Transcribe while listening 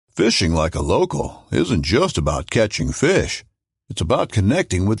Fishing like a local isn't just about catching fish. It's about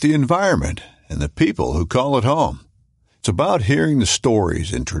connecting with the environment and the people who call it home. It's about hearing the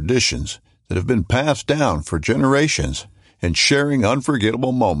stories and traditions that have been passed down for generations and sharing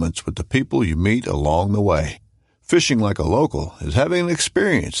unforgettable moments with the people you meet along the way. Fishing like a local is having an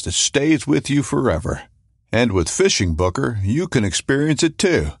experience that stays with you forever. And with Fishing Booker, you can experience it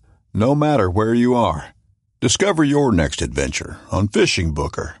too, no matter where you are. Discover your next adventure on Fishing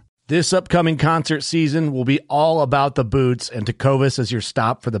Booker. This upcoming concert season will be all about the boots, and Tecovas is your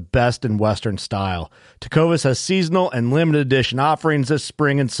stop for the best in Western style. Tecovas has seasonal and limited edition offerings this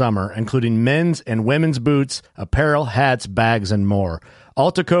spring and summer, including men's and women's boots, apparel, hats, bags, and more.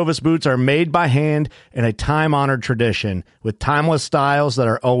 All Tecovas boots are made by hand in a time-honored tradition with timeless styles that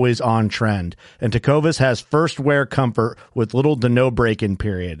are always on trend. And Tecovas has first wear comfort with little to no break-in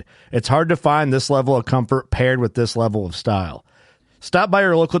period. It's hard to find this level of comfort paired with this level of style. Stop by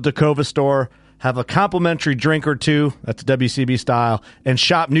your local Tecovas store, have a complimentary drink or two, that's WCB style, and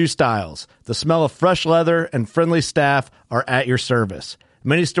shop new styles. The smell of fresh leather and friendly staff are at your service.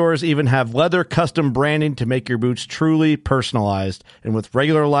 Many stores even have leather custom branding to make your boots truly personalized. And with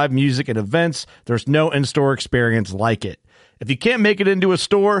regular live music and events, there's no in-store experience like it. If you can't make it into a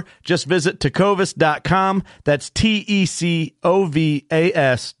store, just visit tecovas.com. That's TECOVAS.com.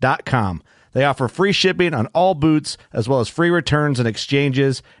 They offer free shipping on all boots, as well as free returns and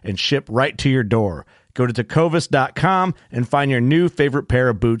exchanges, and ship right to your door. Go to tecovas.com and find your new favorite pair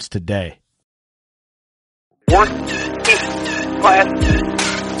of boots today.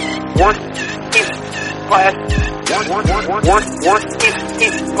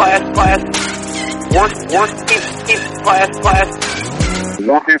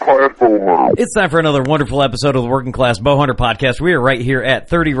 It's time for another wonderful episode of the Working Class Bowhunter Podcast. We are right here at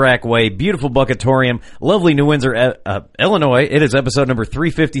 30 Rack Way, beautiful Buckatorium, lovely New Windsor, Illinois. It is episode number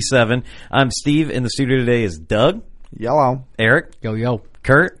 357. I'm Steve. In the studio today is Doug. Yellow. Eric. Yo, yo.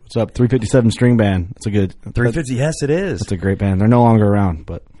 Kurt. What's up? 357 String Band. It's a good... 350, yes, it is. It's a great band. They're no longer around,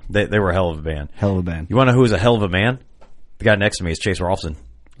 but... They were a hell of a band. Hell of a band. You want to know who is a hell of a man? The guy next to me is Chase Rolfson.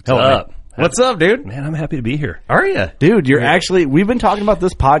 What's up? What's up, dude? Man, I'm happy to be here. Are you? Dude, you're actually... We've been talking about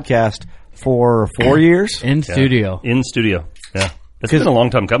this podcast for 4 years. In studio. In studio. Yeah. It's been a long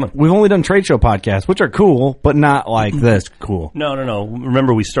time coming. We've only done trade show podcasts, which are cool, but not like this cool. No.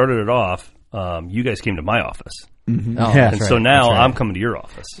 Remember, we started it off. You guys came to my office. Mm-hmm. Oh, yeah. And so now I'm coming to your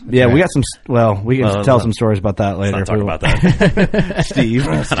office. Yeah, we got some... Well, we can tell some stories about that later. Let's not talk about that. Steve.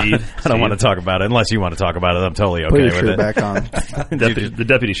 I don't want to talk about it unless you want to talk about it. I'm totally okay with it. Back on. The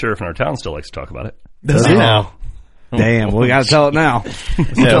deputy sheriff in our town still likes to talk about it. Does he now? Damn, well, we got to tell it now.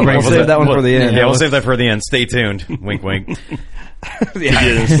 Yeah, we'll save that one for the end. Yeah, we'll save that for the end. Stay tuned. Wink, wink. Give you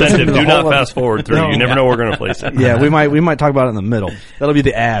an incentive. Do not fast forward through. You never know where we're going to place it. Yeah, we might talk about it in the middle. That'll be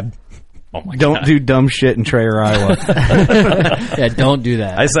the ad. Oh my Don't God. do dumb shit in Traer, Iowa. Yeah, don't do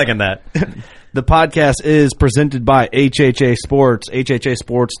that. I second that. The podcast is presented by HHA Sports,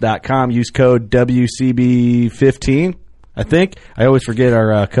 hhasports.com. Use code WCB15, I think. I always forget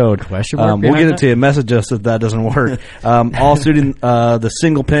our code. Question mark we'll get behind it to you. Message us if that doesn't work. All suiting the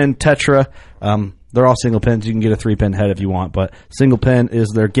single pin Tetra. They're all single pins. You can get a 3-pin head if you want, but single pin is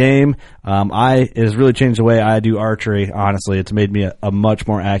their game. It has really changed the way I do archery, honestly. It's made me a much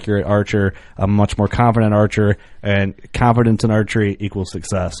more accurate archer, a much more confident archer, and confidence in archery equals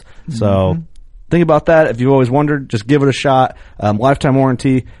success. So think about that. If you've always wondered, just give it a shot. Lifetime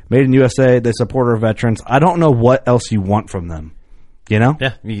warranty, made in USA. They support our veterans. I don't know what else you want from them. You know?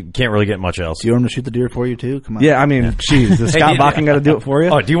 Yeah, you can't really get much else. Do you want them to shoot the deer for you, too? Come on. Yeah, I mean, geez, does Scott Bakken got to do it for you?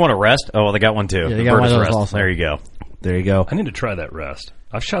 Oh, do you want a rest? Oh, well, they got one too. Yeah, they The got one of Virtus those rest. also. There you go. There you go. I need to try that rest.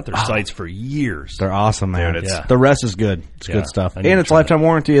 I've shot their sights for years. They're awesome, man. Dude, Yeah. The rest is good. It's Yeah, good stuff. I need And to it's try lifetime that.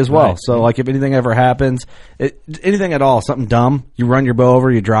 warranty as well. Right. So, like, if anything ever happens, anything at all, something dumb, you run your bow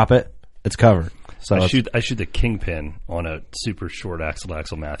over, you drop it, it's covered. So I it's shoot the kingpin on a super short Axel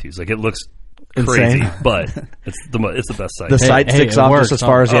Matthews. Like, it looks insane. crazy, but it's the best sight. The sight hey, sticks it off works. just as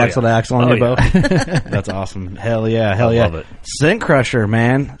far as the Oh, axle to yeah. axle on your bow. Yeah. That's awesome. Hell yeah. Hell I yeah. love it. Scent Crusher,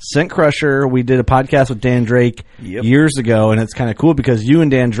 man. Scent Crusher, we did a podcast with Dan Drake years ago, and it's kind of cool because you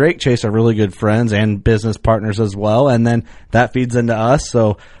and Dan Drake, Chase, are really good friends and business partners as well, and then that feeds into us.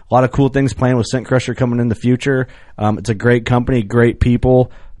 So a lot of cool things planned with Scent Crusher coming in the future. It's a great company, great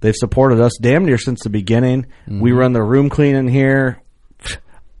people. They've supported us damn near since the beginning. We run the room cleaning here.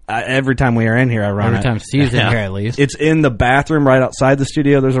 Every time we are in here, I run Every it. time Steve's in here, at least. It's in the bathroom right outside the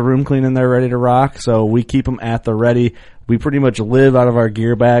studio. There's a room clean in there ready to rock. So we keep them at the ready. We pretty much live out of our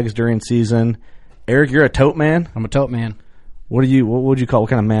gear bags during season. Eric, you're a tote man. I'm a tote man. What would you call? What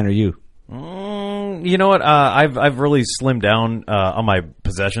kind of man are you? You know what? I've really slimmed down on my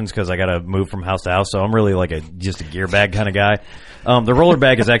possessions because I got to move from house to house. So I'm really like just a gear bag kind of guy. The roller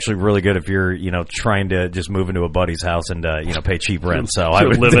bag is actually really good if you're trying to just move into a buddy's house and pay cheap rent. So I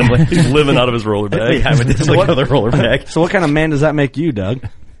would he's living out of his roller bag. Yeah, I would definitely go the roller bag. So what kind of man does that make you, Doug?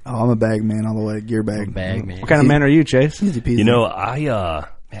 Oh, I'm a bag man all the way. Gear bag. Bag man. What kind of man are you, Chase? Easy peasy.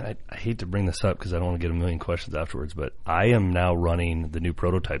 I hate to bring this up because I don't want to get a million questions afterwards, but I am now running the new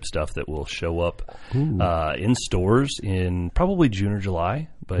prototype stuff that will show up in stores in probably June or July.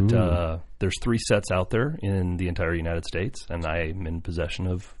 But there's 3 sets out there in the entire United States, and I'm in possession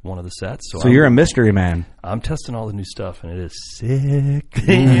of one of the sets. So you're a mystery man. I'm testing all the new stuff, and it is sick.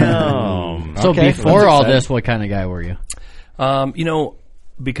 Damn. So before all this, what kind of guy were you?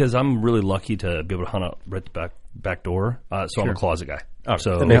 Because I'm really lucky to be able to hunt out right the back door, so I'm a closet guy. Oh,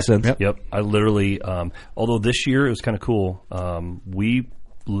 so that makes sense. Yep. I literally, although this year it was kind of cool, we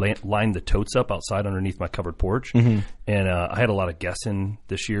lined the totes up outside underneath my covered porch, and I had a lot of guests in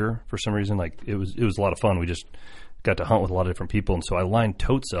this year for some reason. Like it was a lot of fun. We just got to hunt with a lot of different people, and so I lined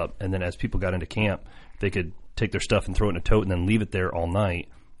totes up, and then as people got into camp, they could take their stuff and throw it in a tote and then leave it there all night.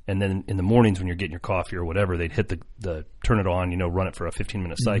 And then in the mornings when you're getting your coffee or whatever, they'd hit the turn it on, run it for a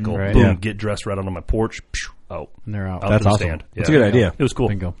 15-minute cycle, right. boom, Yeah. get dressed right onto my porch, out. And they're out. That's to the awesome. stand. That's a good idea. It was cool.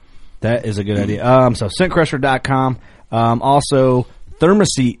 Bingo. That is a good idea. So ScentCrusher.com. Also,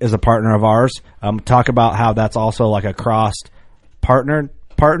 Thermoset is a partner of ours. Talk about how that's also like a crossed partner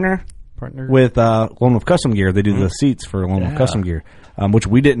with Lone Wolf Custom Gear. They do the seats for Lone Wolf Custom Gear, which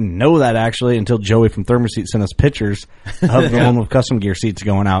we didn't know that actually until Joey from Thermoset sent us pictures of the Lone Wolf Custom Gear seats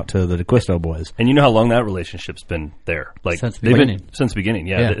going out to the DeQuisto boys. And you know how long that relationship's been there? Like Since the they've beginning. been since the beginning.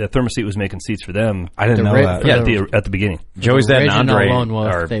 Yeah, The Thermoset was making seats for them. I didn't know that. Yeah. At the beginning. Joey's dad and Original Andre Lone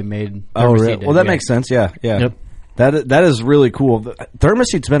Wolf, are they made. Oh, Thermoset really? did, Well, that yeah. makes sense. Yeah. Yep. That is really cool.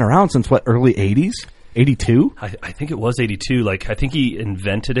 Thermoset's been around since what, early 80s? 82? I think it was 82. Like I think he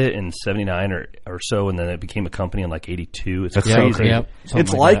invented it in 79 or so, and then it became a company in like 82. It's crazy. Yep.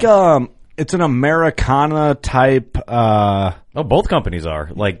 It's like it's an Americana type. Oh, both companies are.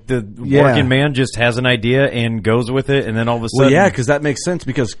 Like the working man just has an idea and goes with it, and then all of a sudden, Well, yeah, because that makes sense.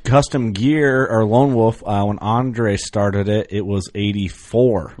 Because Custom Gear or Lone Wolf, when Andre started it, it was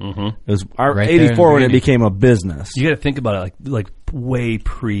 84. Mm-hmm. It was Right there in 84 the when it beginning. became a business. You got to think about it, like way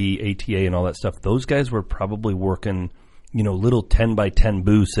pre ATA and all that stuff. Those guys were probably working, little 10 by 10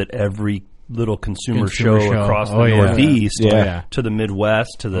 booths at every little consumer show across the Northeast to the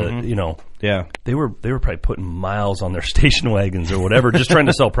Midwest to the Yeah, they were probably putting miles on their station wagons or whatever, just trying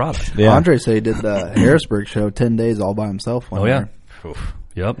to sell product. yeah. Andre said he did the Harrisburg show 10 days all by himself. Oh yeah.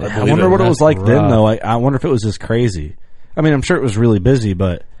 Yep. I wonder what it was like then, though. I wonder if it was as crazy. I mean, I'm sure it was really busy,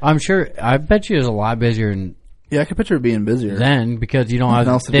 but I'm sure. I bet you it was a lot busier Yeah, I could picture it being busier. then because you Nothing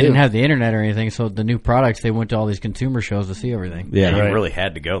else to they do. didn't have the internet or anything. So the new products, they went to all these consumer shows to see everything. yeah. you really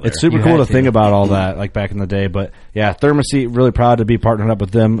had to go there. It's super You cool had to to. think about all that, like back in the day. But yeah, Thermoset, really proud to be partnered up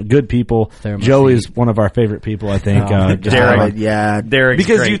with them. Good people. Thermoset. Joey's one of our favorite people, I think. just Derek. Yeah. Derek's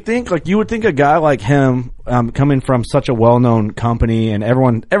because great. you would think a guy like him, coming from such a well-known company, and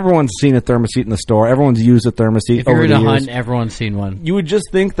everyone's seen a Thermoset in the store. Everyone's used a Thermoset If you're over in the a years. hunt, everyone's seen one. You would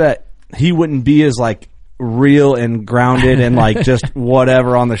just think that he wouldn't be as like real and grounded and like just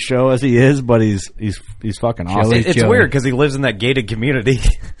whatever on the show as he is, but he's fucking awesome. Joey's It's Joey. weird because he lives in that gated community.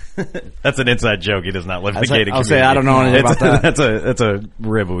 That's an inside joke. He does not live in the gated I'll community. say I don't know anything about that. That's a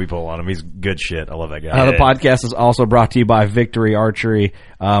rib we pull on him. He's good shit. I love that guy. The podcast is also brought to you by Victory Archery.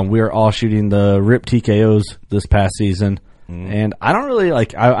 We are all shooting the RIP TKOs this past season, and I don't really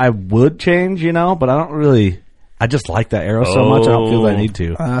like. I would change, but I don't really. I just like that arrow so much. I don't feel that I need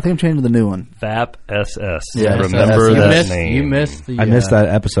to. I think I'm changing to the new one. VAP SS. Yeah, Remember you that missed, name. You missed the. I missed that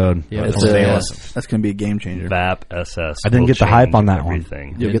episode. Yeah, That's, that's going to be a game changer. VAP SS. I didn't will get the hype change on that one.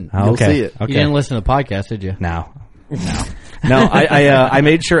 everything. You'll Okay. see it. Okay. You didn't listen to the podcast, did you? No. I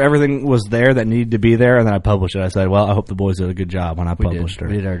made sure everything was there that needed to be there, and then I published it. I said, well, I hope the boys did a good job when I published We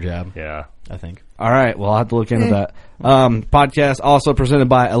it. did our job. Yeah. I think. All right, well, I'll have to look into that. Podcast also presented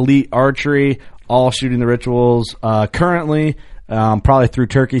by Elite Archery, all shooting the rituals currently, probably through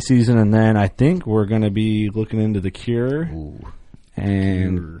turkey season, and then I think we're going to be looking into the Cure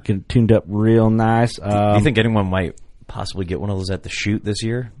and get it tuned up real nice. Do you think anyone might possibly get one of those at the shoot this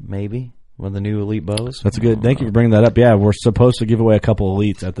year? Maybe one of the new elite bows. That's good. Thank you for bringing that up. Yeah, we're supposed to give away a couple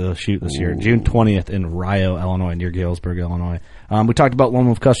elites at the shoot this year, June 20th in Rio, Illinois, near Galesburg, Illinois. We talked about Lone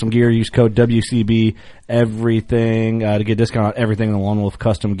Wolf Custom Gear. Use code WCB everything to get a discount on everything in the Lone Wolf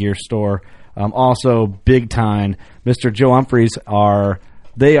Custom Gear store. Also, big time, Mr. Joe Humphreys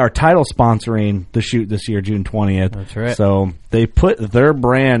they are title sponsoring the shoot this year, June 20th. That's right. So they put their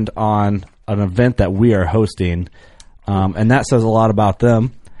brand on an event that we are hosting, and that says a lot about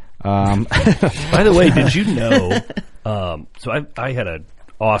them. By the way, did you know? So I had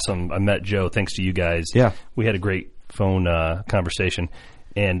I met Joe thanks to you guys. Yeah, we had a great phone conversation,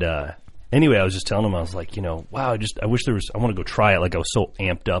 and anyway, I was just telling him, I was like, wow, I wish there was. I want to go try it. Like I was so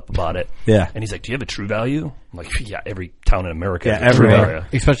amped up about it. Yeah, and he's like, do you have a True Value? I'm like, yeah, every town in America, has a everywhere, True Value.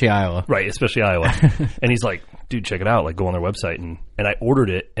 Especially Iowa, right? Especially Iowa. And he's like, dude, check it out. Like, go on their website, and I ordered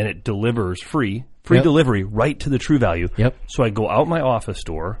it, and it delivers free delivery right to the True Value. Yep. So I go out my office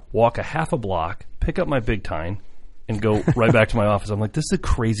door, walk a half a block, pick up my Big Time, and go right back to my office. I'm like, this is the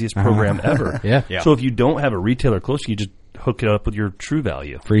craziest program ever. Yeah. So if you don't have a retailer close, you just hook it up with your True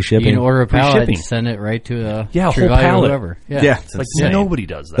Value. free shipping. You can order a pallet shipping. and send it right to a Yeah, True whole Value or pallet. whatever. Yeah. Yeah. It's like insane. nobody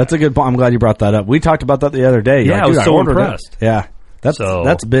does that. That's a good point. I'm glad you brought that up. We talked about that the other day. You're Yeah, like, I was dude, so ordered it. impressed. Yeah,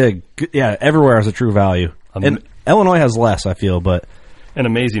 that's big. Yeah, everywhere has a True Value. And Illinois has less, I feel, but an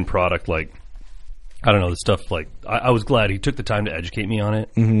amazing product. Like, I don't know, the stuff like I was glad he took the time to educate me on it,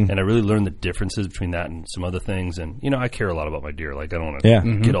 and I really learned the differences between that and some other things. And I care a lot about my deer. Like, I don't want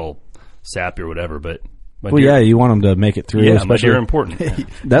to get all sappy or whatever, but my deer, you want them to make it through. yeah, my especially deer are important.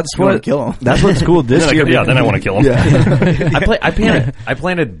 that's You wanna what kill 'em. That's what's cool this year. then I want to kill them. I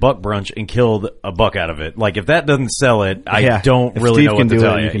planted buck brunch and killed a buck out of it. Like, if that doesn't sell it, I don't If really Steve know can what to do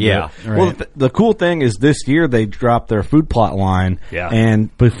tell it, you. can do Yeah. it. Well, the cool thing is this year they dropped their food plot line. Yeah.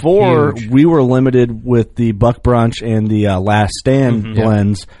 And before we were limited with the buck brunch and the last stand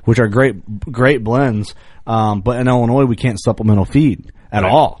blends, which are great blends. But in Illinois, we can't supplemental feed at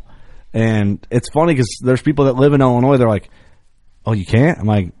all. And it's funny because there's people that live in Illinois. They're like, "Oh, you can't?" I'm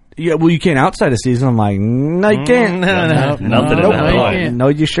like, "Yeah, well, you can't outside of season." I'm like, "No, you can't. Nothing in that you line. can't. No,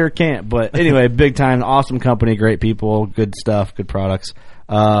 you sure can't." But anyway, big time, awesome company, great people, good stuff, good products.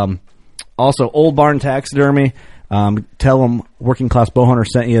 Also, Old Barn Taxidermy. Tell them Working Class Bowhunter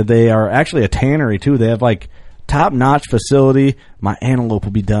sent you. They are actually a tannery too. They have like top notch facility. My antelope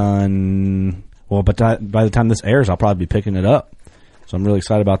will be done. Well, but by the time this airs, I'll probably be picking it up. So I'm really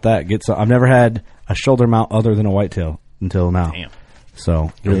excited about that. I've never had a shoulder mount other than a whitetail until now. Damn.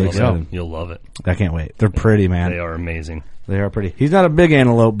 So really excited. You'll love it. I can't wait. They're pretty, man. They are amazing. They are pretty. He's not a big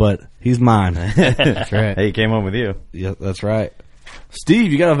antelope, but he's mine. That's right. Hey, he came home with you. Yeah, that's right. Steve,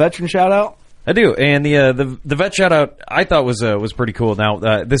 you got a veteran shout out? I do, and the vet shout out I thought was pretty cool. Now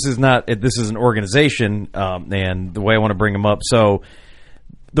this is an organization, and the way I want to bring them up. So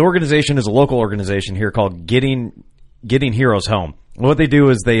the organization is a local organization here called Getting Heroes Home. What they do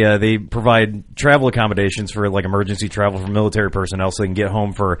is they provide travel accommodations for like emergency travel for military personnel, so they can get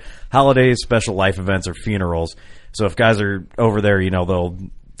home for holidays, special life events, or funerals. So if guys are over there, they'll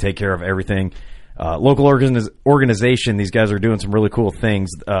take care of everything. Local organization. These guys are doing some really cool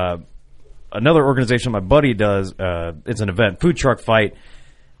things. Another organization my buddy does. It's an event, food truck fight.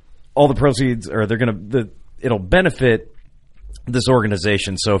 All the proceeds it'll benefit this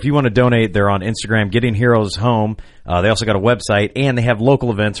organization. So if you want to donate, they're on Instagram, Getting Heroes Home. They also got a website, and they have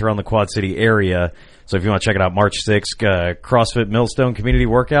local events around the Quad City area. So if you want to check it out, March 6th, CrossFit Millstone Community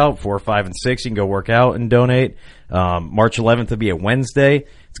Workout, 4, 5, and 6. You can go work out and donate. March 11th will be a Wednesday.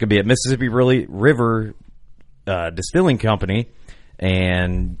 It's going to be at Mississippi River Distilling Company.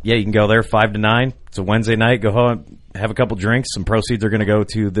 And, yeah, you can go there 5 to 9. It's a Wednesday night. Go home, have a couple drinks. Some proceeds are going to go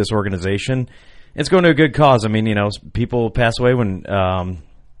to this organization. It's going to a good cause. I mean, people pass away when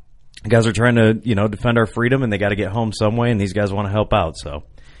guys are trying to, defend our freedom, and they got to get home some way, and these guys want to help out. So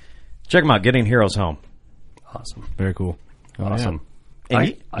check them out, Getting Heroes Home. Awesome. Very cool. Awesome.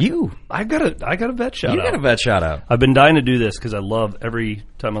 And I got a vet shout out. You got a vet shout out. I've been dying to do this because I love every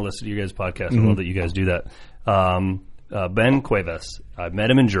time I listen to your guys' podcast. I love that you guys do that. Ben Cuevas. I met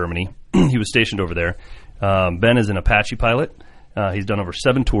him in Germany. He was stationed over there. Ben is an Apache pilot. He's done over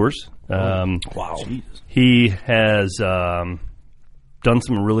 7 tours. Wow. He has done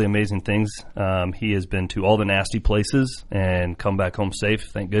some really amazing things. He has been to all the nasty places and come back home safe,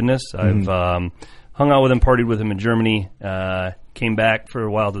 thank goodness. I've hung out with him, partied with him in Germany, came back for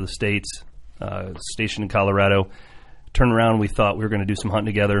a while to the States, stationed in Colorado. Turned around, we thought we were going to do some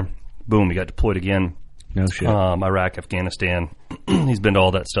hunting together. Boom, he got deployed again. No shit. Iraq, Afghanistan. He's been to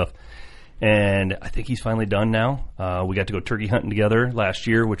all that stuff. And I think he's finally done now. We got to go turkey hunting together last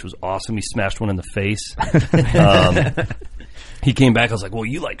year, which was awesome. He smashed one in the face. He came back. I was like, well,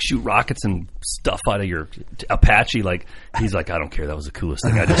 you shoot rockets and stuff out of your Apache. He's like, I don't care. That was the coolest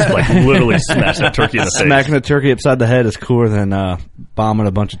thing. I just literally smashed that turkey in the face. Smacking a turkey upside the head is cooler than bombing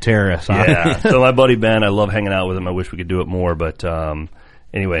a bunch of terrorists. Huh? Yeah. So my buddy Ben, I love hanging out with him. I wish we could do it more, but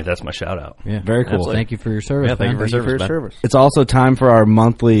anyway, that's my shout out. Yeah, very cool. Absolutely. Thank you for your service. Yeah, thank you for your man. service. It's also time for our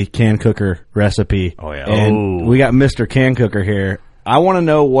monthly can cooker recipe. Oh, yeah. And we got Mr. Can Cooker here. I want to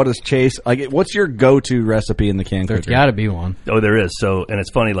know what is Chase like. What's your go-to recipe in the can There's cooker? got to be one. Oh, there is. So, and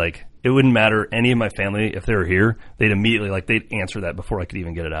it's funny, like, it wouldn't matter any of my family, if they were here, they'd immediately, like, they'd answer that before I could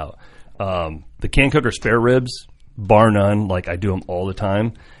even get it out. The can cooker spare ribs, bar none, like, I do them all the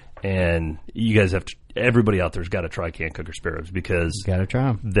time. And you guys have to, everybody out there's got to try can cooker spare ribs because Got to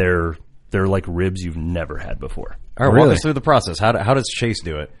try them. they're like ribs you've never had before. All right, Really? walk us through the process. How does Chase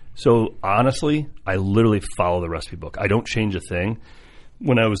do it? So honestly, I literally follow the recipe book. I don't change a thing.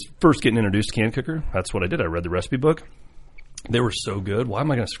 When I was first getting introduced to can cooker, that's what I did. I read the recipe book. They were so good. Why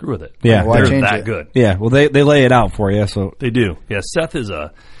am I going to screw with it? Yeah. Why They're change that it? good. Yeah, well, they lay it out for you. So They do. Yeah, Seth is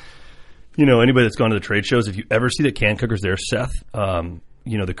anybody that's gone to the trade shows, if you ever see the can cookers there, Seth,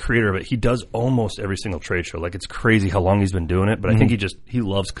 the creator of it, he does almost every single trade show. Like, it's crazy how long he's been doing it, but I think he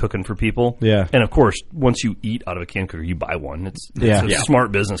loves cooking for people. Yeah. And of course, once you eat out of a can cooker, you buy one. It's a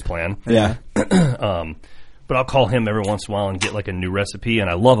smart business plan. yeah, But I'll call him every once in a while and get like a new recipe, and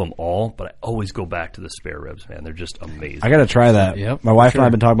I love them all, but I always go back to the spare ribs, man. They're just amazing. I got to try that. Yep, My wife and I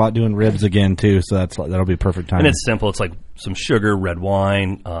have been talking about doing ribs again too, so that'll be perfect time. And it's simple. It's like some sugar, red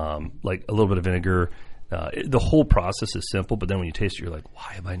wine, like a little bit of vinegar. The whole process is simple, but then when you taste it, you're like,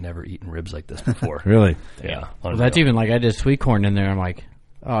 why have I never eaten ribs like this before? Really, Yeah. Well, that's even like I did sweet corn in there. I'm like,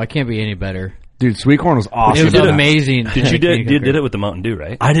 oh, I can't be any better. dude. Sweet corn was awesome. It was amazing. Did you did it with the Mountain Dew,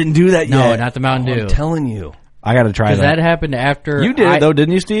 right? I didn't do that No, yet. not the Mountain Dew. I'm telling you. I got to try Because that. that happened after You did it though,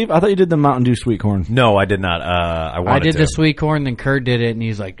 didn't you, Steve? I thought you did the Mountain Dew sweet corn. No, I did not. I wanted I did to. the sweet corn, then Kurt did it, and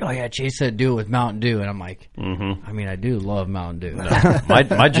he's like, "Oh yeah, Chase said do it with Mountain Dew," and I'm like, I mean, I do love Mountain Dew.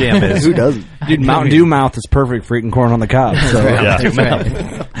 My jam is Who doesn't? Dude, Mountain Dew mouth is perfect for eating corn on the cob. So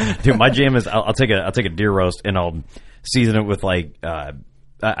Yeah. Dude, my jam is I'll take a deer roast and I'll season it with like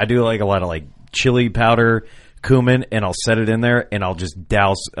I do like a lot of like chili powder, cumin, and I'll set it in there and I'll just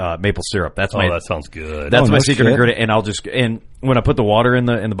douse maple syrup. That's my that sounds good. that's Oh, my no secret shit. ingredient. And I'll just when I put the water in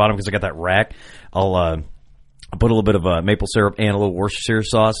the bottom because I got that rack, I'll put a little bit of maple syrup and a little Worcestershire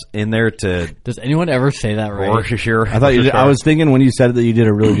sauce in there to Does anyone ever say that right? Worcestershire. I thought you did, I was thinking when you said it that you did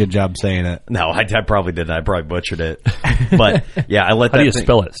a really good job saying it. No, I probably didn't. I probably butchered it. But yeah, I let How that do you thing-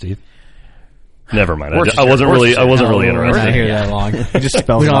 spell it, Steve? Never mind. I Worcestershire. wasn't really No, interested. We're not here that long. He just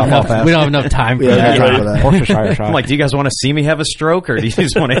spells we it don't out have fast. we don't have enough time for Yeah, that. time for that. Worcestershire sauce. I'm like, do you guys want to see me have a stroke or do you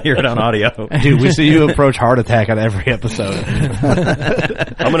just want to hear it on audio? Dude, we see you approach heart attack on every episode.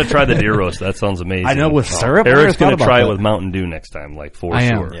 I'm going to try the deer roast. That sounds amazing. I know, with syrup? I never Eric's going thought to about try it that. with Mountain Dew next time, like for I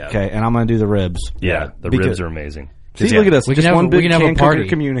am. sure. Yeah. Okay, and I'm going to do the ribs. Yeah, the Because- ribs are amazing. See, Yeah. look at us. We can Just have- one we big can have a can cooker party.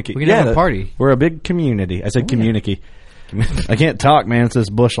 community. We can have a party. We're a big community. I said community. I can't talk, man. It says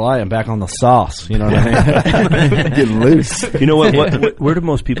Bush Light. I'm back on the sauce. You know what I mean? Getting loose. You know what where do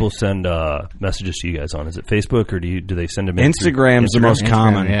most people send messages to you guys on? Is it Facebook or do they send them in through Instagram's the most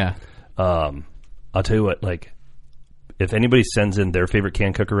common. Yeah. I'll tell you what, like, if anybody sends in their favorite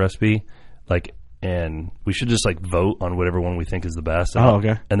can cooker recipe, like, and we should just like vote on whatever one we think is the best. And Oh,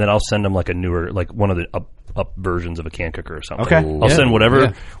 okay. And then I'll send them like a newer, like one of the up versions of a can cooker or something. Okay. I'll Yeah. send whatever,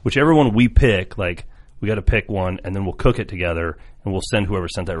 Yeah. whichever one we pick. Like, we got to pick one, and then we'll cook it together, and we'll send whoever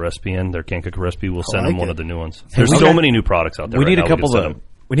sent that recipe in their can cooker recipe. We'll send them like one it. of the new ones. There's so many new products out there. We right need now a couple can send of them.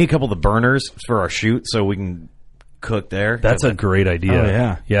 we need a couple of the burners for our shoot so we can cook there. That's a great idea. Oh,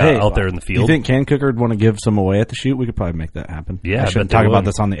 yeah. yeah, Hey, out there in the field. You think Can Cooker would want to give some away at the shoot? We could probably make that happen. Yeah, I I shouldn't bet they talk about would.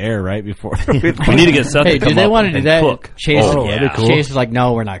 this on the air, right? Before we need to get Seth Hey, to come do they up want to do and that? cook. Chase, Oh, that'd be cool. Chase is like,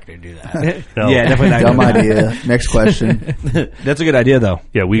 no, we're not going to do that. No. Yeah, definitely not. Dumb idea. Next question. That's a good idea, though.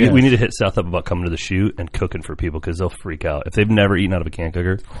 Yeah, we need to hit Seth up about coming to the shoot and cooking for people because they'll freak out if they've never eaten out of a can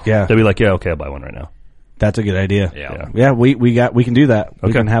cooker. Yeah. they'll be like, "Yeah, okay, I'll buy one right now." That's a good idea. Yeah. We can do that. We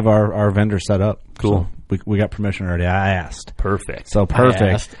Okay. can have our vendor set up. Cool. So we got permission already. I asked. Perfect. So perfect.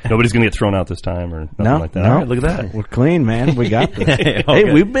 asked. Nobody's gonna get thrown out this time or nothing No, like that. no. All right, look at that. We're clean, man. We got this. Okay.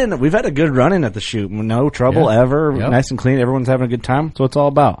 Hey, we've had a good run-in at the shoot. No trouble ever. Yep. Nice and clean. Everyone's having a good time. That's what it's all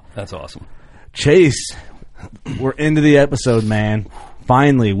about. That's awesome. Chase, we're into the episode, man.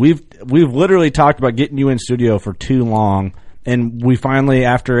 Finally, we've literally talked about getting you in studio for too long, and we finally,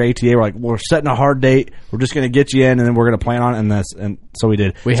 after ATA, we're like, we're setting a hard date. We're just going to get you in, and then we're going to plan on it, and so we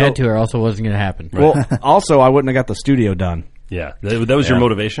did. We had to, or else it wasn't going to happen. Well, also, I wouldn't have got the studio done. Yeah, that was your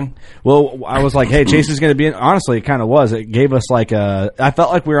motivation. Well, I was like, hey, Chase is going to be in. Honestly, it kind of was. It gave us like I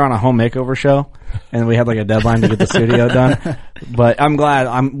felt like we were on a home makeover show, and we had like a deadline to get the studio done. But I'm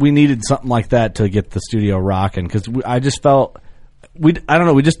glad we needed something like that to get the studio rocking because I just felt I don't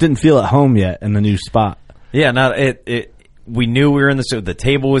know, we just didn't feel at home yet in the new spot. Yeah, no, we knew we were in the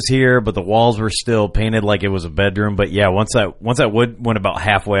table was here, but the walls were still painted like it was a bedroom. But yeah, once that wood went about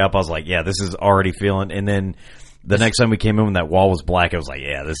halfway up, I was like, yeah, this is already feeling. And then the next time we came in when that wall was black, I was like,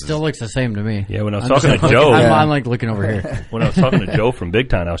 yeah, this Still looks the same to me. Yeah, when I was I'm talking just to like Joe, I'm like looking over here. when I was talking to Joe from Big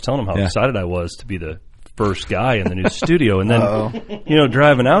Time, I was telling him how excited I was to be the first guy in the new studio. And then,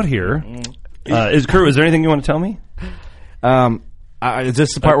 driving out here, is there anything you want to tell me? Is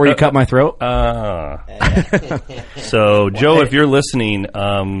this the part where you cut my throat? So, Joe, if you're listening,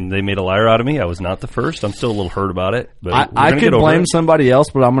 they made a liar out of me. I was not the first. I'm still a little hurt about it. But I could blame somebody else,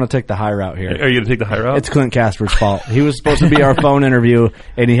 but I'm going to take the high route here. Are you going to take the high route? It's Clint Casper's fault. He was supposed to be our phone interview,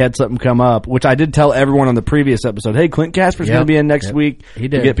 and he had something come up, which I did tell everyone on the previous episode. Hey, Clint Casper's going to be in next week He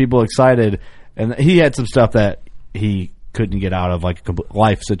did. to get people excited. And he had some stuff that he couldn't get out of, like a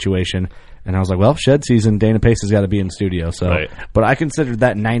life situation. And I was like, well, shed season, Dana Pace has got to be in studio. So, But I considered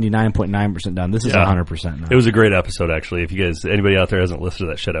that 99.9% done. This is 100% now. It was a great episode, actually. If you guys, anybody out there hasn't listened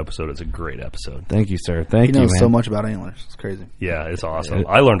to that shed episode, it's a great episode. Thank you, sir. Thank you, He knows man. so much about anglers. It's crazy. Yeah, it's awesome.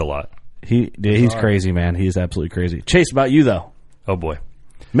 I learned a lot. He's crazy, man. He's absolutely crazy. Chase, about you, though. Oh, boy.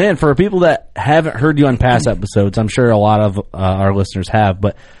 Man, for people that haven't heard you on past episodes, I'm sure a lot of our listeners have,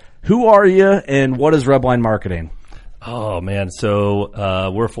 but who are you and what is Rubline Marketing? Oh, man. So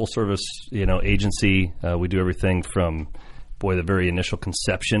we're a full-service, agency. We do everything from, the very initial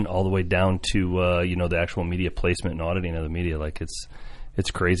conception all the way down to, the actual media placement and auditing of the media. Like,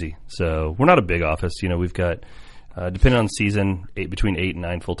 it's crazy. So we're not a big office. We've got, depending on the season, between 8 and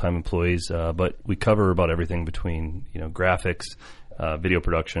 9 full-time employees. But we cover about everything between, graphics, video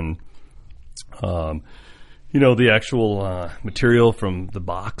production, the actual material from the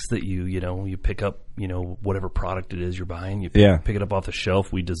box that you pick up, whatever product it is you're buying. You pick it up off the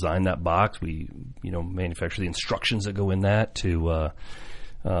shelf. We design that box. We, manufacture the instructions that go in that to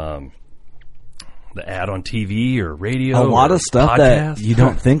the ad on TV or radio. A lot of stuff podcast that you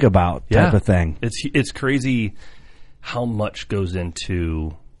don't think about type of thing. It's crazy how much goes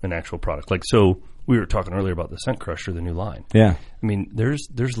into an actual product. Like, so we were talking earlier about the Scent Crusher, the new line. Yeah. I mean, there's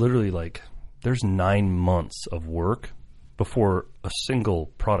literally there's 9 months of work before a single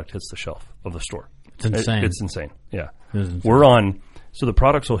product hits the shelf of the store. It's insane. It's insane. Yeah. Insane. We're on, so the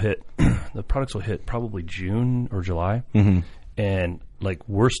products will hit probably June or July. Mm-hmm. And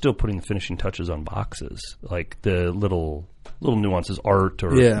we're still putting the finishing touches on boxes, like the little nuances, art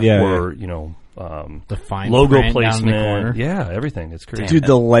or the fine logo print placement. down in the corner. Yeah, everything. It's crazy. Dude,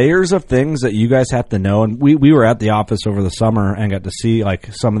 the layers of things that you guys have to know, and we were at the office over the summer and got to see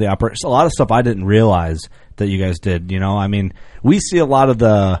some of the operations. A lot of stuff I didn't realize that you guys did. I mean, we see a lot of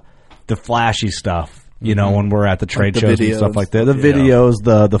the flashy stuff. When we're at the trade shows and stuff like that. The videos,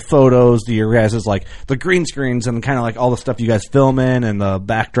 the photos, your guys' the green screens and kind of all the stuff you guys film in and the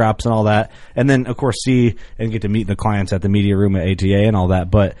backdrops and all that. And then, of course, see and get to meet the clients at the media room at ATA and all that.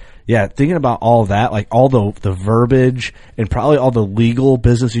 But, yeah, thinking about all that, all the verbiage and probably all the legal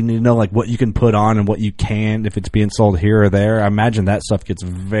business you need to know, what you can put on and what you can if it's being sold here or there. I imagine that stuff gets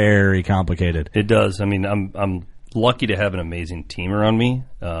very complicated. It does. I mean, I'm lucky to have an amazing team around me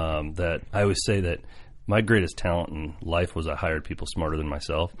that I always say that my greatest talent in life was I hired people smarter than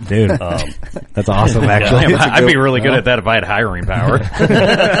myself. Dude, that's awesome, actually. I'd be really good at that if I had hiring power.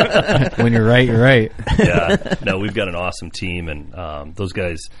 When you're right, you're right. Yeah. No, we've got an awesome team, and those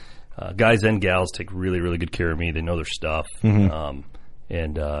guys and gals take really, really good care of me. They know their stuff. Mm-hmm.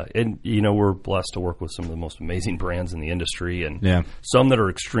 And we're blessed to work with some of the most amazing brands in the industry, and some that are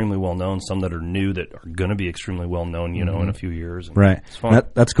extremely well known, some that are new that are going to be extremely well known, in a few years. And right. It's fun.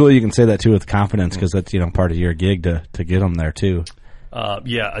 That's cool. You can say that too with confidence because that's part of your gig to get them there too.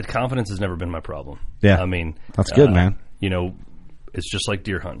 Confidence has never been my problem. Yeah, I mean that's good, man. It's just like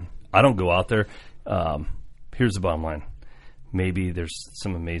deer hunting. I don't go out there. Here's the bottom line: maybe there's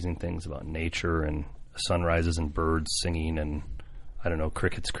some amazing things about nature and sunrises and birds singing and, I don't know,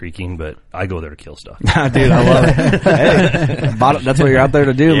 crickets creaking, but I go there to kill stuff. Dude, I love it. Hey, that's what you're out there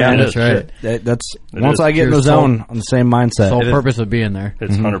to do, man. That's right. Once I get in the zone, on the same mindset. The whole purpose of being there.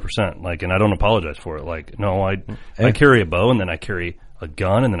 It's 100%. And I don't apologize for it. No, I carry a bow, and then I carry a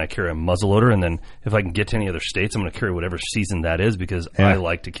gun, and then I carry a muzzleloader, and then if I can get to any other states, I'm going to carry whatever season that is because I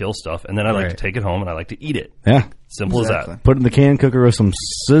like to kill stuff, and then I like to take it home, and I like to eat it. Yeah. Simple as that. Put it in the can cooker with some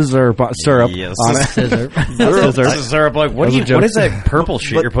syrup on it. Scissor syrup. What is that purple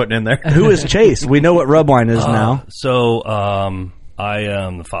shit you're putting in there? Who is Chase? We know what Rubline is now. So I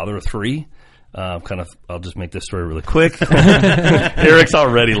am the father of 3. I'll just make this story really quick. Eric's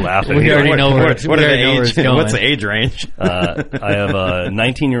already laughing. We already know where it's going. What's the age range? I have a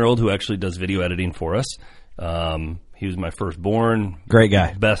 19-year-old who actually does video editing for us. He was my firstborn. Great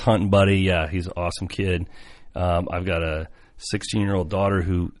guy. Best hunting buddy. Yeah, he's an awesome kid. I've got a 16-year-old daughter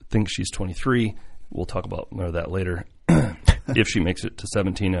who thinks she's 23. We'll talk about more of that later. If she makes it to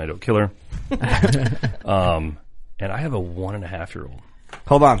 17 and I don't kill her. and I have a 1.5-year-old.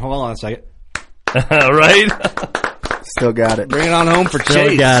 Hold on a second. Right? Still got it. Bring it on home for Still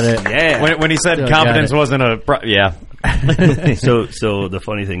Chase. got it. Yeah. When he said Still confidence got it. wasn't a yeah. So the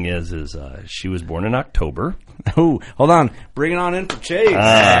funny thing is she was born in October. Ooh, hold on. Bring it on in for Chase.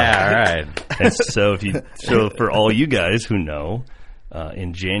 Yeah, all right. And so for all you guys who know,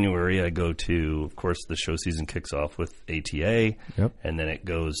 in January I go to, of course, the show season kicks off with ATA, and then it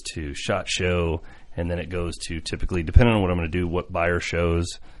goes to SHOT Show, and then it goes to, typically, depending on what I'm going to do, what buyer shows,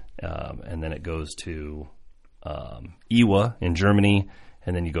 and then it goes to IWA in Germany,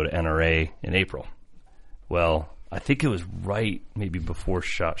 and then you go to NRA in April. Well, I think it was right maybe before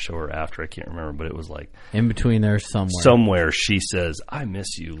SHOT Show or after, I can't remember, but it was like In between there somewhere. somewhere she says, I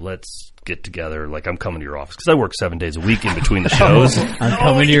miss you, let's get together, like I'm coming to your office, because I work 7 days a week in between the shows. I'm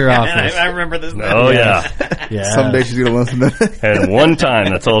coming to your office. I remember this. Oh yeah. Yeah. Someday she's gonna listen to this. And one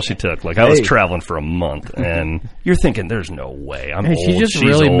time, that's all she took. Like I was traveling for a month, and you're thinking, "There's no way I'm Hey, old." she just She's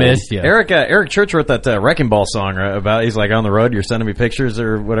really old. missed you. Eric Church wrote that Wrecking Ball song about. He's like, on the road, you're sending me pictures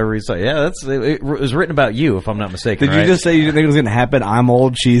or whatever. He's like, yeah, it was written about you, if I'm not mistaken. Did you just say you didn't think it was going to happen? I'm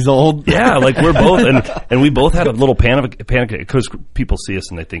old, she's old. Yeah, like we're both, and we both had a little panic because people see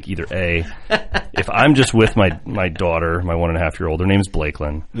us and they think either A, if I'm just with my daughter, my 1.5-year-old, her name's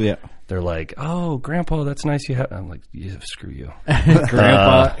Blakelyn. Yeah. They're like, "Oh, Grandpa, that's nice you have." I'm like, "Yeah, screw you."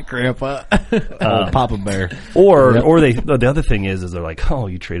 Grandpa. Old Papa Bear. Or the other thing is they're like, "Oh,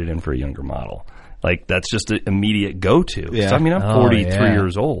 you traded in for a younger model." Like that's just an immediate go-to. Yeah. So, I mean, I'm Oh, 43 yeah.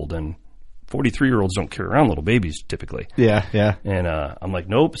 years old, and 43-year-olds don't carry around little babies typically. Yeah, yeah. And I'm like,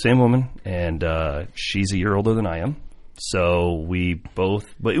 nope, same woman, and she's a year older than I am. So we both,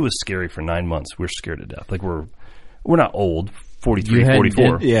 but it was scary for 9 months. We're scared to death. Like we're not old, 43, You had-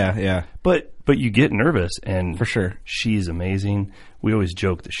 44. Yeah, yeah. But you get nervous, and For sure. she's amazing. We always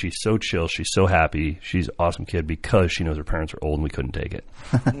joke that she's so chill, she's so happy, she's an awesome kid because she knows her parents are old and we couldn't take it.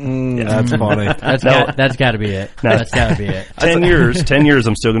 That's funny. That's got to be it. That's got to be it. 10 years,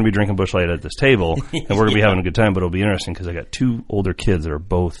 I'm still going to be drinking Busch Light at this table, and we're going to be having a good time. But it'll be interesting because I got two older kids that are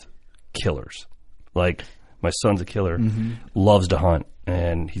both killers. Like my son's a killer, loves to hunt,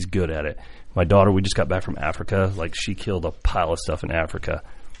 and he's good at it. My daughter, we just got back from Africa. Like she killed a pile of stuff in Africa.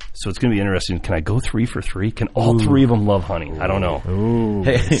 So it's going to be interesting. Can I go 3 for 3? Can all three of them love hunting? I don't know.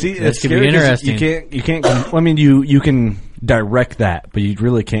 Hey, see, That's it's gonna be scary 'cause interesting. You can't. I mean, you can direct that, but you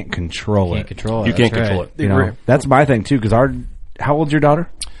really can't control Can't it. control it. You can't That's control right. it. You know, that's my thing too. Because how old's your daughter?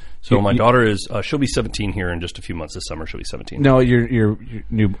 So my daughter is, she'll be 17 here in just a few months. This summer she'll be 17. No, your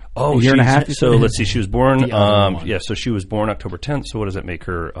new. Oh, a year and a half. you So said? let's see. She was born. other one. Yeah. So she was born October 10th. So what does that make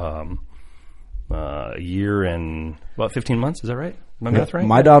her? A year and about 15 months. Is that right? My math right?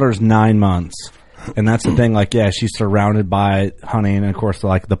 My daughter's 9 months, and that's the thing. Like, yeah, she's surrounded by hunting, and of course,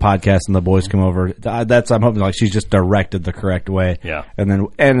 like the podcast and the boys come over. I'm hoping like she's just directed the correct way. Yeah. and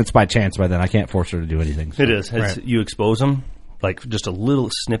it's by chance. By then, I can't force her to do anything. So. It is. You expose them like just a little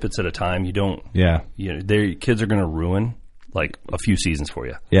snippets at a time. You don't. Yeah. Their kids are going to ruin like a few seasons for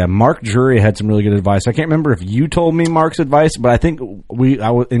you. Yeah, Mark Drury had some really good advice. I can't remember if you told me Mark's advice, but I think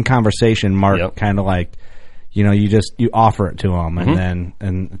I was in conversation. Mark kind of like, you offer it to them, and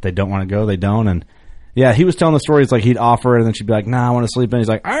then if they don't want to go, they don't. And yeah, he was telling the stories like he'd offer it, and then she'd be like, "Nah, I want to sleep." And he's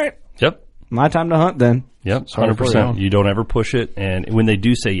like, "All right, Yep. my time to hunt then." Yep. Sorry for 100%. you. You don't ever push it, and when they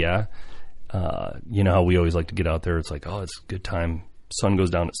do say yeah, you know how we always like to get out there. It's like, oh, it's a good time. Sun goes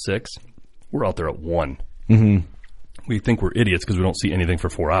down at 6. We're out there at 1. Mm-hmm. We think we're idiots because we don't see anything for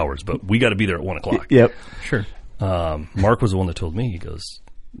 4 hours, but we got to be there at 1 o'clock. Yep. Sure. Mark was the one that told me. He goes,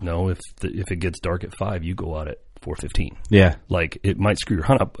 "No, if it gets dark at 5, you go out at 4:15. Yeah. Like it might screw your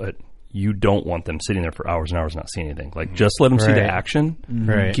hunt up, but you don't want them sitting there for hours and hours not seeing anything. Like just let them see the Right. action.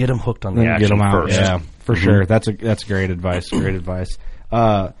 Right. Get them hooked on the Then action get them out. first. Yeah, for sure. That's great advice. Great advice.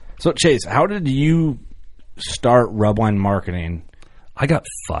 So Chase, how did you start Rubline marketing? I got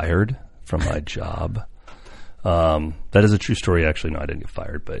fired from my job. That is a true story. Actually, no, I didn't get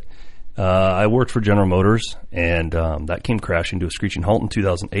fired, but I worked for General Motors, and that came crashing to a screeching halt in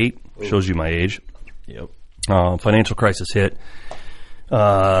 2008. Shows you my age. Yep. Financial crisis hit.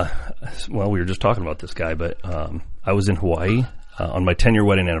 Well, we were just talking about this guy, but I was in Hawaii on my 10-year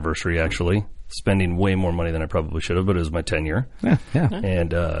wedding anniversary, actually, spending way more money than I probably should have, but it was my 10-year. Yeah.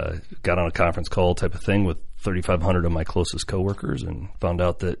 And got on a conference call type of thing with 3,500 of my closest coworkers and found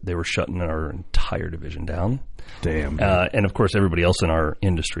out that they were shutting our entire division down. Damn. And, of course, everybody else in our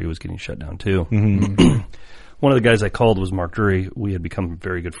industry was getting shut down, too. One of the guys I called was Mark Drury. We had become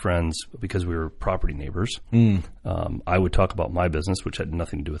very good friends because we were property neighbors. I would talk about my business, which had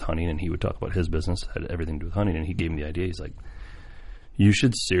nothing to do with hunting, and he would talk about his business, had everything to do with hunting. And he gave me the idea. He's like, you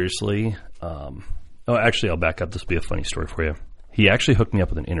should seriously Oh, actually, I'll back up. This will be a funny story for you. He actually hooked me up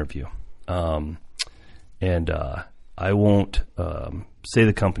with an interview. I won't say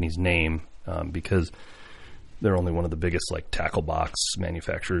the company's name because they're only one of the biggest like tackle box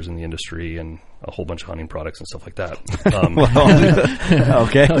manufacturers in the industry and a whole bunch of hunting products and stuff like that.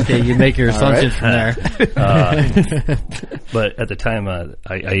 Okay, you make your assumptions from there. But at the time,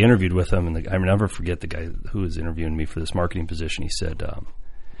 I interviewed with him, and I never forget the guy who was interviewing me for this marketing position. He said,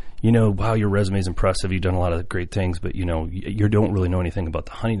 wow, your resume is impressive. You've done a lot of great things, but, you don't really know anything about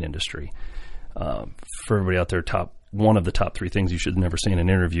the hunting industry. For everybody out there, one of the top 3 things you should never say in an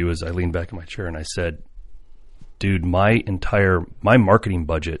interview is I leaned back in my chair and I said, dude, my marketing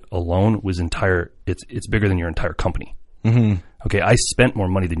budget alone was it's bigger than your entire company. Mm-hmm. Okay, I spent more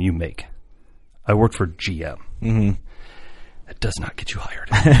money than you make. I worked for GM. Mm-hmm. That does not get you hired.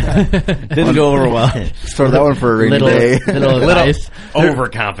 Didn't go over well. Store that one for a rainy day. Little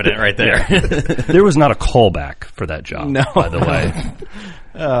overconfident right there. There was not a callback for that job, by the way.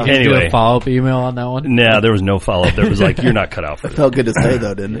 Anyway, do a follow-up email on that one? Nah, there was no follow-up. There was like, you're not cut out for that. Felt good to say,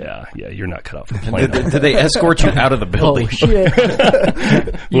 though, didn't it? Yeah, you're not cut out for playing. Did they escort you out of the building? Holy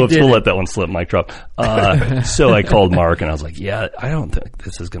shit. We'll let that one slip, mic drop. So I called Mark, and I was like, yeah, I don't think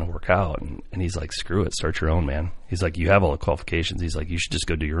this is going to work out. And he's like, screw it, start your own, man. He's like, you have all the qualifications. He's like, you should just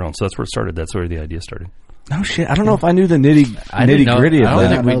go do your own. So that's where it started. That's where the idea started. No shit. I don't know if I knew the nitty-gritty of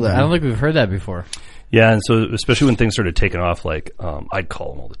that. I don't think we've heard that before. Yeah, and so especially when things started taking off, like I'd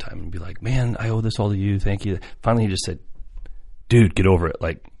call him all the time and be like, man, I owe this all to you. Thank you. Finally, he just said, dude, get over it.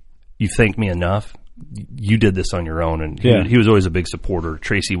 Like, you thanked me enough. You did this on your own. And he was always a big supporter.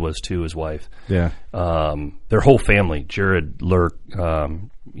 Tracy was too, his wife. Yeah. Their whole family, Jared, Lurk,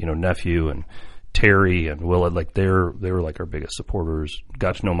 nephew, and Terry and Willard, like they were like our biggest supporters.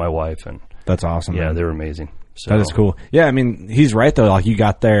 Got to know my wife, and that's awesome. Yeah, man. they were amazing. So, that is cool. Yeah, I mean, he's right though. Like, you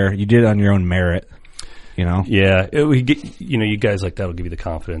got there, you did it on your own merit. Yeah, you guys like that will give you the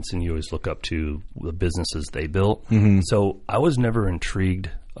confidence, and you always look up to the businesses they built. Mm-hmm. So I was never intrigued.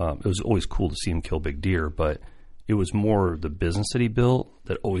 It was always cool to see him kill big deer, but it was more the business that he built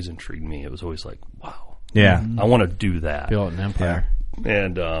that always intrigued me. It was always like, wow, yeah, I want to do that. Build an empire. Yeah.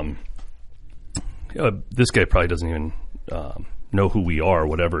 And this guy probably doesn't even know who we are,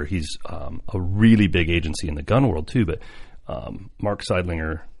 whatever. He's a really big agency in the gun world too. But Mark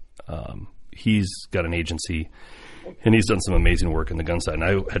Seidlinger. He's got an agency, and he's done some amazing work in the gun side. And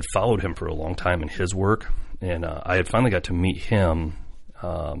I had followed him for a long time in his work, and I had finally got to meet him.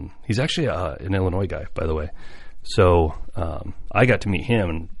 He's actually an Illinois guy, by the way. So I got to meet him,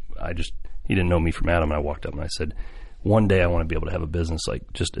 and he didn't know me from Adam, and I walked up and I said, one day I want to be able to have a business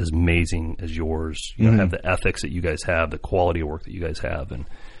like just as amazing as yours, have the ethics that you guys have, the quality of work that you guys have. And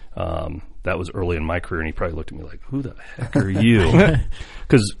that was early in my career, and he probably looked at me like, who the heck are you?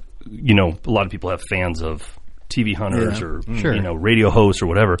 Because a lot of people have fans of TV hunters or radio hosts or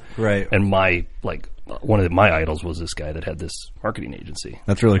whatever. Right. And one of my idols was this guy that had this marketing agency.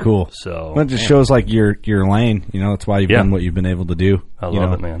 That's really cool. So that just shows like your lane. That's why you've done what you've been able to do. I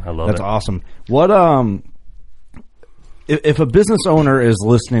love it, man. I love it. That's awesome. What if a business owner is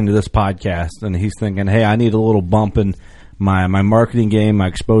listening to this podcast and he's thinking, hey, I need a little bump in my marketing game, my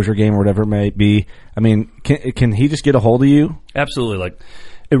exposure game, or whatever it may be. I mean, can he just get a hold of you? Absolutely. Like,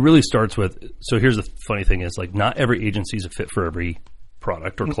 it really starts with, so here's the funny thing is, like, not every agency is a fit for every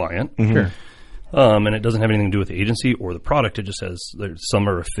product or client. Mm-hmm. Sure. And it doesn't have anything to do with the agency or the product. It just says some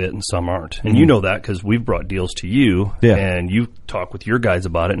are a fit and some aren't. And you know that because we've brought deals to you, and you talk with your guys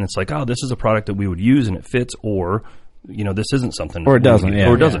about it, and it's like, oh, this is a product that we would use and it fits, or, this isn't something. Or it doesn't,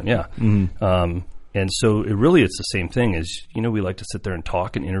 Or it doesn't, yeah. Mm-hmm. And so it's the same thing as, we like to sit there and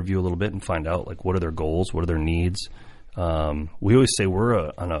talk and interview a little bit and find out, like, what are their goals, what are their needs. We always say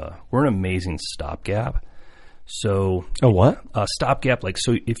we're an amazing stopgap. So a what? A stopgap, like,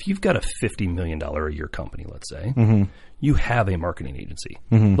 so if you've got a $50 million a year company, let's say, you have a marketing agency,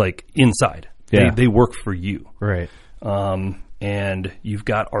 like inside. Yeah. They work for you. Right. And you've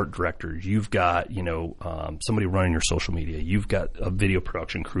got art directors, you've got, somebody running your social media, you've got a video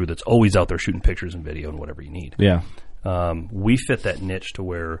production crew that's always out there shooting pictures and video and whatever you need. Yeah. We fit that niche to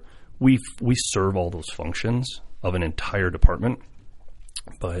where we serve all those functions of an entire department.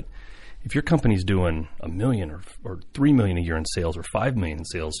 But if your company's doing $1 million or $3 million a year in sales or $5 million in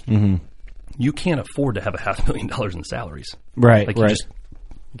sales, you can't afford to have $500,000 in salaries. Right. Like, right. You just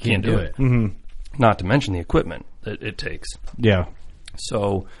can't do it. Mm-hmm. Not to mention the equipment that it takes. Yeah.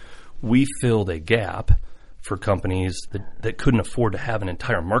 So we filled a gap for companies that couldn't afford to have an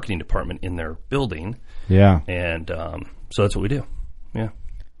entire marketing department in their building. Yeah. And so that's what we do. Yeah.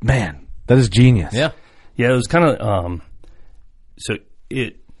 Man, that is genius. Yeah. Yeah, it was kind of so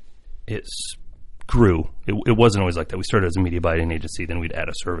it's grew. It wasn't always like that. We started as a media buying agency, then we'd add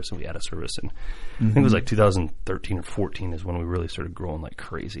a service, and we add a service. And I think it was like 2013 or 14 is when we really started growing like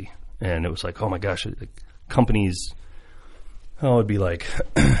crazy. And it was like, oh my gosh, like companies, it'd be like,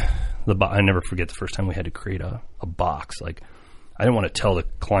 I never forget the first time we had to create a box. Like, I didn't want to tell the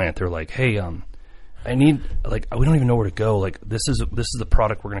client, they're like, hey, I need, like, we don't even know where to go. Like, this is the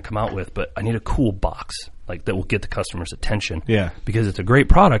product we're going to come out with, but I need a cool box, like, that will get the customer's attention. Yeah. Because it's a great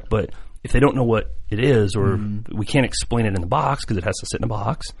product, but if they don't know what it is, or we can't explain it in the box because it has to sit in a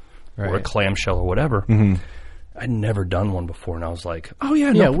box or a clamshell or whatever. I'd never done one before, and I was like, oh,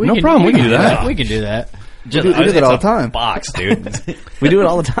 yeah, no problem. We can do that. We can do that. We do that all the time. Box, dude. We do it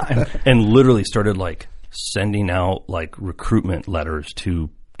all the time. And literally started, like, sending out, like, recruitment letters to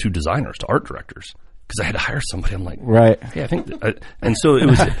designers, to art directors. Because I had to hire somebody. I'm like, right. Yeah, I think, and so it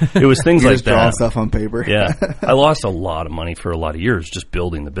was things like just drawing that. stuff on paper. Yeah, I lost a lot of money for a lot of years just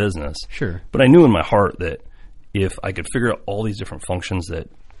building the business. Sure, but I knew in my heart that if I could figure out all these different functions that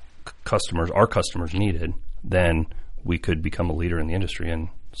our customers needed, then we could become a leader in the industry. And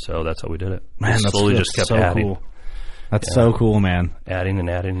so that's how we did it. Man, we slowly just kept so adding. Cool. That's so cool, man. Adding and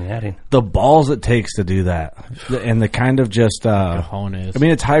adding and adding. The balls it takes to do that, and the kind of just. Cojones. I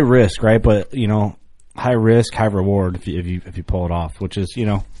mean, it's high risk, right? But high risk, high reward if you pull it off, which is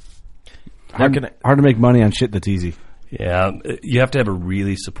hard to make money on shit that's easy. Yeah, you have to have a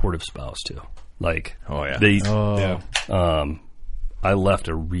really supportive spouse too. Like, I left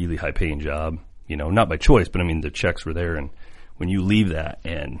a really high paying job, not by choice, but I mean the checks were there, and when you leave that,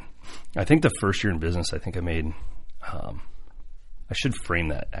 and I think the first year in business, I think I made. I should frame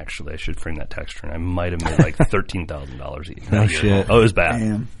that, actually. I should frame that tax return. I might have made like $13,000 a year. No shit. Oh, it was bad.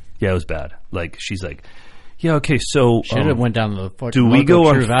 Damn. Yeah, it was bad. Like, she's like, yeah, okay, so should have went down to the fucking do we go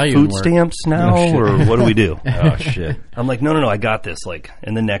on True Value food and work. stamps now, or what do we do? Oh, shit. I'm like, no, I got this. Like,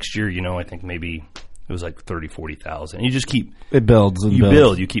 and the next year, I think maybe it was like 30, 40,000. You just keep it builds. And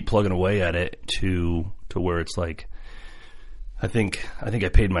build. You keep plugging away at it to where it's like, I think I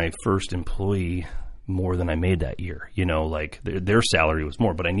paid my first employee more than I made that year. Like their salary was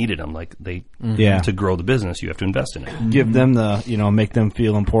more, but I needed them. Like to grow the business, you have to invest in it. Give them make them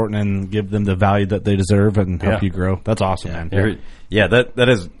feel important and give them the value that they deserve and help you grow. That's awesome, man. Yeah, that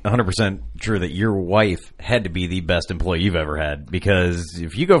is 100% true that your wife had to be the best employee you've ever had, because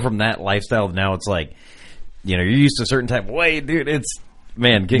if you go from that lifestyle to now, it's like, you're used to a certain type of way, dude. It's,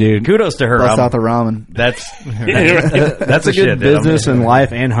 man, kudos to her. Bust out the ramen. That's a good business and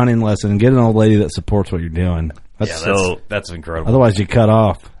life and hunting lesson. Get an old lady that supports what you're doing. That's incredible. Otherwise, you cut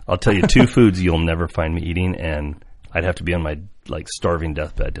off. I'll tell you 2 foods you'll never find me eating, and I'd have to be on my starving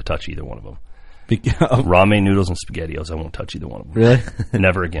deathbed to touch either one of them. Ramen noodles and SpaghettiOs. I won't touch either one of them. Really?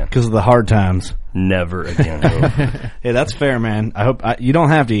 Never again. Because of the hard times. Never again. Hey, that's fair, man. I hope you don't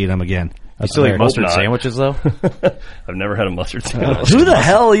have to eat them again. You still eat mustard sandwiches, though? I've never had a mustard sandwich. Who the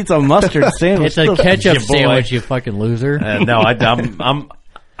hell eats a mustard sandwich? It's a ketchup sandwich, you fucking loser. No, I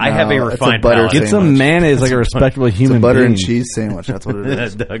have a refined butter palate. Get some mayonnaise like a respectable human it's a butter being. and cheese sandwich. That's what it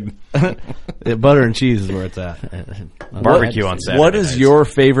is. Doug. Butter and cheese is where it's at. Barbecue on Saturday. What is nights. your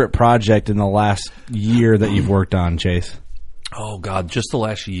favorite project in the last year that you've worked on, Chase? Oh, God, just the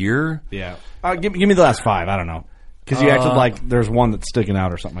last year? Yeah. Give me the last 5. I don't know. Because you acted like there's one that's sticking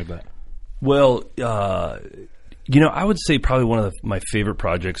out or something like that. Well, I would say probably one of my favorite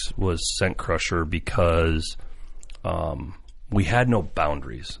projects was Scent Crusher, because we had no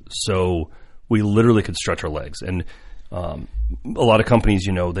boundaries. So we literally could stretch our legs. And a lot of companies,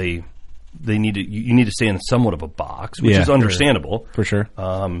 they need to, you need to stay in somewhat of a box, which is understandable. For sure.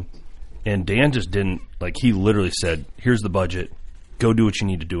 And Dan just didn't, he literally said, here's the budget. Go do what you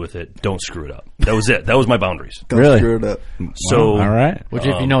need to do with it. Don't screw it up. That was it. That was my boundaries. Don't screw it up. So, all right. Which,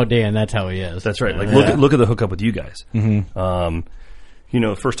 if you know Dan, that's how he is. That's right. Look at the hookup with you guys. Mm-hmm.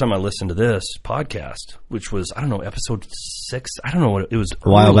 The first time I listened to this podcast, which was, I don't know, episode 6. I don't know what it was. A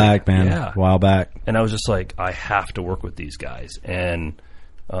while back, man. Yeah. A while back. And I was just like, I have to work with these guys. And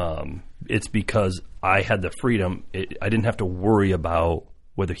it's because I had the freedom. I didn't have to worry about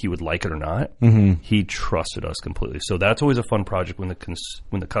whether he would like it or not. Mm-hmm. He trusted us completely. So that's always a fun project when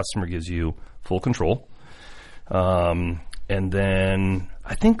the customer gives you full control. And then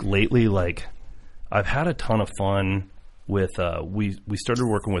I think lately, I've had a ton of fun with we started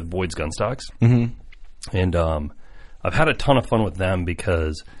working with Boyd's Gun Stocks. Mm-hmm. And I've had a ton of fun with them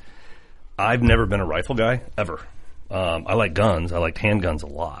because I've never been a rifle guy, ever. I like guns. I liked handguns a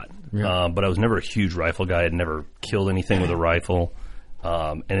lot. Yeah. But I was never a huge rifle guy. I'd never killed anything with a rifle.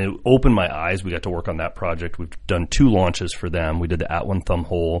 And it opened my eyes. We got to work on that project. We've done 2 launches for them. We did the At One Thumb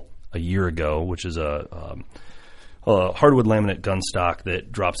Hole a year ago, which is a hardwood laminate gun stock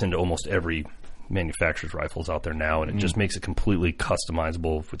that drops into almost every manufacturers' rifles out there now, and it just makes it completely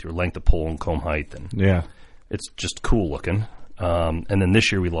customizable with your length of pull and comb height, and it's just cool looking. And then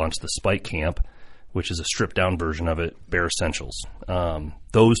this year we launched the Spike Camp, which is a stripped-down version of it, Bear Essentials.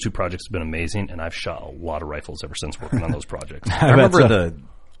 Those two projects have been amazing, and I've shot a lot of rifles ever since working on those projects. I remember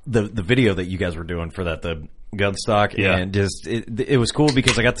the video that you guys were doing for that, the gun stock, and just it was cool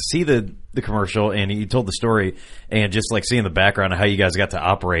because I got to see the commercial, and you told the story, and just like seeing the background of how you guys got to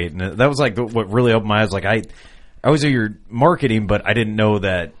operate, and that was like what really opened my eyes. Like I always knew your marketing, but I didn't know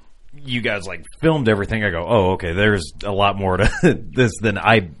that you guys like filmed everything. I go, oh, okay, there's a lot more to this than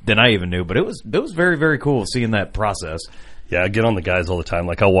I even knew, but it was very, very cool seeing that process. Yeah, I get on the guys all the time.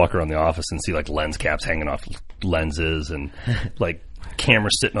 Like, I'll walk around the office and see like lens caps hanging off lenses and like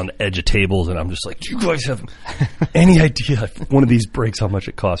cameras sitting on the edge of tables, and I'm just like, do you guys have any idea if one of these breaks how much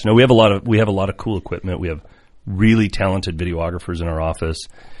it costs? No, we have a lot of cool equipment. We have really talented videographers in our office,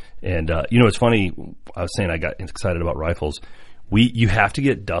 and it's funny. I was saying I got excited about rifles. You have to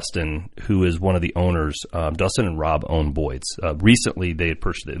get Dustin, who is one of the owners. Dustin and Rob own Boyd's. Recently, they had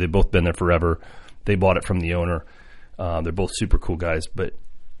purchased it. They've both been there forever. They bought it from the owner. They're both super cool guys. But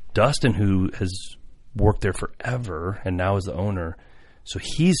Dustin, who has worked there forever and now is the owner, so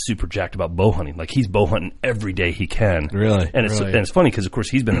he's super jacked about bow hunting. Like, he's bow hunting every day he can. Really? And it's funny because, of course,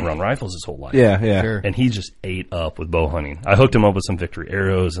 he's been around rifles his whole life. Yeah. Sure. And he just ate up with bow hunting. I hooked him up with some Victory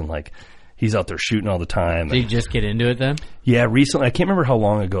arrows, and like, he's out there shooting all the time. Did you just get into it then? Yeah, recently. I can't remember how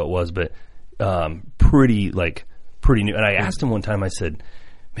long ago it was, but pretty new. And I asked him one time, I said,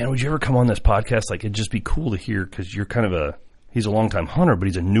 man, would you ever come on this podcast? Like, it'd just be cool to hear, because you're kind of he's a longtime hunter, but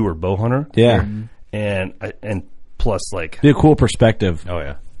he's a newer bow hunter. Yeah. And plus, like, be a cool perspective. Oh,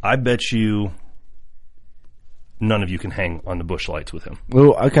 yeah. I bet you none of you can hang on the bush lights with him.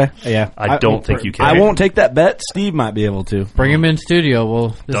 Oh, okay. Yeah. I don't think you can. I won't take that bet. Steve might be able to. Bring him in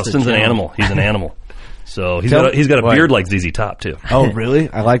studio. Dustin's an animal. He's an animal. So he's got a beard like ZZ Top too. Oh, really?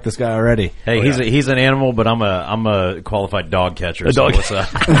 I like this guy already. Hey, he's an animal, but I'm a qualified dog catcher. A dog. So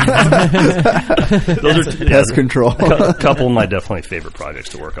Those are Pest control. A couple of my definitely favorite projects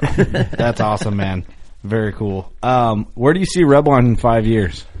to work on. That's awesome, man. Very cool. Where do you see Rebel in 5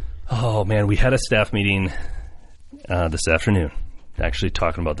 years? Oh man, we had a staff meeting this afternoon, actually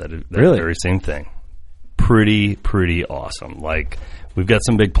talking about that really? Very same thing. Pretty awesome. Like, we've got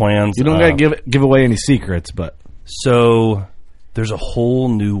some big plans. You don't got to give away any secrets, but so there's a whole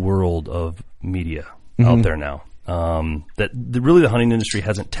new world of media out there now that really the hunting industry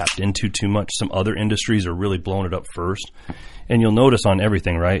hasn't tapped into too much. Some other industries are really blowing it up first, and you'll notice on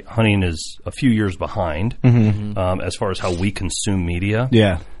everything, right? Hunting is a few years behind as far as how we consume media.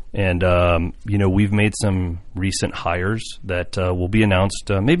 Yeah. And, we've made some recent hires that will be announced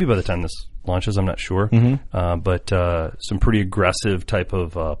maybe by the time this launches, I'm not sure. But some pretty aggressive type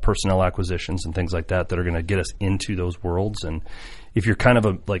of personnel acquisitions and things like that are going to get us into those worlds. And if you're kind of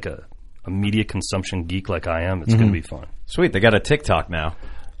a media consumption geek like I am, it's going to be fun. Sweet. They got a TikTok now.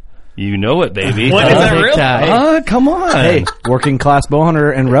 You know it, baby. What is that real? Come on. Hey, Working Class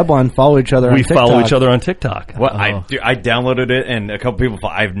Bowhunter and Rebel follow each other on We TikTok. follow each other on TikTok. What I downloaded it, and a couple people.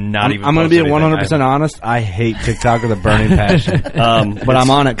 I've not even. I'm going to be posted anything. 100% honest. I hate TikTok with a burning passion, but I'm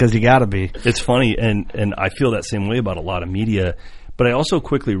on it because you got to be. It's funny, and I feel that same way about a lot of media. But I also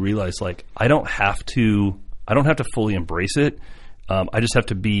quickly realized, like, I don't have to fully embrace it. I just have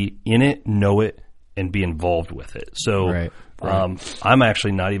to be in it, know it, and be involved with it. So. Right. I'm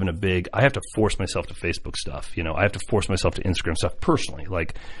actually not even I have to force myself to Facebook stuff. I have to force myself to Instagram stuff personally,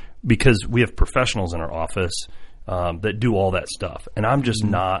 like, because we have professionals in our office that do all that stuff. And I'm just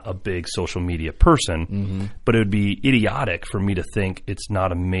not a big social media person, but it would be idiotic for me to think it's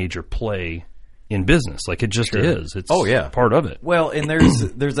not a major play in business. Like, it just is. It's part of it. Well, and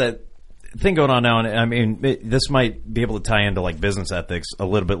there's that thing going on now, and I mean, this might be able to tie into like business ethics a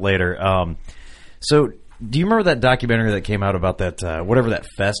little bit later. So, do you remember that documentary that came out about that whatever that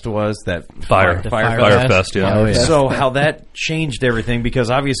fest was? That Fire Fest, yeah. Oh, yeah. So how that changed everything, because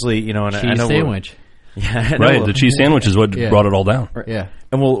obviously, and I know sandwich. Yeah, right. The cheese sandwich is what brought it all down. Yeah.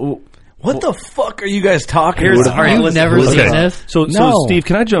 And What the fuck are you guys talking Here's- about? all right, You've never seen this? So Steve,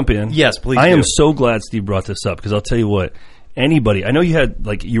 can I jump in? Yes, please I do. am so glad Steve brought this up, because I'll tell you what, anybody, I know you had,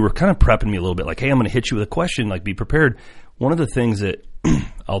 like, you were kind of prepping me a little bit, like, hey, I'm going to hit you with a question, like, be prepared. One of the things that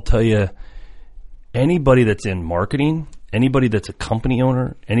I'll tell you, anybody that's in marketing, anybody that's a company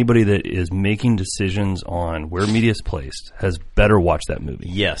owner, anybody that is making decisions on where media is placed has better watch that movie.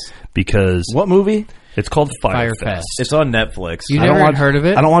 Yes, Because what movie? It's called Fire Fest. Fest. it's on Netflix. You I don't never watch- heard of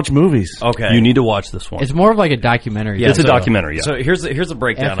it? I don't watch movies. Okay, You need to watch this one. It's more of like a documentary. Yeah, It's a documentary, yeah. So here's a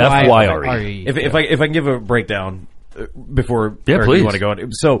breakdown. FYRE. If I can give a breakdown before Yeah, Eric, please. you want to go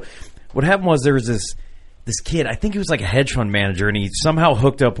on. So what happened was there was this kid, I think he was like a hedge fund manager, and he somehow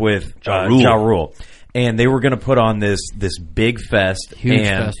hooked up with Ja Rule. And they were going to put on this big fest. Huge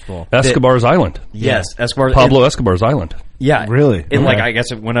festival. Escobar's Island. Yes, Escobar. Pablo Escobar's Island. Yeah. Really? And like, I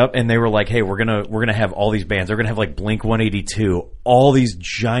guess it went up and they were like, hey, we're going to have all these bands. They're going to have like Blink 182, all these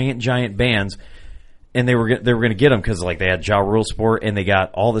giant bands. And they were going to get them because like they had Ja Rule support and they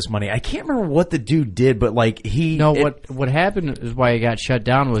got all this money. I can't remember what the dude did, but like what happened is why it got shut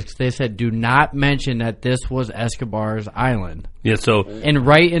down was 'cause they said do not mention that this was Escobar's Island. Yeah, so And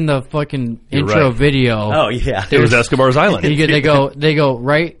right in the fucking intro right. video, Oh yeah, it was Escobar's Island. they go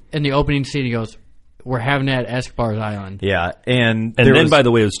right in the opening scene. He goes, "We're having it at Escobar's Island." yeah, and then, by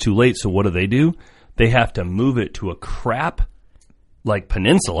the way, it was too late. So what do? They have to move it to a crap like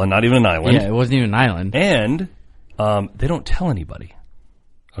peninsula, not even an island. Yeah, it wasn't even an island. And they don't tell anybody.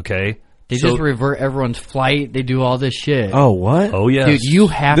 Okay, They just revert everyone's flight. They do all this shit. Oh, what? Oh yes, dude, you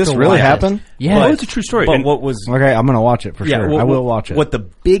have This to really watch happened? This. Yeah, Oh, it's a true story. But And what was Okay, I'm going to watch it for sure. I will watch it. What the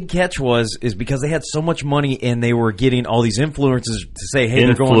big catch is because they had so much money and they were getting all these influencers to say, hey,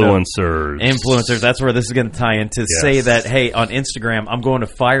 they're going to influencers. That's where this is going to tie in to say that, hey, on Instagram, I'm going to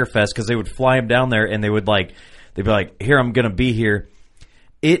Firefest because they would fly them down there and they'd be like, here, I'm going to be here.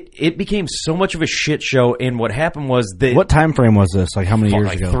 It became so much of a shit show, and what happened was that What time frame was this? Like how many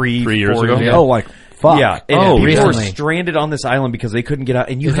years ago? 3 years 4 ago. years Oh, like fuck. Yeah, and Oh, people were recently. stranded on this island because they couldn't get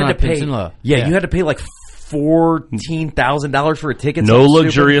out, and you It was had on to pay. Peninsula. Yeah, Yeah. you had to pay like $14,000 for a ticket. no something stupid.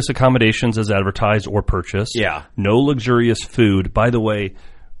 luxurious accommodations as advertised or purchased. Yeah. No luxurious food. By the way,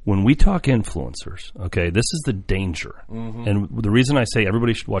 when we talk influencers, okay, this is the danger. Mm-hmm. And the reason I say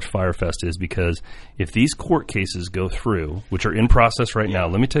everybody should watch Firefest is because if these court cases go through, which are in process right now,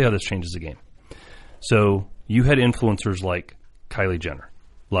 let me tell you how this changes the game. So you had influencers like Kylie Jenner,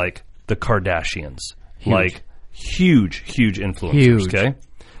 like the Kardashians, like huge influencers, Huge. okay,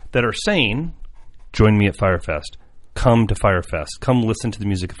 that are saying, join me at Firefest. Come to Firefest. Come listen to the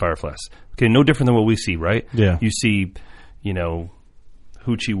music at Firefest. Okay, no different than what we see, right? Yeah. You see,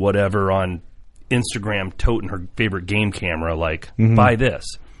 Hoochie whatever on Instagram toting her favorite game camera, like, buy this.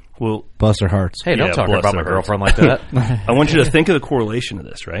 Well, Bless their hearts. Hey, don't Yeah, talk bless about my their hearts. girlfriend like that. I want you to think of the correlation of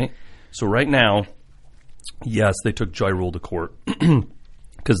this, right? So right now, yes, they took Ja Rule to court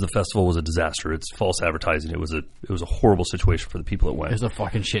because the festival was a disaster. It's false advertising. It was a horrible situation for the people that went. It's a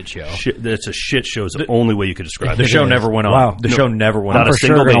fucking shit show. It's a shit show is the only way you could describe it. The show never went on. Wow. The show never went Not on. a for sure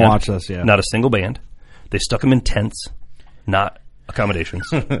single gonna band. watch this, yeah. Not a single band. They stuck them in tents, not accommodations.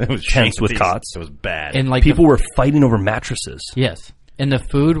 It was tents with shitty. cots. It was bad. And like People were fighting over mattresses. yes, and the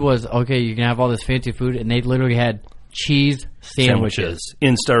food was okay. You can have all this fancy food, and they literally had cheese sandwiches.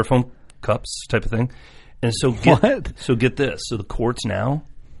 In styrofoam cups type of thing. And so get this. So the courts now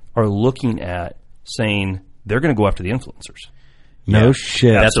are looking at saying they're going to go after the influencers. No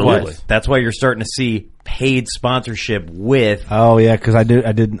shit. Absolutely. That's why you're starting to see paid sponsorship with. Oh yeah, because I did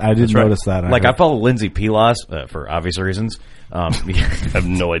right. notice that. Like I follow Lindsay Pelas for obvious reasons. I have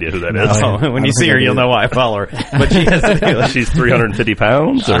no idea who that is. So when you see her, you'll know why I follow her. But she has She's 350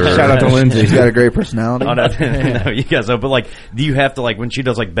 pounds? Or? Shout out to Lindsay. She's got a great personality. Oh, no, you guys know, but like, you have to, like, when she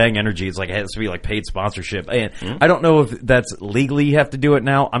does like Bang Energy, it's like it has to be like paid sponsorship, and I don't know if that's legally you have to do it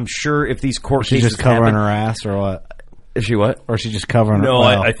now. I'm sure if these court She's cases just covering happen, her ass, or what? is she what? Or she's just covering? No, her,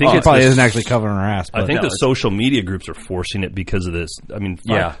 I think she it's probably the- isn't actually covering her ass. But I think No, the it's- social media groups are forcing it because of this. I mean,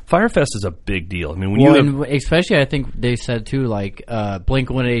 Yeah. Firefest is a big deal. I mean, when Well, you have, and especially I think they said too, like Blink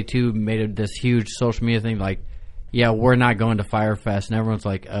 182 made this huge social media thing, like, yeah, we're not going to Firefest, and everyone's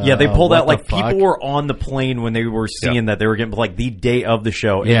like, Yeah, they pulled what out, like, the fuck? people were on the plane when they were seeing that they were getting, like, the day of the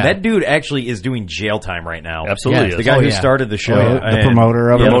show. And Yeah. that dude actually is doing jail time right now. absolutely Yeah, is. The guy Oh, who yeah. started the show. Oh, yeah, the and- promoter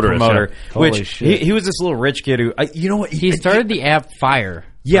of yeah, it? the Promoter is, promoter. yeah. Holy Which, shit. he was this little rich kid who, you know what? He started the app Fire.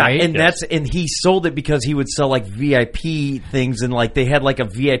 Yeah, right? and and he sold it because he would sell like VIP things, and like they had like a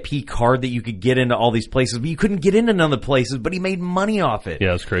VIP card that you could get into all these places, but you couldn't get into none of the places. But he made money off it.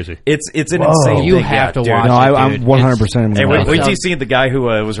 Yeah, it's crazy. It's an Whoa. insane. You thing. have Yeah, to dude. watch no, it, I'm dude. 100%. Hey, wait till you Sounds- see the guy who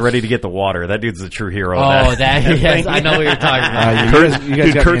was ready to get the water. That dude's the true hero. of Oh, yes, I know what you're talking about. you guys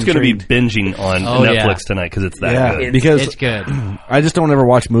Dude, got Kurt's me going to be intrigued. binging on Oh, Netflix yeah. tonight because it's that Yeah, good. because It's good. I just don't ever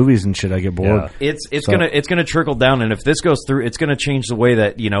watch movies and shit. I get bored. Yeah. It's So- gonna trickle down, and if this goes through, it's gonna change the way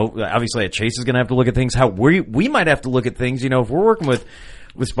that, you know, obviously Chase is gonna have to look at things. How we might have to look at things. You know, if we're working with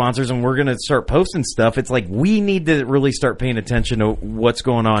sponsors and we're gonna start posting stuff, it's like we need to really start paying attention to what's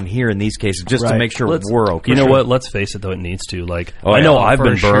going on here in these cases, just to Right. make sure we're okay. You know what? Let's face it, though, it needs to. Like, Oh, I know yeah. I've For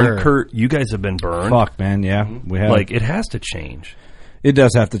been burned. sure. Kurt, you guys have been burned. Fuck, man. Yeah, we have. Like, it has to change. it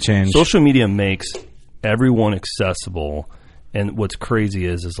does have to change. Social media makes everyone accessible, and what's crazy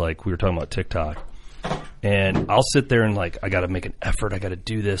is like we were talking about TikTok, and I'll sit there and like I got to make an effort. I got to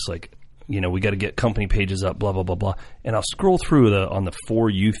do this. Like we got to get company pages up, blah, blah, blah, blah. And I'll scroll through on the For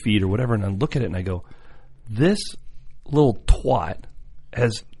You feed or whatever, and I look at it and I go, this little twat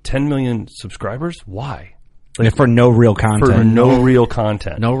has 10 million subscribers? Why? For no real content. For no real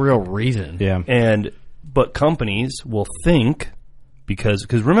content. No real reason. Yeah. But companies will think, because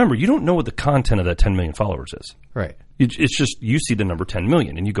remember, you don't know what the content of that 10 million followers is. Right. It's just you see the number 10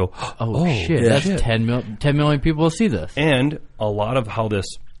 million and you go, oh shit, that's 10 million people will see this. And a lot of how this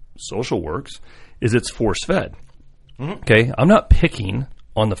social works is it's force-fed. Okay? I'm not picking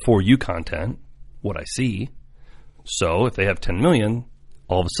on the For You content, what I see. So if they have 10 million,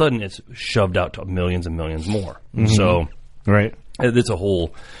 all of a sudden it's shoved out to millions and millions more. So right. It's a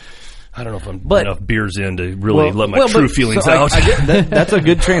whole... I don't know if I'm enough beers in to really let my true feelings out. I get that's a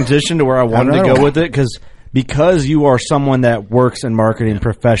good transition to where I wanted to go with it, because you are someone that works in marketing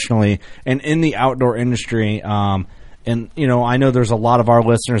professionally and in the outdoor industry. And I know there's a lot of our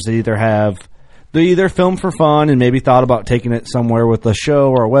listeners that they either film for fun and maybe thought about taking it somewhere with a show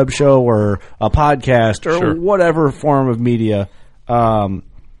or a web show or a podcast or whatever form of media.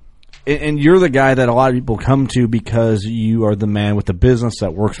 And you're the guy that a lot of people come to because you are the man with the business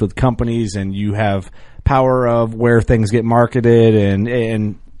that works with companies and you have power of where things get marketed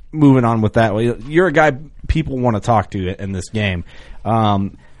and moving on with that. You're a guy people want to talk to in this game.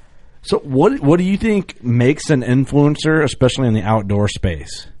 So what do you think makes an influencer, especially in the outdoor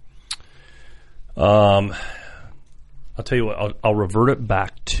space? I'll tell you what, I'll revert it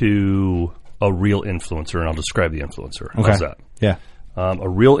back to a real influencer and I'll describe the influencer. Okay. How's that? Yeah. A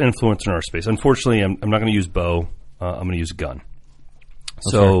real influencer in our space. Unfortunately, I'm not going to use Bo. I'm going to use a gun.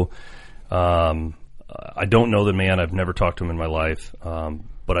 Okay. So I don't know the man. I've never talked to him in my life.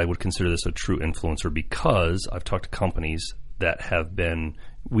 But I would consider this a true influencer because I've talked to companies that have been,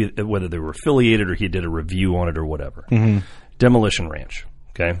 whether they were affiliated or he did a review on it or whatever. Demolition Ranch.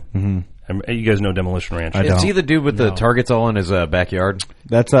 Okay? And you guys know Demolition Ranch? Is he the dude with the targets all in his backyard?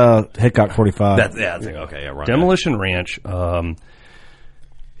 That's Hickok 45. Okay. Yeah, Demolition Ranch.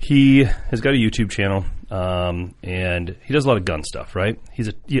 He has got a YouTube channel, and he does a lot of gun stuff, right?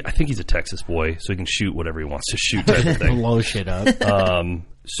 I think he's a Texas boy, so he can shoot whatever he wants to shoot type of thing. Blow shit up.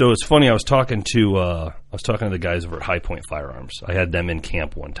 So it's funny, I was talking to the guys over at High Point Firearms. I had them in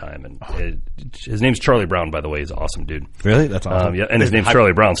camp one time, and his name's Charlie Brown, by the way. He's an awesome dude. Really? That's awesome. Yeah, and his name's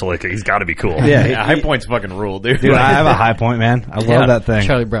Charlie Brown, so he's got to be cool. Yeah, High Point's fucking rule, dude. Dude, I have a High Point, man. I love that thing.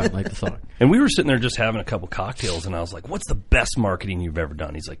 Charlie Brown, like the song. And we were sitting there just having a couple cocktails, and I was like, what's the best marketing you've ever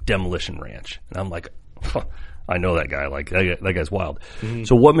done? He's like, Demolition Ranch. And I'm like, I know that guy. Like, that guy's wild.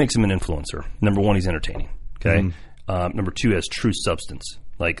 So what makes him an influencer? Number one, he's entertaining. Okay. Number two, he has true substance.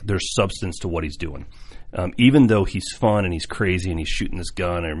 Like, there's substance to what he's doing. Even though he's fun and he's crazy and he's shooting this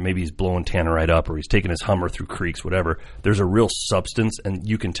gun, or maybe he's blowing Tannerite up, or he's taking his Hummer through creeks, whatever, there's a real substance, and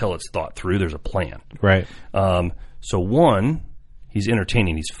you can tell it's thought through. There's a plan. Right. So one, he's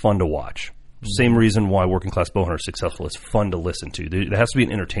entertaining. He's fun to watch. Same reason why Working Class Bowhunter is successful. It's fun to listen to. There has to be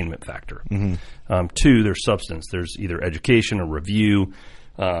an entertainment factor. Two, there's substance. There's either education or review.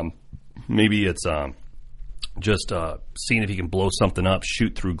 Maybe it's just seeing if you can blow something up,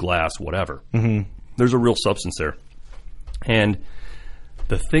 shoot through glass, whatever. There's a real substance there. And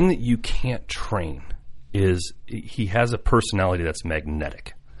the thing that you can't train is he has a personality that's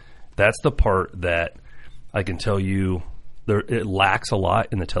magnetic. That's the part that I can tell you it lacks a lot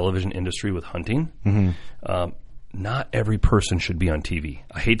in the television industry with hunting. Not every person should be on TV.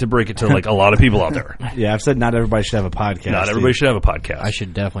 I hate to break it to a lot of people out there. Yeah, I've said not everybody should have a podcast. Not everybody should have a podcast. I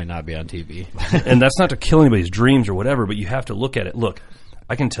should definitely not be on TV. And that's not to kill anybody's dreams or whatever, but you have to look at it. Look,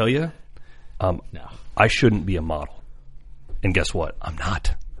 I can tell you, I shouldn't be a model. And guess what? I'm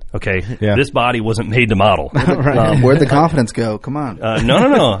not. Okay? Yeah. This body wasn't made to model. Where'd the confidence go? Come on.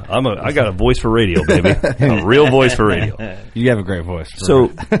 No. I got a voice for radio, baby. A real voice for radio. You have a great voice.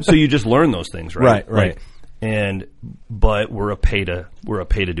 So you just learn those things, right? Right. But we're a pay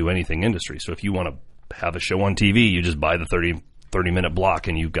to do anything industry. So if you want to have a show on TV, you just buy the 30-minute block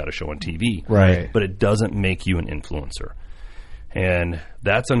and you've got a show on TV. Right. But it doesn't make you an influencer. And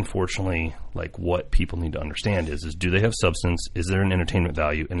that's unfortunately what people need to understand is do they have substance? Is there an entertainment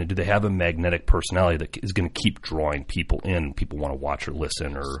value? And do they have a magnetic personality that is going to keep drawing people in? People want to watch or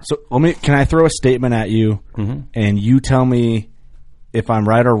listen or. So can I throw a statement at you and you tell me if I'm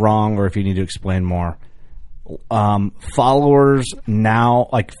right or wrong or if you need to explain more? Followers now,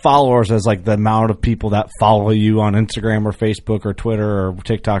 followers as the amount of people that follow you on Instagram or Facebook or Twitter or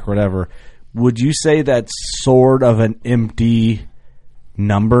TikTok or whatever. Would you say that's sort of an empty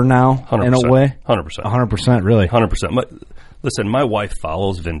number now 100%, in a way? 100%. 100%, really? 100%. Listen, my wife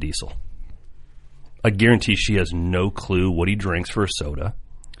follows Vin Diesel. I guarantee she has no clue what he drinks for a soda.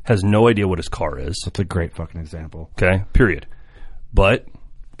 has no idea what his car is. That's a great fucking example. Okay, period. But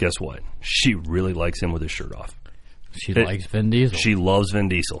guess what? She really likes him with his shirt off. She likes Vin Diesel. She loves Vin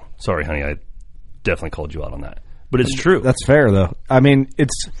Diesel. Sorry, honey, I definitely called you out on that. But it's true. That's fair, though. I mean,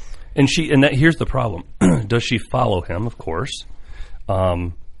 it's... And here's the problem. Does she follow him? Of course.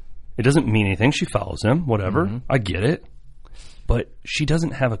 It doesn't mean anything. She follows him, whatever. Mm-hmm. I get it. But she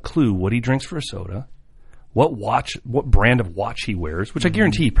doesn't have a clue what he drinks for a soda, what brand of watch he wears, which I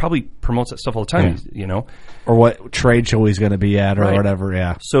guarantee he probably promotes that stuff all the time, you know. Or what trade show he's going to be at or whatever,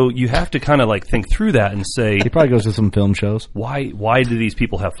 yeah. So you have to kind of like think through that and say... He probably goes to some film shows. Why do these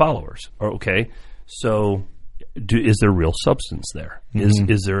people have followers? Or, okay, so is there real substance there?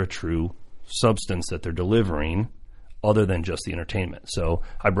 Mm-hmm. Is there a true substance that they're delivering other than just the entertainment? So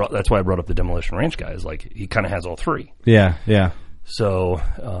that's why I brought up the Demolition Ranch guys. Like, he kind of has all three. Yeah, yeah. So,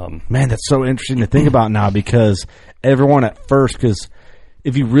 man, that's so interesting to think about now, because everyone at first, because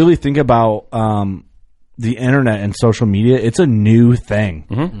if you really think about the internet and social media, it's a new thing.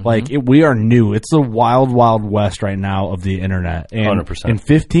 Mm-hmm. Like, we are new. It's the wild, wild west right now of the internet. And 100%. in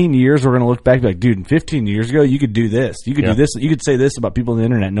 15 years, we're going to look back and be like, dude, in 15 years ago, you could do this. You could do this. You could say this about people on the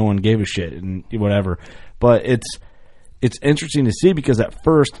internet. No one gave a shit and whatever. But it's interesting to see, because at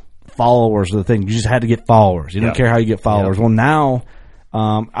first, followers are the thing. You just had to get followers. You don't care how you get followers. Well, now,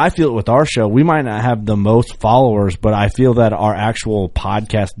 I feel it with our show. We might not have the most followers, but I feel that our actual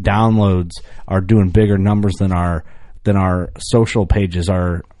podcast downloads are doing bigger numbers than our social pages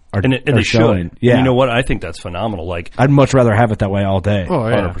are and they showing. Should. Yeah. You know what? I think that's phenomenal. Like, I'd much rather have it that way all day. Oh,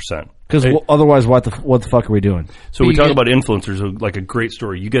 yeah. 100%. Because otherwise, what the fuck are we doing? So we talk about influencers. Like, a great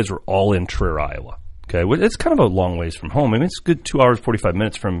story. You guys were all in Traer, Iowa. Okay, well, it's kind of a long ways from home. I mean, it's a good 2 hours, 45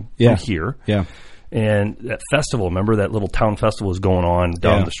 minutes from here. Yeah. And that festival, remember that little town festival was going on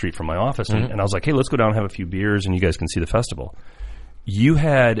down the street from my office. And I was like, hey, let's go down and have a few beers and you guys can see the festival. You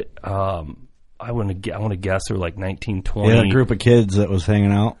had, I want to guess they were like 19, 20. Yeah, a group of kids that was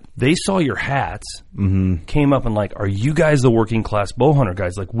hanging out. They saw your hats, came up and like, are you guys the working class bow hunter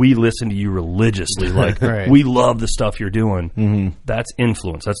guys? Like, we listen to you religiously. Like, we love the stuff you're doing. That's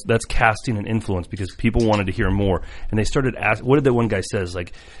influence. That's casting an influence, because people wanted to hear more. And they started asking, what did that one guy says?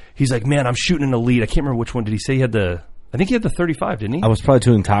 Like, he's like, man, I'm shooting an Elite. I can't remember which one. Did he say he had I think he had the 35, didn't he? I was probably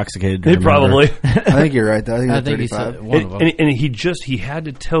too intoxicated to remember. Probably. I think you're right, though. I think he it's 35. said one of them. And he had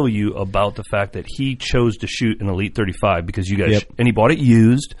to tell you about the fact that he chose to shoot an Elite 35 because you guys, and he bought it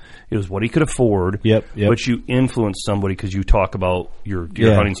used. It was what he could afford. Yep. But you influenced somebody because you talk about your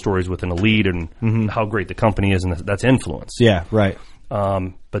hunting stories with an Elite and how great the company is, and that's influence. Yeah, right.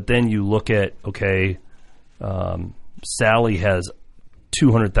 But then you look at, Sally has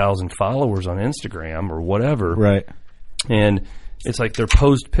 200,000 followers on Instagram or whatever. Right. And it's like they're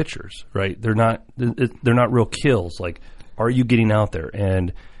posed pictures, right? They're not real kills. Like, are you getting out there?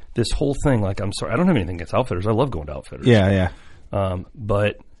 And this whole thing, like, I'm sorry, I don't have anything against outfitters. I love going to outfitters. Yeah.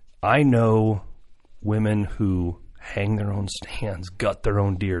 But I know women who hang their own stands, gut their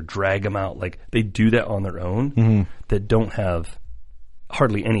own deer, drag them out. Like, they do that on their own that don't have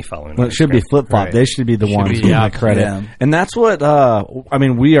hardly any following. Well, it should be flip-flop. Right. They should be the ones getting the credit. Yeah. And that's what,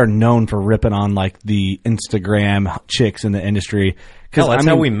 we are known for ripping on, like, the Instagram chicks in the industry. Hell, that's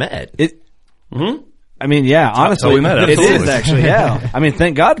how we met. I mean, yeah, honestly. That's how we met. It is, actually, yeah. I mean,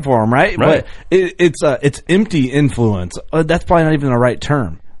 thank God for them, right? Right. But it's empty influence. That's probably not even the right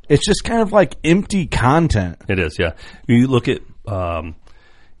term. It's just kind of like empty content. It is, yeah. You look at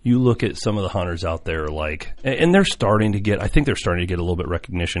some of the hunters out there, like, and they're starting to get, I think they're starting to get a little bit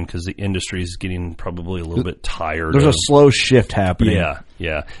recognition because the industry is getting probably a little bit tired. There's a slow shift happening.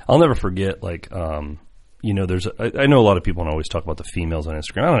 Yeah. I'll never forget, like, I know a lot of people always talk about the females on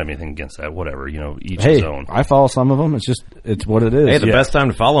Instagram. I don't have anything against that. Whatever, each his own. I follow some of them. It's what it is. Hey, the best time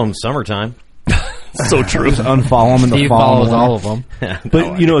to follow them is summertime. So true. Just unfollow them in the fall. He follows all of them.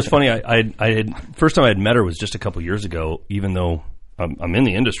 But it's funny. I had first time I had met her was just a couple years ago. Even though I'm in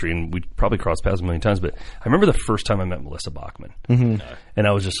the industry and we probably crossed paths a million times, but I remember the first time I met Melissa Bachman, and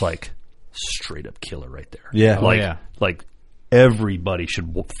I was just like, straight up killer right there. Yeah, like everybody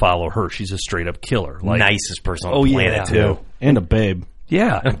should follow her. She's a straight up killer. Like, nicest person on the planet too, and a babe.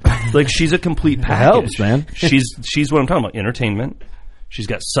 Yeah, like she's a complete package. It helps, man. She's what I'm talking about. Entertainment. She's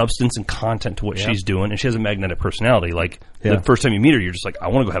got substance and content to what she's doing, and she has a magnetic personality. Like, the first time you meet her, you're just like, I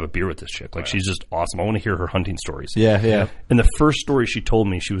want to go have a beer with this chick. Like, she's just awesome. I want to hear her hunting stories. Yeah. And the first story she told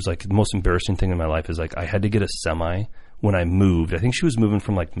me, she was like, the most embarrassing thing in my life is, like, I had to get a semi when I moved. I think she was moving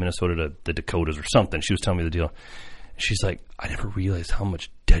from, like, Minnesota to the Dakotas or something. She was telling me the deal. She's like, I never realized how much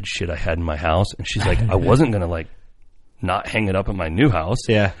dead shit I had in my house. And she's like, I wasn't going to, like, not hang it up at my new house.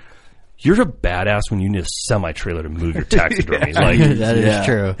 Yeah. you're a badass when you need a semi-trailer to move your taxidermy. Like, That is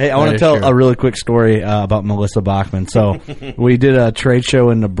true. Hey, I want to tell a really quick story about Melissa Bachman. So we did a trade show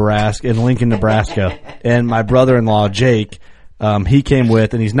in Lincoln, Nebraska, and my brother-in-law Jake, he came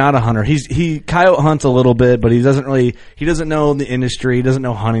with, and he's not a hunter. He coyote hunts a little bit, but he doesn't know the industry. He doesn't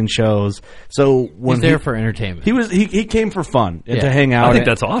know hunting shows. So when He's there for entertainment. he came for fun and to hang out. I think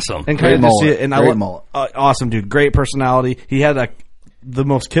that's awesome. And Great kind of to see mullet. it. And Great mullet. Awesome dude, great personality. He had the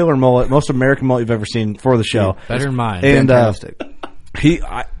most killer mullet, most American mullet you've ever seen for the show. Better than mine. And Fantastic.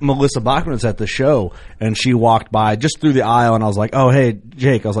 Melissa Bachman was at the show, and she walked by just through the aisle, and I was like, "Oh, hey,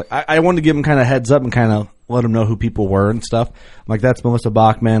 Jake." I was like, I wanted to give him kind of heads up and kind of let him know who people were and stuff. I'm like, that's Melissa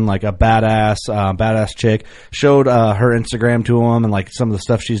Bachman, like a badass chick. Showed her Instagram to him and like some of the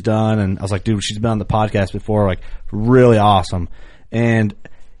stuff she's done, and I was like, dude, she's been on the podcast before, like really awesome. And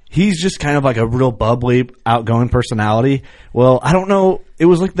he's just kind of like a real bubbly, outgoing personality. Well, I don't know. It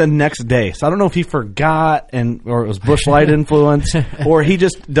was like the next day, so I don't know if he forgot or it was Busch Light influence, or he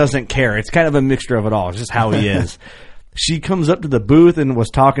just doesn't care. It's kind of a mixture of it all. It's just how he is. She comes up to the booth and was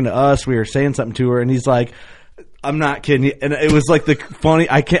talking to us. We were saying something to her, and he's like, I'm not kidding. And it was like the funny.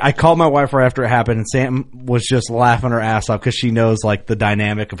 I called my wife right after it happened, and Sam was just laughing her ass off because she knows like the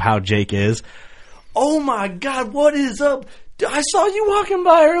dynamic of how Jake is. Oh my God, what is up? I saw you walking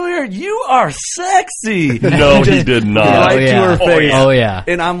by earlier. You are sexy. No, he did not. Right to her face. Oh, yeah.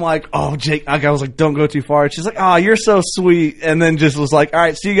 And I'm like, oh, Jake. I was like, don't go too far. And she's like, oh, you're so sweet. And then just was like, all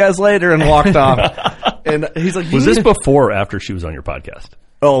right, see you guys later, and walked off. And he's like, Was this before or after she was on your podcast?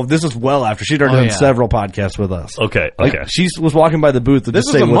 Oh, this is well after. She'd already done yeah. several podcasts with us. Okay, Like, okay. she was walking by the booth to This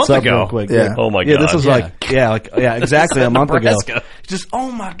just was say a what's month up real ago. quick. Yeah. Oh my Yeah, God. this was exactly a month ago. Nebraska. Just,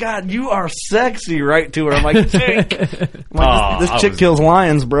 oh my God, you are sexy, right to her. I'm like, Jake. I'm like, this chick kills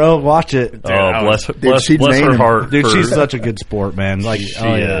lions, bro. Watch it. Bless she'd her name- heart. Dude, for- she's such a good sport, man. Like, She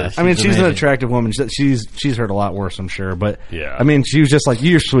is. I mean, she's an amazing. attractive woman. She's heard a lot worse, I'm sure. But Yeah. I mean, she was just like,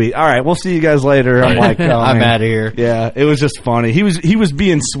 "You're sweet. All right, we'll see you guys later." I'm like, oh, I'm man. out of here. Yeah, it was just funny. He was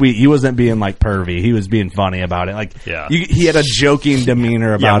being sweet. He wasn't being like pervy. He was being funny about it. Like, Yeah. he had a joking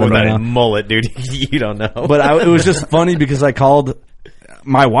demeanor about it. what you about know? a mullet, dude? You don't know. But it was just funny because I called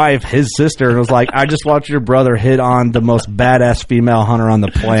my wife, his sister, and was like, I just watched your brother hit on the most badass female hunter on the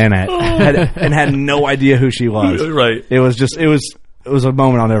planet and had no idea who she was. Right. It was a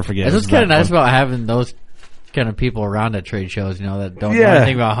moment I'll never forget. It's It just was kind of that nice fun. about having those kind of people around at trade shows, you know, that don't know Yeah.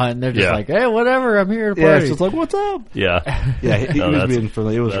 anything about hunting. They're just Yeah. like, hey, whatever, I'm here to Yeah, party. it's just like, what's up? Yeah. Yeah, he No, was that's- being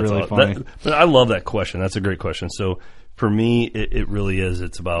friendly. It was that's really all- funny. but I love that question. That's a great question. So for me, it really is.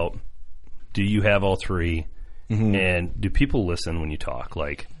 It's about, do you have all three? Mm-hmm. And do people listen when you talk?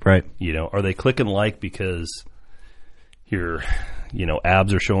 Like, Right. you know, are they clicking like because your, you know,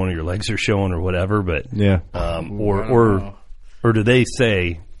 abs are showing or your legs are showing or whatever? But Yeah. or do they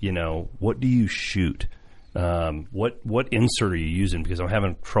say, you know, what do you shoot? What insert are you using? Because I'm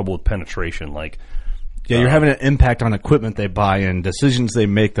having trouble with penetration. Like, Yeah, you're having an impact on equipment they buy and decisions they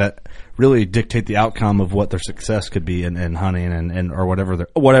make that really dictate the outcome of what their success could be in hunting and or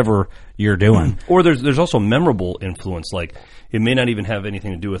whatever you're doing. or there's also memorable influence. Like, it may not even have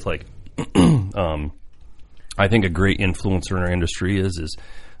anything to do with like. I think a great influencer in our industry is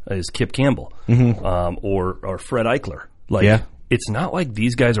Kip Campbell, or Fred Eichler. Like, Yeah. it's not like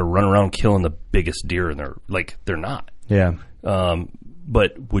these guys are running around killing the biggest deer, and they're not. Yeah.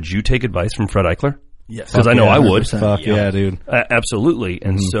 But would you take advice from Fred Eichler? Yes. Because I know I would. 100%. Fuck yeah, dude. Absolutely.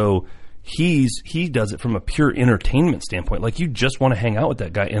 And so he does it from a pure entertainment standpoint. Like, you just want to hang out with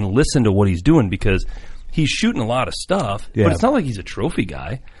that guy and listen to what he's doing because he's shooting a lot of stuff, Yeah. but it's not like he's a trophy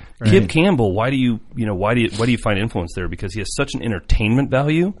guy. Kip Campbell, why do you find influence there? Because he has such an entertainment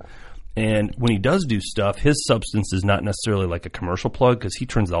value. And when he does do stuff, his substance is not necessarily like a commercial plug because he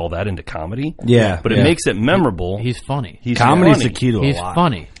turns all that into comedy. Yeah, But it yeah. makes it memorable. He's funny. He's Comedy's funny. the key to He's a lot.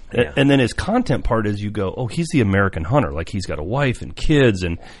 funny. And then his content part is you go, oh, he's the American hunter. Like, he's got a wife and kids,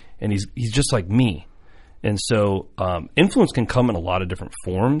 and he's just like me. And so influence can come in a lot of different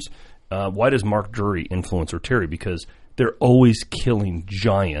forms. Why does Mark Drury influence or Terry? Because they're always killing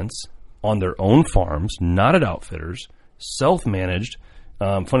giants on their own farms, not at outfitters, self-managed.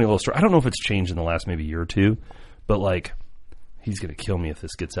 Funny little story. I don't know if it's changed in the last maybe year or two, but like, he's going to kill me if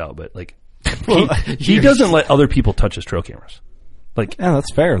this gets out. But like, he doesn't let other people touch his trail cameras. Like, Yeah,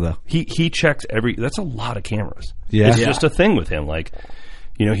 that's fair though. he checks that's a lot of cameras. Yeah. It's Yeah. just a thing with him. Like,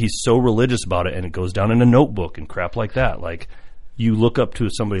 you know, he's so religious about it, and it goes down in a notebook and crap like that. Like, you look up to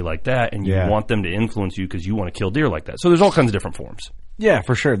somebody like that, and you Yeah. want them to influence you because you want to kill deer like that. So there's all kinds of different forms. Yeah,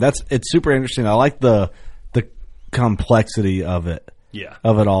 for sure. It's super interesting. I like the complexity of it. Yeah.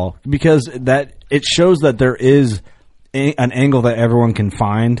 Of it all, because that it shows that there is an angle that everyone can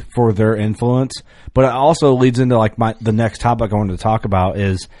find for their influence. But it also leads into like the next topic I wanted to talk about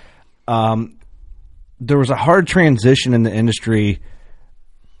is there was a hard transition in the industry.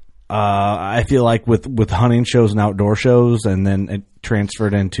 I feel like with hunting shows and outdoor shows, and then it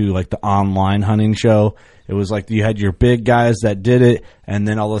transferred into like the online hunting show. It was like you had your big guys that did it, and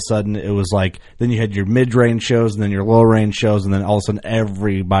then all of a sudden it was like then you had your mid-range shows and then your low-range shows, and then all of a sudden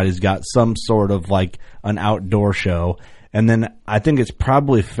everybody's got some sort of like an outdoor show. And then I think it's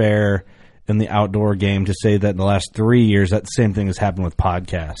probably fair in the outdoor game to say that in the last 3 years that same thing has happened with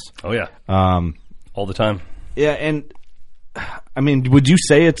podcasts. Oh, yeah. All the time. Yeah, and I mean, would you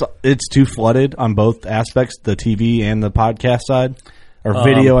say it's too flooded on both aspects, the TV and the podcast side? Or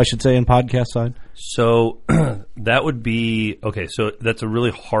video, I should say, and podcast side? So that would be – okay, so that's a really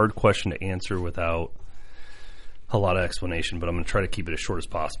hard question to answer without a lot of explanation, but I'm going to try to keep it as short as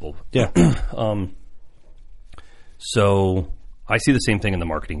possible. Yeah. So I see the same thing in the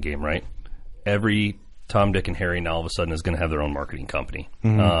marketing game, right? Every Tom, Dick, and Harry now all of a sudden is going to have their own marketing company.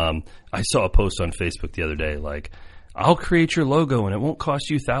 Mm-hmm. I saw a post on Facebook the other day like, I'll create your logo and it won't cost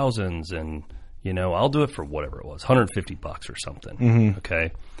you thousands, and I'll do it for whatever it was, $150 or something. Mm-hmm.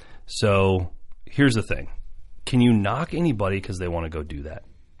 Okay, so here's the thing: can you knock anybody because they want to go do that?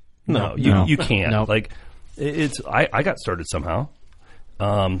 No, you can't. No. Like it's I got started somehow,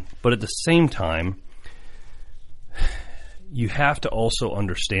 but at the same time, you have to also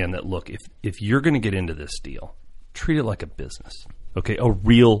understand that. Look, if you're going to get into this deal, treat it like a business, okay, a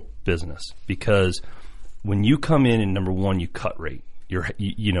real business, because when you come in and number one, you cut rate.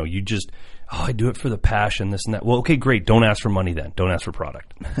 You just, I do it for the passion, this and that. Well, okay, great. Don't ask for money then. Don't ask for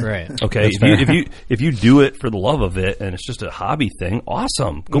product. Right. Okay. If you do it for the love of it and it's just a hobby thing,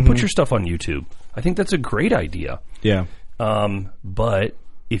 awesome. Go put your stuff on YouTube. I think that's a great idea. Yeah. But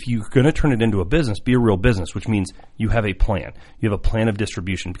if you're going to turn it into a business, be a real business, which means you have a plan. You have a plan of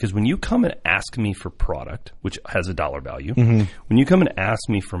distribution. Because when you come and ask me for product, which has a dollar value, when you come and ask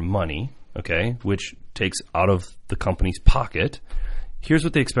me for money, okay, which takes out of the company's pocket, here's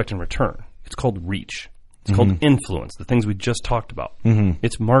what they expect in return. It's called reach. It's called influence, the things we just talked about.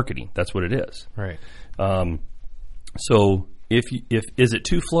 It's marketing. That's what it is. Right. So if is it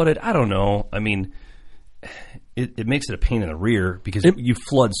too flooded? I don't know. I mean, it makes it a pain in the rear because you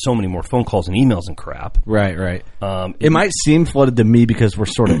flood so many more phone calls and emails and crap. Right. It might seem flooded to me because we're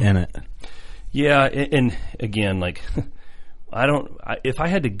sort of in it. Yeah, and again, like if I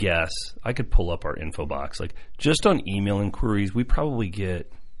had to guess, I could pull up our info box. Like just on email inquiries, we probably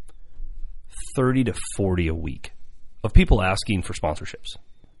get 30 to 40 a week of people asking for sponsorships.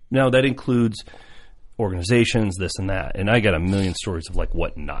 Now that includes organizations, this and that, and I got a million stories of like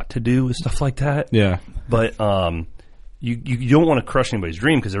what not to do with stuff like that. Yeah, but you don't want to crush anybody's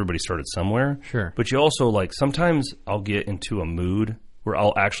dream because everybody started somewhere. Sure, but you also like sometimes I'll get into a mood where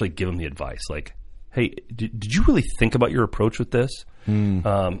I'll actually give them the advice like, hey, did you really think about your approach with this?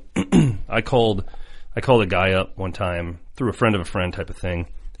 I called a guy up one time through a friend of a friend type of thing.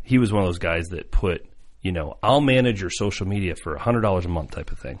 He was one of those guys that put, I'll manage your social media for $100 a month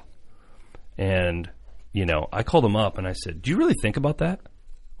type of thing. And, I called him up and I said, do you really think about that?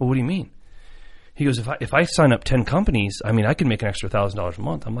 Well, what do you mean? He goes, if I sign up 10 companies, I mean, I can make an extra $1,000 a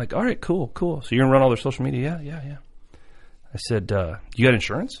month. I'm like, all right, cool. So you're going to run all their social media? Yeah. I said, you got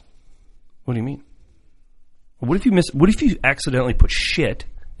insurance? What do you mean? What if you accidentally put shit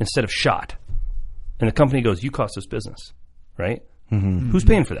instead of shot? And the company goes, you cost us business, right? Mm-hmm. Who's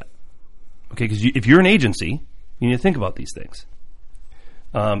paying for that? Okay, because if you're an agency, you need to think about these things.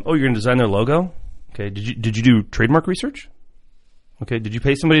 You're going to design their logo? Okay, did you do trademark research? Okay, did you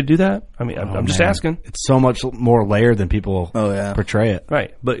pay somebody to do that? I mean, I'm just asking. It's so much more layered than people portray it.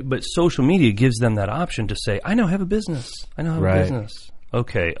 Right, but social media gives them that option to say, I now have a business. A business.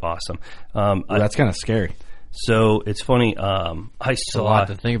 Okay, awesome. That's kind of scary. So it's funny. I saw a lot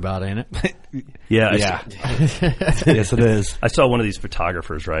to think about, ain't it? Yeah. Yes, it is. I saw one of these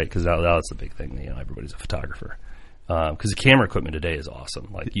photographers, right? Because now that's the big thing. Everybody's a photographer. Because the camera equipment today is awesome.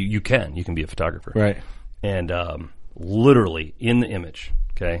 Like you can be a photographer, right? And literally in the image,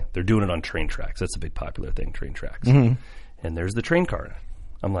 okay, they're doing it on train tracks. That's a big popular thing, train tracks. Mm-hmm. And there's the train car.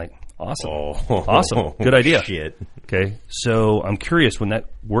 I'm like, awesome, awesome, good idea. Shit. Okay, so I'm curious when that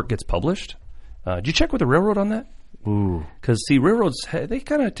work gets published. Did you check with the railroad on that? Ooh. Because, see, railroads, they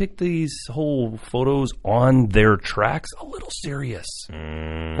kind of take these whole photos on their tracks a little serious.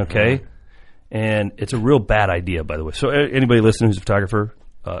 Mm-hmm. Okay? And it's a real bad idea, by the way. So anybody listening who's a photographer,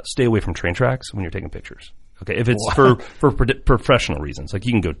 stay away from train tracks when you're taking pictures. Okay? If it's for professional reasons. Like,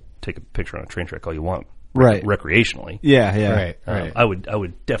 you can go take a picture on a train track all you want. Right. Recreationally. Yeah. Right. I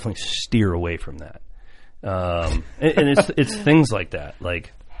would definitely steer away from that. And it's things like that.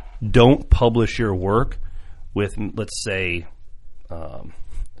 Like, don't publish your work with, let's say,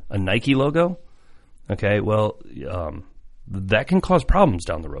 a Nike logo. Okay, well, that can cause problems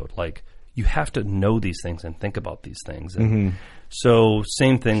down the road. Like, you have to know these things and think about these things. And so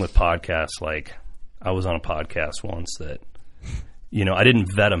same thing with podcasts. Like, I was on a podcast once that, I didn't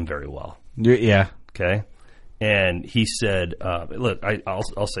vet them very well. Yeah. Okay. And he said, look,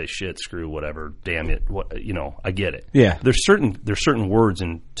 I'll say shit, screw, whatever, damn it. I get it. Yeah. There's certain words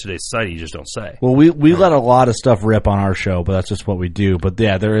in today's society you just don't say. Well, we let a lot of stuff rip on our show, but that's just what we do. But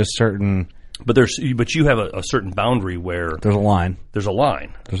yeah, there is certain... But you have a certain boundary where... There's a line. There's a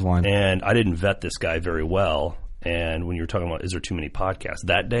line. And I didn't vet this guy very well. And when you were talking about, is there too many podcasts?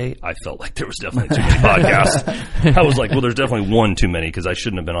 That day, I felt like there was definitely too many podcasts. I was like, well, there's definitely one too many because I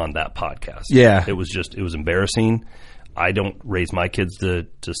shouldn't have been on that podcast. Yeah. It was embarrassing. I don't raise my kids to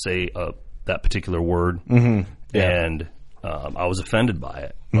say that particular word. Mm-hmm. Yeah. And I was offended by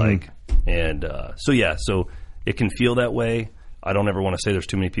it. Mm-hmm. So it can feel that way. I don't ever want to say there's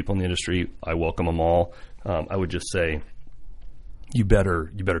too many people in the industry. I welcome them all. I would just say, you better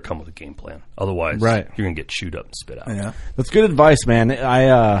come with a game plan. Otherwise, you're going to get chewed up and spit out. Yeah. That's good advice, man.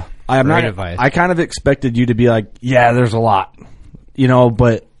 I am not advice. I kind of expected you to be like, yeah, there's a lot,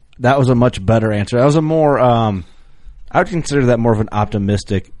 but that was a much better answer. That was a more, I would consider that more of an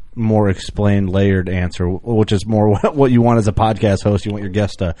optimistic, more explained, layered answer, which is more what you want as a podcast host. You want your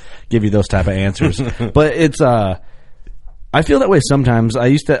guests to give you those type of answers. But it's, I feel that way sometimes. I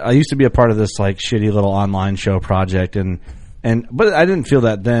used to be a part of this like shitty little online show project but I didn't feel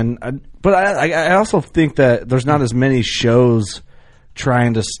that then. But I also think that there's not as many shows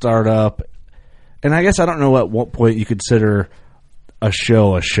trying to start up. And I guess I don't know at what point you consider a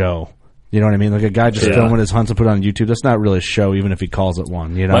show a show. You know what I mean? Like a guy just filming his hunts and put it on YouTube. That's not really a show, even if he calls it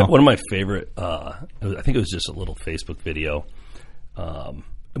one. One of my favorite, I think it was just a little Facebook video.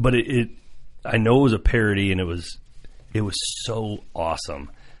 But I know it was a parody, and it was so awesome.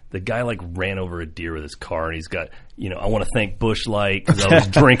 The guy ran over a deer with his car, and he's got, I want to thank Busch Light because I was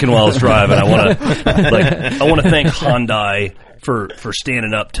drinking while I was driving. I want to thank Hyundai for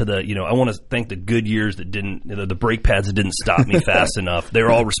standing up to the, I want to thank the Goodyears that didn't, the brake pads that didn't stop me fast enough. They're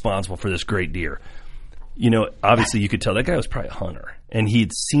all responsible for this great deer. Obviously you could tell that guy was probably a hunter, and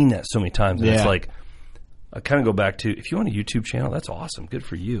he'd seen that so many times. And it's like, I kind of go back to, if you want a YouTube channel, that's awesome. Good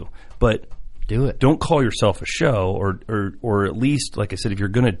for you. But do it. Don't call yourself a show, or at least, like I said, if you're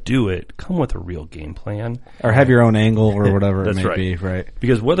going to do it, come with a real game plan, or have your own angle or whatever it may be. Right?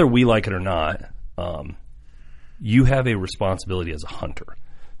 Because whether we like it or not, you have a responsibility as a hunter.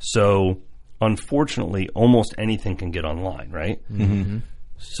 So, unfortunately, almost anything can get online, right? Mm-hmm.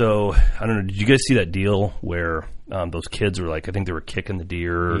 So, I don't know. Did you guys see that deal where those kids were I think they were kicking the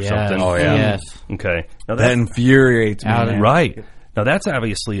deer or something? Oh yeah. Yes. Okay. Now that infuriates me. Right. Now, that's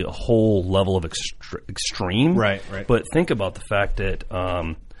obviously a whole level of extreme. Right. But think about the fact that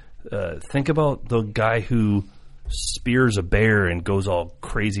think about the guy who spears a bear and goes all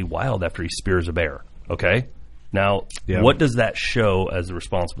crazy wild after he spears a bear, okay? Now, what does that show as the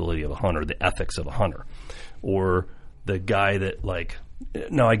responsibility of a hunter, the ethics of a hunter? Or the guy that,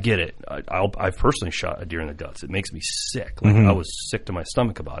 no, I get it. I've personally shot a deer in the guts. It makes me sick. I was sick to my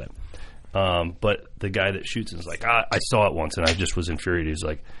stomach about it. But the guy that shoots is like, I saw it once and I just was infuriated. He's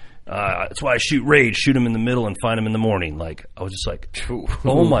like, that's why I shoot rage, shoot him in the middle and find him in the morning. I was just like,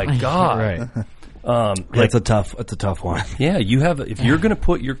 oh my God. Right. It's a tough one. Yeah. If you're going to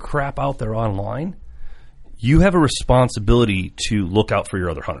put your crap out there online, you have a responsibility to look out for your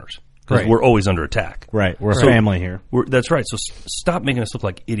other hunters. Because we're always under attack. Right. We're a family here. That's right. So stop making us look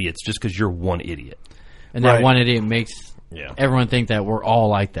like idiots just because you're one idiot. And that one idiot makes everyone think that we're all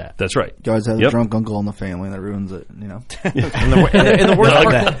like that. That's right. You always have a drunk uncle in the family that ruins it, And the worst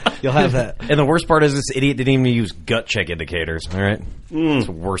part, you'll have that. And the worst part is this idiot didn't even use gut check indicators. All right, that's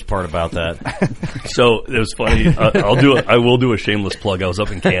the worst part about that. So it was funny. I will do a shameless plug. I was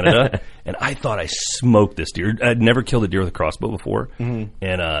up in Canada, and I thought I smoked this deer. I'd never killed a deer with a crossbow before, and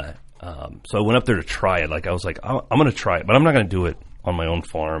so I went up there to try it. I was like, I'm going to try it, but I'm not going to do it on my own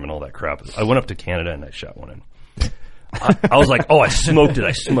farm and all that crap. I went up to Canada and I shot one in. I was like, I smoked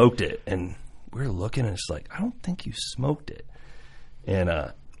it. And we were looking and it's like, I don't think you smoked it. And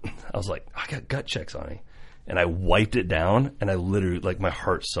I was like, I got gut checks on me. And I wiped it down and I literally, my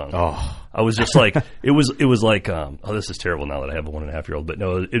heart sunk. Oh. I was just like, it was like, this is terrible now that I have a 1.5-year-old. But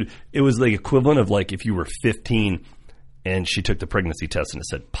no, it was the equivalent of if you were 15 and she took the pregnancy test and it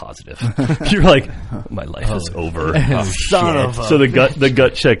said positive. You're like, my life is over. Son of a... So the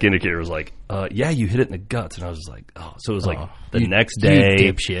gut check indicator was like, yeah, you hit it in the guts. And I was like, so it was the next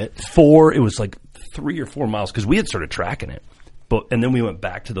day. Dipshit. 4, it was 3 or 4 miles because we had started tracking it, and then we went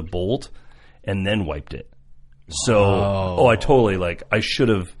back to the bolt and then wiped it. So, I totally I should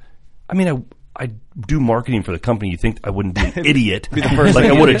have. I mean, I do marketing for the company. You think I wouldn't be an idiot? Be the first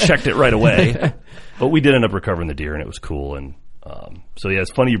I would have checked it right away. But we did end up recovering the deer, and it was cool. And so yeah,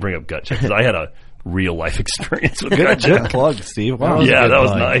 it's funny you bring up gut check because I had a real life experience with gut check. Good plug, Steve. Wow. Yeah, that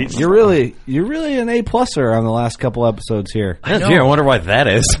was nice. You're really an A-pluser on the last couple episodes here. I wonder why that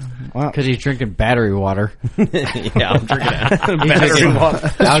is. Because he's drinking battery water. Yeah, I'm drinking battery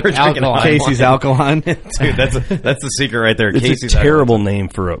water. Alkaline. Casey's Alkaline. Dude, that's the secret right there. It's Casey's a terrible name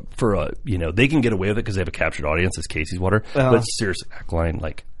for a they can get away with it because they have a captured audience as Casey's water. But seriously, Alkaline,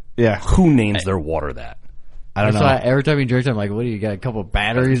 who names their water that? I don't know. Why every time he drinks, I'm like, what do you got? A couple of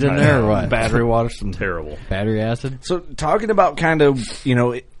batteries in there or what? Battery water. Terrible. Battery acid? So talking about kind of,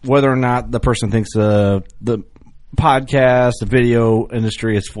 whether or not the person thinks the podcast, the video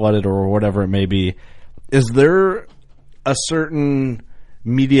industry is flooded or whatever it may be, is there a certain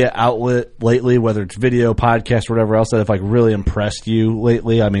media outlet lately, whether it's video, podcast, or whatever else, that have really impressed you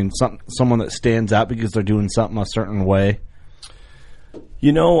lately? I mean, someone that stands out because they're doing something a certain way?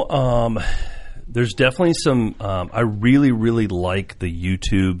 There's definitely some. I really, really like the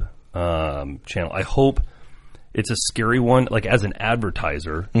YouTube channel. I hope it's a scary one. As an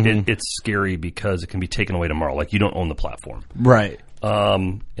advertiser, it's scary because it can be taken away tomorrow. You don't own the platform, right?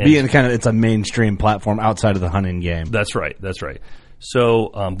 It's a mainstream platform outside of the hunting game. That's right. So,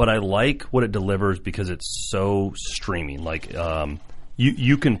 but I like what it delivers because it's so streaming.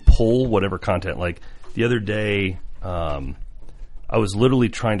 You can pull whatever content. The other day. I was literally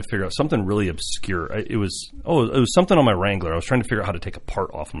trying to figure out something really obscure. It was something on my Wrangler. I was trying to figure out how to take a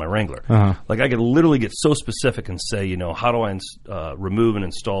part off of my Wrangler. I could literally get so specific and say, how do I remove and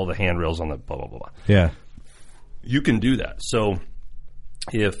install the handrails on the blah, blah, blah, blah. Yeah. You can do that. So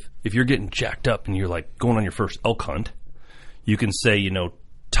if you're getting jacked up and you're going on your first elk hunt, you can say,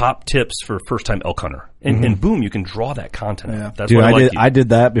 top tips for first-time elk hunter. And boom, you can draw that content out. That's what I did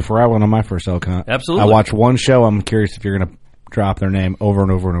that before I went on my first elk hunt. Absolutely. I watched one show. I'm curious if you're going to drop their name over and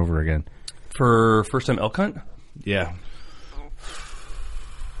over and over again. For first-time elk hunt? Yeah.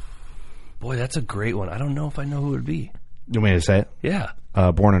 Boy, that's a great one. I don't know if I know who it would be. You want me to say it? Yeah.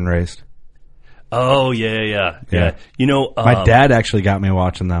 Born and Raised. Oh, yeah. My dad actually got me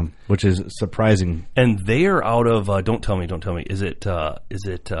watching them, which is surprising. And they are out of, don't tell me. Is it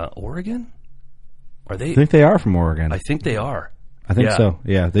Oregon? Are they? I think they are from Oregon. I think they are. I think so.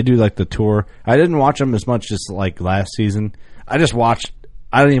 Yeah, they do the tour. I didn't watch them as much as last season. I just watched.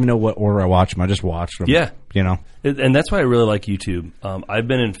 I don't even know what order I watched them. I just watched them. Yeah, and that's why I really like YouTube. I've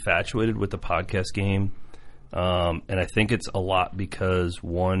been infatuated with the podcast game, and I think it's a lot because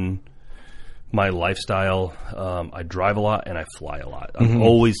one, my lifestyle. I drive a lot and I fly a lot. I'm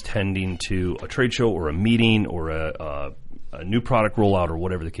always tending to a trade show or a meeting or a new product rollout or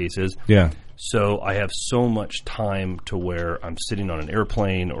whatever the case is. Yeah. So I have so much time to where I'm sitting on an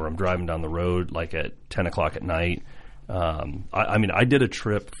airplane or I'm driving down the road at 10 o'clock at night. I did a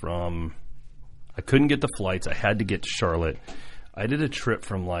trip from – I couldn't get the flights. I had to get to Charlotte. I did a trip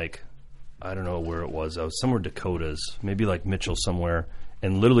from I don't know where it was. I was somewhere Dakotas, maybe Mitchell somewhere,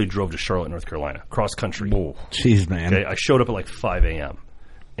 and literally drove to Charlotte, North Carolina, cross country. Whoa. Jeez, man. Okay, I showed up at 5 a.m.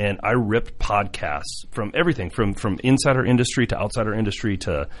 And I ripped podcasts from everything, from insider industry to outsider industry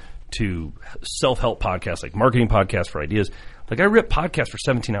to self-help podcasts, marketing podcasts for ideas. I ripped podcasts for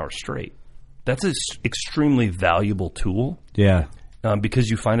 17 hours straight. That's an extremely valuable tool. Yeah. Because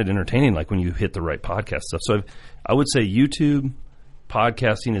you find it entertaining, when you hit the right podcast stuff. So I would say YouTube,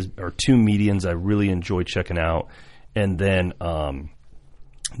 podcasting are two mediums I really enjoy checking out. And then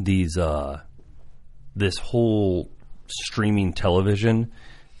this whole streaming television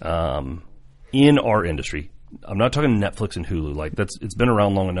in our industry. I'm not talking Netflix and Hulu. It's been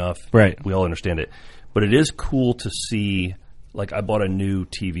around long enough. Right. We all understand it. But it is cool to see. I bought a new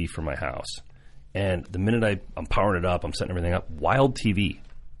TV for my house, and the minute I'm powering it up, I'm setting everything up. Wild TV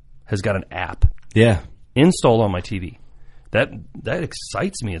has got an app. Yeah. Installed on my TV. That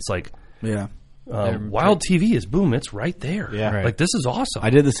excites me. It's Wild TV is boom. It's right there. Yeah. Right. This is awesome. I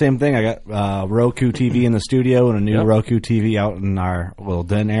did the same thing. I got Roku TV in the studio and a new Roku TV out in our little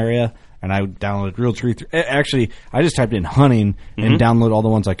den area. And I downloaded Realtree. Actually, I just typed in hunting and download all the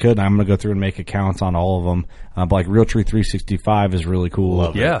ones I could. And I'm going to go through and make accounts on all of them. But Realtree 365 is really cool.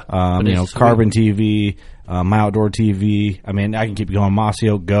 Love it. Carbon TV, My Outdoor TV. I mean, I can keep going.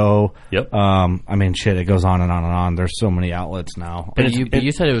 Mossio Go. Yep. It goes on and on and on. There's so many outlets now. But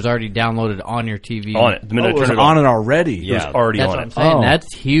you said it was already downloaded on your TV. On it. The minute it was on it already. Yeah. It was already That's on what it. I'm saying.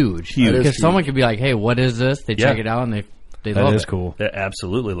 That's huge. Huge. Because someone could be like, hey, what is this? They check it out and they They That love is it. cool. Yeah,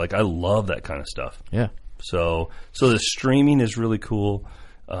 absolutely. Like, I love that kind of stuff. Yeah. So the streaming is really cool.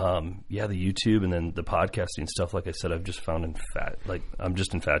 The YouTube and then the podcasting stuff. Like I said, I've just found I'm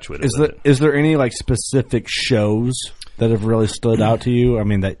just infatuated with it. Is there any like specific shows that have really stood out to you? I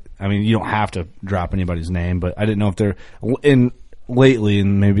mean, you don't have to drop anybody's name, but I didn't know if they're lately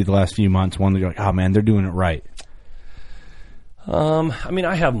in maybe the last few months, one that you're like, oh man, they're doing it right.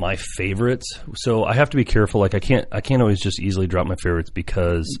 I have my favorites, so I have to be careful. Like I can't always just easily drop my favorites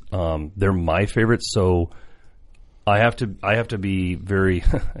because they're my favorites. So I have to be very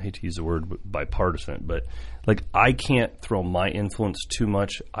I hate to use the word bipartisan, but like I can't throw my influence too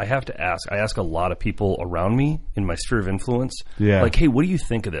much. I have to ask. I ask a lot of people around me in my sphere of influence. Yeah. Like, hey, what do you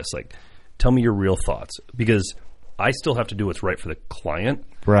think of this? Like, tell me your real thoughts, because I still have to do what's right for the client.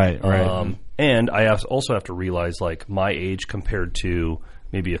 Right. And I also have to realize, like, my age compared to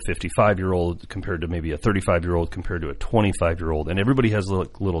maybe a 55-year-old, compared to maybe a 35-year-old, compared to a 25-year-old, and everybody has a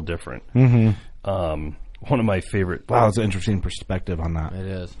little different. Mm-hmm. One of my favorite. Wow, that's an interesting perspective on that. It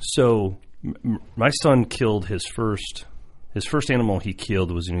is. So, my son killed his first animal he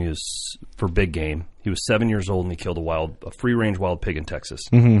killed was when he was for big game. He was 7 years old and he killed a free-range wild pig in Texas.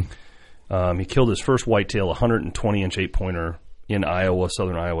 Mm-hmm. He killed his first whitetail, 120-inch 8-pointer in Iowa,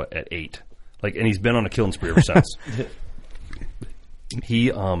 southern Iowa, at 8. And he's been on a killing spree ever since.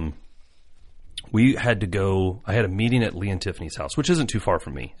 We had to go. I had a meeting at Lee and Tiffany's house, which isn't too far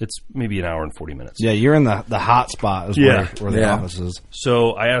from me. It's maybe an hour and 40 minutes. Yeah, you're in the hot spot where the office is.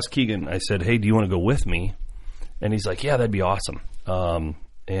 So I asked Keegan, I said, hey, do you want to go with me? And he's like, yeah, that'd be awesome.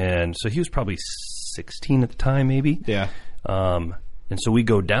 And so he was probably 16 at the time, maybe. Yeah. And so we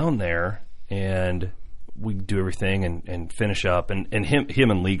go down there and we do everything and finish up. And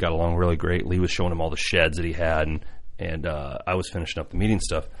him and Lee got along really great. Lee was showing him all the sheds that he had, and I was finishing up the meeting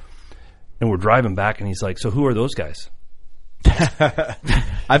stuff. And we're driving back, and he's like, so who are those guys?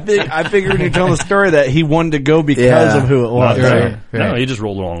 I figured when you're telling the story that he wanted to go because of who it was. Right. No, he just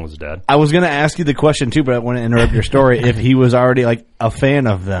rolled along with his dad. I was going to ask you the question too, but I want to interrupt your story. If he was already like a fan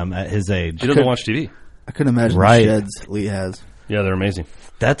of them at his age, He doesn't watch TV. I couldn't imagine Right. the sheds Lee has. Yeah, they're amazing.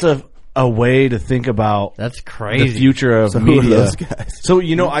 that's a way to think about That's crazy. the future of So who are media. those guys? So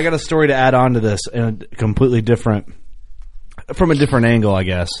I got a story to add on to this, and completely different from a different angle, I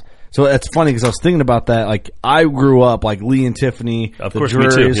guess. So it's funny because I was thinking about that. Like I grew up like Lee and Tiffany, Of the course, me too,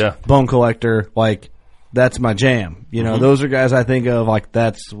 Drurys, yeah. Bone Collector. Like that's my jam. Those are guys I think of like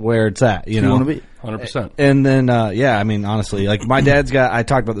that's where it's at. You Who know, you want to be? 100%. And then, honestly, like my dad's got, I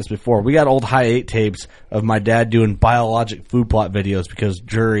talked about this before. We got old high 8 tapes of my dad doing biologic food plot videos because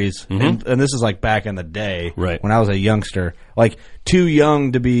juries, and this is like back in the day, Right. when I was a youngster, like too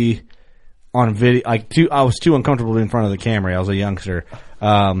young to be on video, I was too uncomfortable in front of the camera. I was a youngster.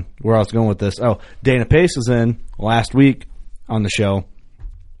 Where I was going with this. Oh, Dana Pace was in last week on the show.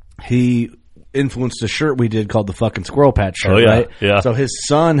 He influenced a shirt we did called the fucking Squirrel Patch shirt, Oh, yeah. right? Yeah. So his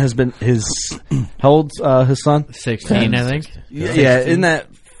son has been how old's his son? 16, I think. Yeah, in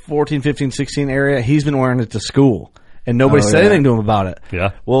that 14, 15, 16 area, he's been wearing it to school. And nobody said anything to him about it.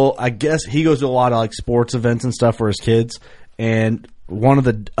 Yeah. Well, I guess he goes to a lot of like sports events and stuff for his kids. And one of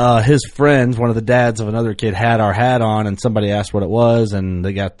the his friends, one of the dads of another kid, had our hat on, and somebody asked what it was, and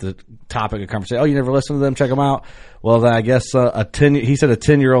they got the topic of conversation. Oh, you never listened to them? Check them out. Well, then I guess he said a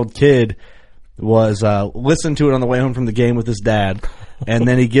 10-year-old kid was listening to it on the way home from the game with his dad, and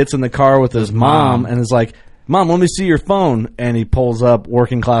then he gets in the car with his mom and is like, Mom, let me see your phone. And he pulls up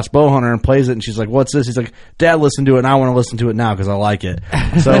Working Class Bowhunter and plays it, and she's like, what's this? He's like, Dad, listen to it, and I want to listen to it now because I like it.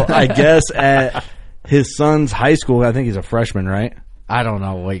 So I guess at his son's high school, I think he's a freshman, right? I don't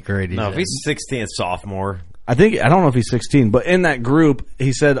know what grade he's No, in. if he's 16, sophomore. I don't know if he's 16, but in that group,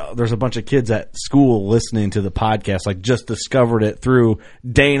 he said there's a bunch of kids at school listening to the podcast, like just discovered it through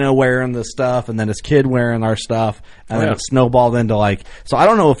Dana wearing the stuff and then his kid wearing our stuff, and then it snowballed into like, so I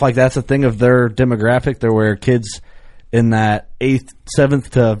don't know if like that's a thing of their demographic, they're where kids in that 8th, 7th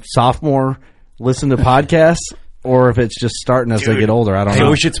to sophomore listen to podcasts, or if it's just starting as they get older. I don't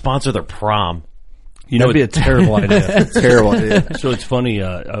know. We should sponsor their prom. That'd be a terrible idea. Terrible idea. So it's funny.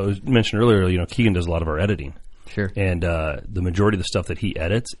 I was mentioned earlier. Keegan does a lot of our editing. Sure. And the majority of the stuff that he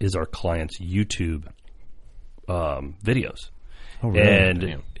edits is our clients' YouTube videos. Oh,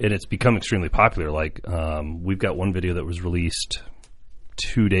 really? And it's become extremely popular. Like we've got one video that was released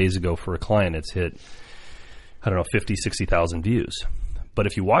 2 days ago for a client. It's hit, 50, 60,000 views. But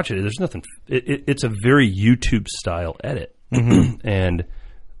if you watch it, there's nothing. It's a very YouTube style edit, and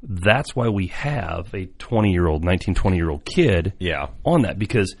that's why we have a 20-year-old, 19, 20-year-old kid on that,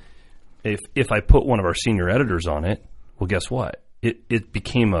 because if I put one of our senior editors on it, well, guess what? It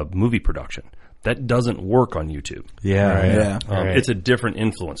became a movie production. that doesn't work on YouTube. Yeah. It's a different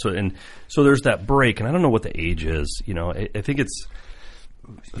influence. So there's that break, and I don't know what the age is. You know, I think it's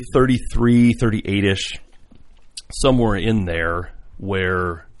 33, 38-ish, somewhere in there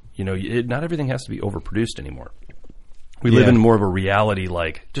where, you know, not everything has to be overproduced anymore. We live in more of a reality,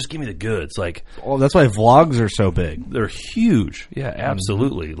 like, just give me the goods. Like, Well, that's why vlogs are so big. they're huge. Yeah,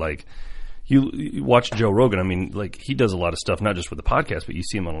 absolutely. Like, you watch Joe Rogan. I mean, like, he does a lot of stuff, not just with the podcast, but you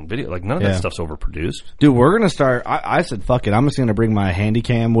see him on video. Like, none of that stuff's overproduced. Dude, we're going to start. I said, fuck it. I'm just going to bring my handy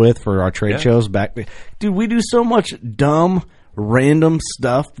cam with for our trade shows back. Dude, we do so much dumb, random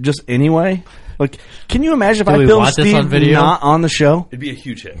stuff just anyway. Like, can you imagine if I filmed Steve not on the show? It'd be a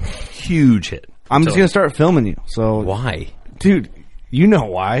huge hit. Huge hit. I'm just going to start filming you. So Why? Dude, you know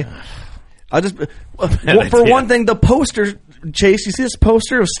why. I just for one thing, the poster, Chase, you see this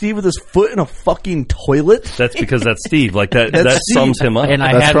poster of Steve with his foot in a fucking toilet? That's because that's Steve. Like that sums him up. And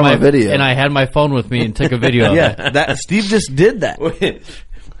I That's had from my a video. and I had my phone with me and took a video of it. Yeah, that Steve just did that.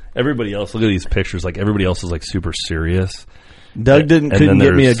 Everybody else, look at these pictures. Like, everybody else is like super serious. Doug couldn't then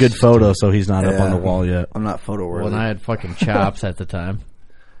get me a there's- good photo, so he's not up on the Yeah. wall yet. I'm not photo worthy. When I had fucking chops at the time.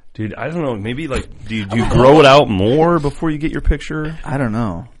 Dude, I don't know. Maybe, like, do you grow it out more before you get your picture? I don't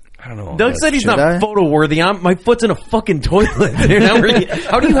know. I don't know. Doug said he's Should not I? photo worthy. My foot's in a fucking toilet.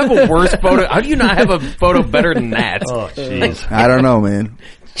 How do you have a worse photo? How do you not have a photo better than that? Oh, jeez. I don't know, man.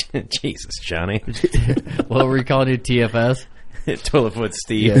 Jesus, Johnny. What were we calling you, TFS? Toilet foot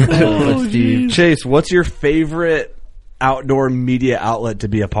Steve. Oh, Steve. Chase, what's your favorite outdoor media outlet to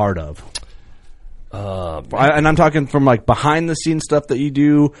be a part of? And I'm talking from like behind the scenes stuff that you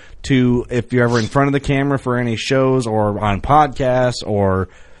do to if you're ever in front of the camera for any shows or on podcasts or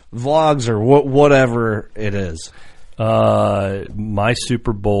vlogs or whatever it is. My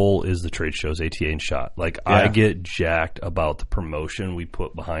Super Bowl is the trade shows, ATA and SHOT. Like, I get jacked about the promotion we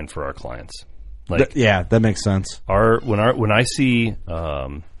put behind for our clients. Like, Yeah, that makes sense. when I see,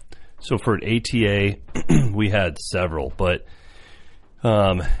 so for an ATA, we had several, but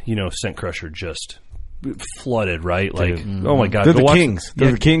you know, Scent Crusher just flooded, right? Like, oh my god, They're go the watch- kings.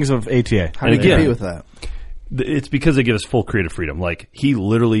 They're the kings of ATA. How do you again- compete with that? It's because they give us full creative freedom. Like, he's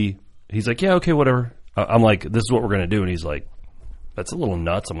like, yeah, okay, whatever. I'm like, this is what we're going to do. And he's like, that's a little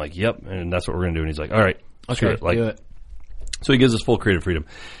nuts. I'm like, yep. And that's what we're going to do. And he's like, all right, screw it. Like, do it. so he gives us full creative freedom.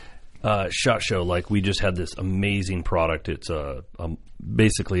 SHOT Show, like, we just had this amazing product. It's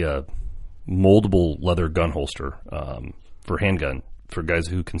basically a moldable leather gun holster for handgun for guys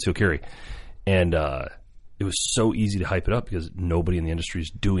who conceal carry. And it was so easy to hype it up because nobody in the industry is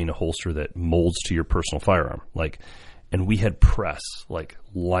doing a holster that molds to your personal firearm. Like, and we had press like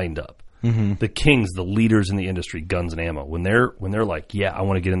lined up. Mm-hmm. The kings, the leaders in the industry, Guns and Ammo, when they're like, yeah, I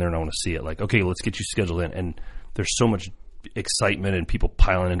want to get in there and I want to see it. Like, okay, let's get you scheduled in. And there's so much excitement and people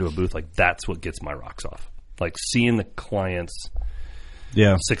piling into a booth. Like, that's what gets my rocks off. Like, seeing the clients'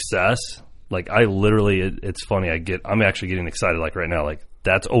 success. Like, I literally, it's funny. I'm actually getting excited. Like right now, like,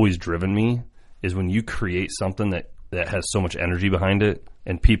 that's always driven me. Is when you create something that has so much energy behind it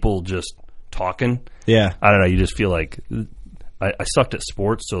and people just talking. Yeah. I don't know. You just feel like I sucked at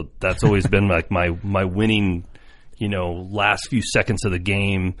sports, so that's always been like my winning, you know, last few seconds of the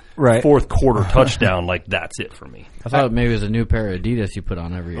game, Right. fourth quarter touchdown. Like, that's it for me. I thought maybe it was a new pair of Adidas you put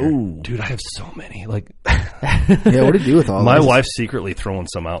on every year. Dude, I have so many. Like, Yeah, what do you do with all my this? wife's secretly throwing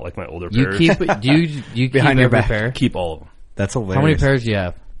some out, like my older You pairs. keep it? Do you Behind keep your every back. pair? Keep all of them. That's hilarious. How many pairs do you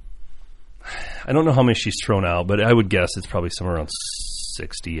have? I don't know how many she's thrown out, but I would guess it's probably somewhere around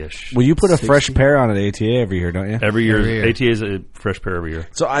 60-ish. Well, you put a fresh pair on at ATA every year, don't you? Every year. Every year. ATA is a fresh pair every year.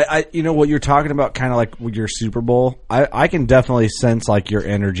 So I you know what you're talking about, kind of like with your Super Bowl. I can definitely sense like your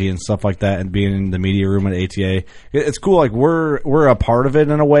energy and stuff like that, and being in the media room at ATA. It's cool. Like we're a part of it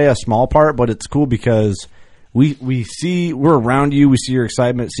in a way, a small part, but it's cool because we're around you. We see your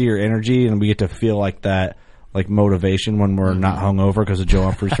excitement, see your energy, and we get to feel like that. Like motivation when we're not hungover because of Joe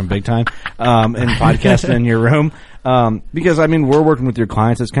Humphreys from Big Time, and podcasting in your room. Because I mean, we're working with your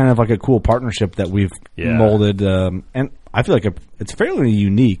clients. It's kind of like a cool partnership that we've molded, and I feel like it's fairly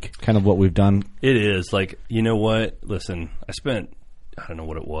unique, kind of what we've done. It is. Like, you know what? Listen, I spent, I don't know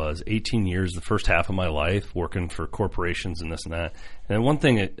what it was, 18 years, the first half of my life, working for corporations and this and that. And one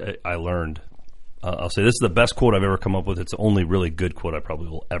thing I learned, I'll say this is the best quote I've ever come up with. It's the only really good quote I probably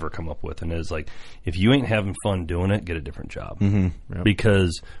will ever come up with. And it is like, if you ain't having fun doing it, get a different job. Mm-hmm. Yep.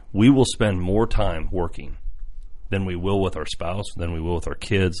 Because we will spend more time working than we will with our spouse, than we will with our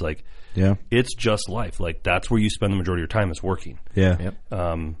kids. Like, it's just life. Like, that's where you spend the majority of your time is working. Yeah.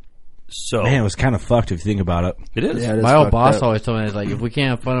 Yep. So Man, it was kind of fucked if you think about it. it is. Yeah, it is My old fucked boss up. always told me, it's like, if we can't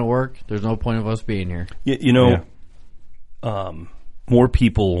have fun at work, there's no point of us being here. You know, more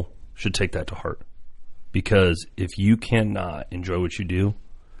people should take that to heart. Because if you cannot enjoy what you do,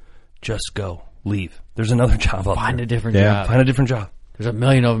 just go. Leave. There's another job out Find there. a different job. Find a different job. There's a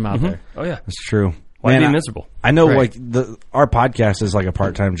million of them out there. Oh, yeah. That's true. Why Man, be miserable? I know, Right. like our podcast is like a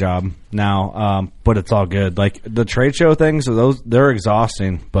part-time job now, but it's all good. Like the trade show things, they're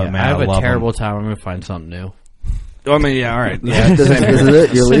exhausting. But man, I have I a love terrible them. time. I'm going to find something new. I mean, yeah, all right. Yeah. This is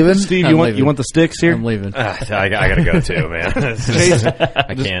it? You're leaving? Steve, I'm you want leaving. the sticks here? I'm leaving. I gotta go too, man.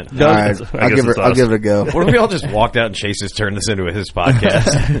 I can't. All right. I guess I'll give it a go. What if we all just walked out and Chase has turned this into his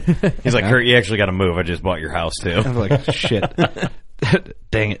podcast? He's like, Kurt, you actually got to move. I just bought your house too. I'm like, shit.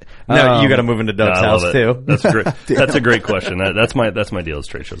 Dang it. No, you got to move into Doug's I house love it. too. That's great. That's a great question. That's my deal with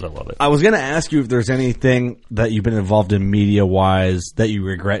trade shows. I love it. I was going to ask you if there's anything that you've been involved in media-wise that you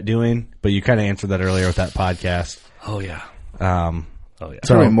regret doing, but you kind of answered that earlier with that podcast. Oh, yeah. Um, Oh, yeah.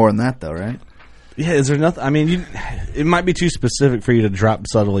 Probably more than that, though, right? yeah, is there nothing? I mean, it might be too specific for you to drop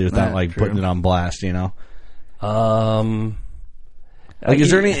subtly without Yeah, like true. putting it on blast. You know, Like,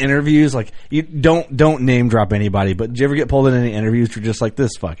 is there any interviews like you don't name drop anybody, but did you ever get pulled in any interviews where you're just like,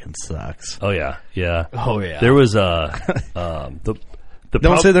 this fucking sucks? Oh, yeah. Yeah. Oh, yeah. There was the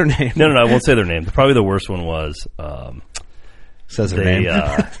Don't say their name. No, I won't say their name. Probably the worst one was Says their they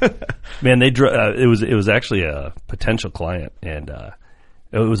name. man, it was actually a potential client, and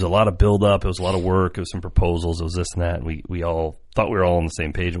it was a lot of build up. It was a lot of work. It was some proposals. It was this and that. And we all thought we were all on the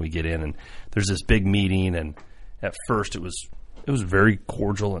same page, and we get in, and there's this big meeting. And at first, it was very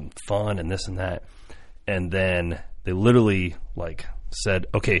cordial and fun, and this and that. And then they literally like said,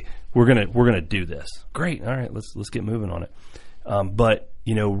 "Okay, we're gonna do this. Great, all right, let's get moving on it." But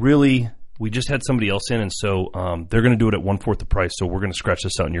really, we just had somebody else in, and so they're going to do it at 1/4 the price. So we're going to scratch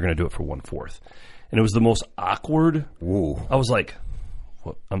this out, and you're going to do it for 1/4. And it was the most awkward. Ooh. I was like,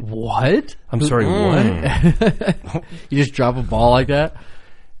 "What? What? I'm sorry, what?" You just drop a ball like that?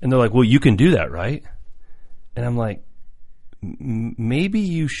 And they're like, "Well, you can do that, right?" And I'm like, "Maybe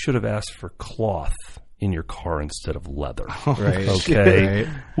you should have asked for cloth in your car instead of leather." Right. Okay, Right.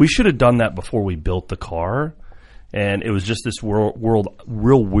 we should have done that before we built the car. And it was just this real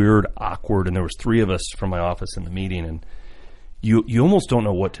weird, awkward. And there was 3 of us from my office in the meeting, and you almost don't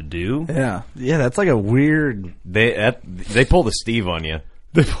know what to do. Yeah. Yeah, that's like a weird. They pull the Steve on you.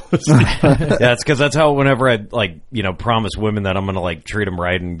 Yeah, it's because that's how whenever I promise women that I'm gonna like treat them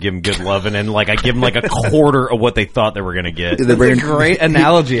right and give them good loving, and like I give them like a quarter of what they thought they were gonna get. They bring, Great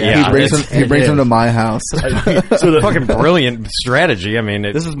analogy. Yeah. he brings them to my house. So the fucking brilliant strategy. I mean,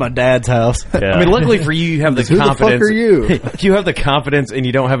 This is my dad's house. Yeah. I mean, luckily for you, you have the Who the fuck confidence. are you? You have the confidence, and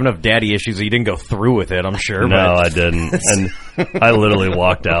you don't have enough daddy issues, so you didn't go through with it. I'm sure. No, but I didn't. And I literally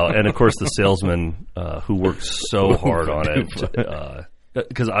walked out. And of course, the salesman who worked so hard on it,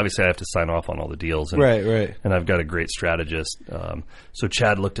 because obviously I have to sign off on all the deals. And, Right. And I've got a great strategist. So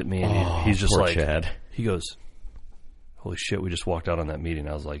Chad looked at me, and he's just poor like, Chad. he goes, "Holy shit, we just walked out on that meeting."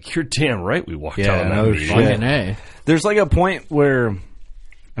 I was like, "You're damn right we walked Yeah, out on that no meeting." shit. Fucking A. There's like a point where,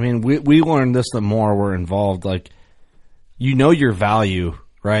 I mean, we learned this the more we're involved. Like, your value,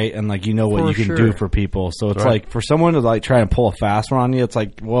 right? And like, what For you can sure. do for people. So it's Right. like for someone to like try and pull a fast one on you, it's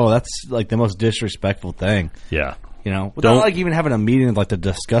like, whoa, that's like the most disrespectful thing. Yeah. Without Don't- like even having a meeting like to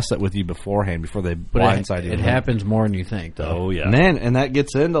discuss it with you beforehand before they But blindside you. it happens more than you think, though. Oh, yeah. Man, and that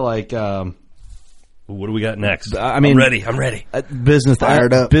gets into like What do we got next? I mean- I'm ready. business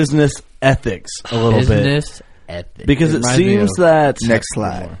Fired up. business ethics a little bit. Business ethics. Because it Reminds me seems of- that Next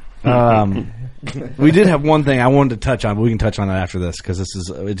slide. we did have one thing I wanted to touch on, but we can touch on it after this because this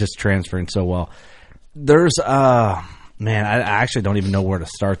is it's just transferring so well. There's man, I actually don't even know where to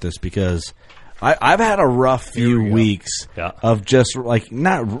start this because I've had a rough few weeks Yeah. of just like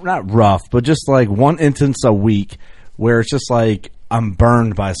not rough, but just like one instance a week where it's just like I'm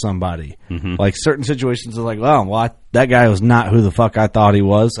burned by somebody. Like certain situations are like, well, that guy was not who the fuck I thought he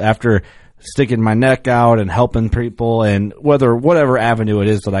was after sticking my neck out and helping people, and whatever avenue it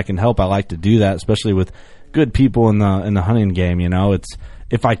is that I can help, I like to do that, especially with good people in the hunting game. It's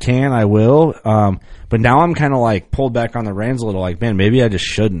if I can, I will. But now I'm kind of like pulled back on the reins a little. Like, man, maybe I just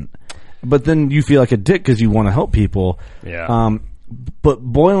shouldn't. But then you feel like a dick because you want to help people. Yeah. But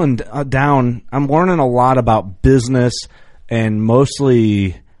boiling down, I'm learning a lot about business and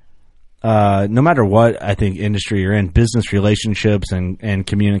mostly. No matter what, I think industry you're in, business relationships and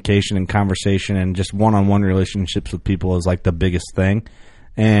communication and conversation and just one-on-one relationships with people is like the biggest thing.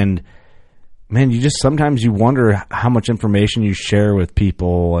 And man, sometimes you wonder how much information you share with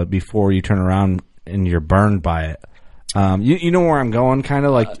people before you turn around and you're burned by it. You know where I'm going, kind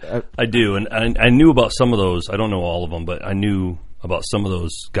of like. I do, and I knew about some of those. I don't know all of them, but I knew about some of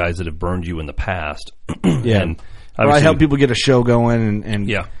those guys that have burned you in the past. Yeah. And Or I help people get a show going and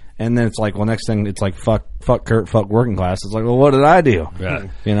Yeah. And then it's like, well, next thing it's like, fuck Kurt, fuck working class. It's like, well, what did I do? Yeah.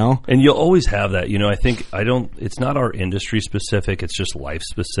 You know? And you'll always have that. It's not our industry specific. It's just life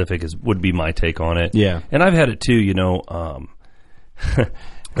specific would be my take on it. Yeah. And I've had it too,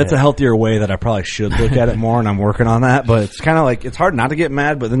 That's a healthier way that I probably should look at it more, and I'm working on that. But it's kind of like, it's hard not to get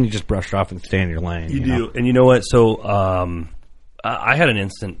mad, but then you just brush it off and stay in your lane. You do. know? And you know what? So I had an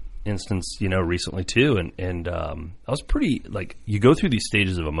instance, recently too, and I was pretty, like, you go through these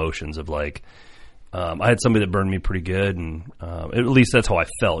stages of emotions of like, I had somebody that burned me pretty good, and at least that's how I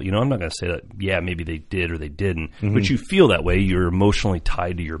felt. I'm not going to say that, yeah, maybe they did or they didn't, but you feel that way. You're emotionally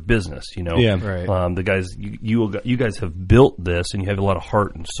tied to your business, Yeah. Right. The guys, you guys have built this, and you have a lot of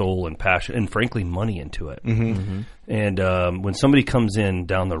heart and soul and passion, and frankly, money into it. And when somebody comes in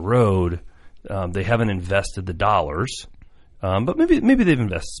down the road, they haven't invested the dollars, but maybe they've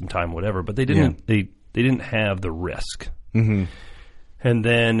invested some time, whatever. But they didn't. They didn't have the risk, and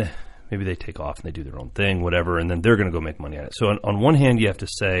then maybe they take off and they do their own thing, whatever, and then they're going to go make money on it. So on one hand, you have to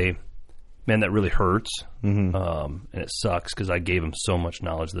say, man, that really hurts, and it sucks because I gave them so much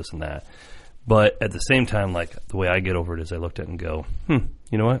knowledge, this and that. But at the same time, like, the way I get over it is I looked at it and go,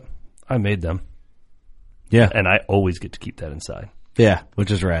 you know what? I made them. Yeah. And I always get to keep that inside. Yeah,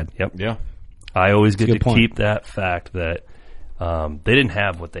 which is rad. Yep. Yeah. I always get That's a to good point. keep that fact that they didn't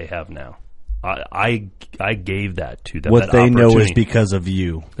have what they have now. I gave that to them. What that they know is opportunity. because of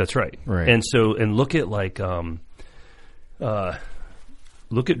you. That's right. Right. And look at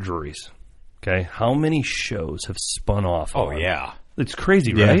look at Drury's. Okay, how many shows have spun off? Oh, on? yeah. It's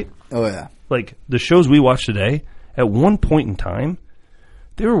crazy, Yeah. right? Oh, yeah. Like the shows we watch today. At one point in time,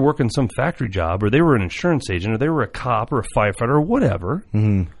 they were working some factory job, or they were an insurance agent, or they were a cop, or a firefighter, or whatever.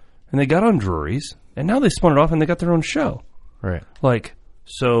 And they got on Drury's, and now they spun it off, and they got their own show. Right. Like,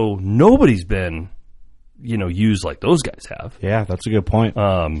 so nobody's been, used like those guys have. Yeah, that's a good point.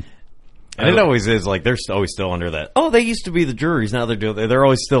 And it always is like they're always still under that. Oh, they used to be the juries. Now they're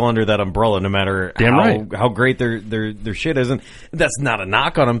always still under that umbrella, no matter Damn right. how great their shit is. And that's not a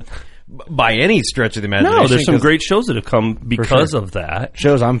knock on them by any stretch of the imagination. No, there's some 'cause- great shows that have come because of that.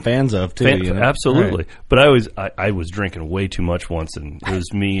 Shows I'm fans of, too. Absolutely. But I was drinking way too much once, and it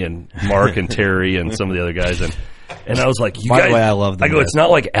was me and Mark and Terry and some of the other guys, and I was like, you By the guys, way, I love them I go, guys. it's not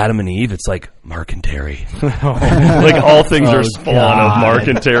like Adam and Eve, it's like Mark and Terry. Like all things are spawn of Mark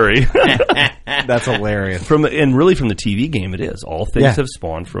and Terry. That's hilarious. And really from the TV game, it is. All things Yeah. have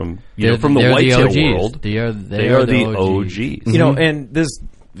spawned from They're from the they're whitetail OGs. world. They are the OGs. OGs. You know, and this,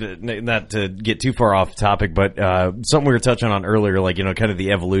 not to get too far off topic, but something we were touching on earlier, like, kind of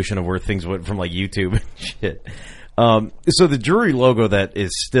the evolution of where things went from like YouTube and shit. So the Drury logo that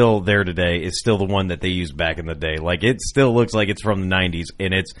is still there today is still the one that they used back in the day. Like, it still looks like it's from the 90s,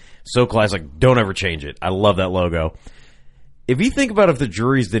 and it's so classic. Don't ever change it. I love that logo. If you think about if the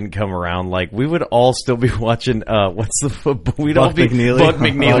Drury's didn't come around, like, we would all still be watching, we'd all be McNeely? Buck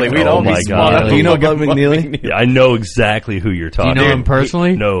McNeely. We'd Oh all be my spawning God. up Do you know fucking Buck McNeely? Yeah, I know exactly who you're talking Do you know him about.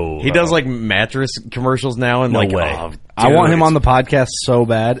 personally? No. He does like mattress commercials now, and No like, way. oh, I dude, want him it's- on the podcast so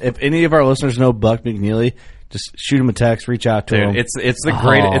bad. If any of our listeners know Buck McNeely, just shoot him a text, reach out to him. Dude, it's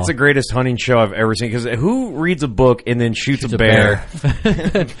the greatest hunting show I've ever seen. Because who reads a book and then shoots a bear,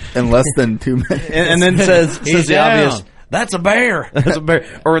 In less than 2 minutes. and then says the down. obvious. That's a bear. That's a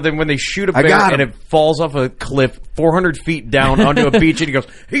bear. Or then when they shoot a I bear got and him. it falls off a cliff 400 feet down onto a beach, and he goes,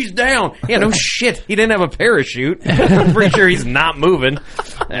 "He's down." Yeah, no shit. He didn't have a parachute. I'm pretty sure he's not moving.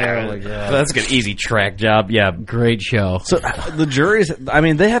 Oh my god, that's like an easy track job. Yeah, Great show. So the juries, I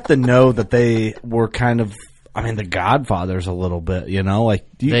mean, they have to know that they were kind of, I mean, the Godfathers a little bit, like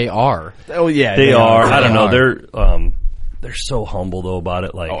They are. Oh yeah, They are. They I don't know. are. They're so humble though about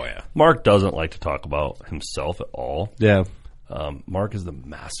it. Like, Oh, yeah. Mark doesn't like to talk about himself at all. yeah. Mark is the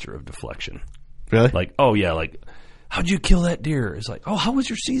master of deflection. Really? Like, oh yeah, like, how'd you kill that deer? It's like, oh, how was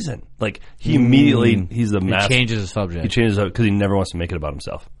your season? Like, he immediately, he's the He master. changes the subject. He changes up because he never wants to make it about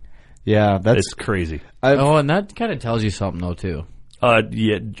himself. Yeah, that's It's crazy. Oh, and that kind of tells you something though too.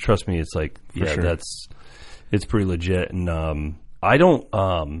 Yeah, trust me, it's like, yeah, sure. it's pretty legit. And I don't,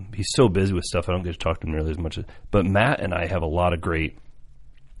 he's so busy with stuff, I don't get to talk to him nearly as much. But Matt and I have a lot of great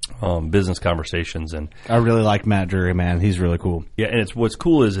business conversations, and I really like Matt Drury, man. He's really cool. yeah, and it's what's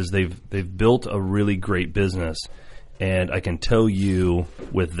cool is they've built a really great business, and I can tell you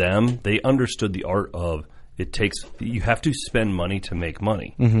with them, they understood the art of you have to spend money to make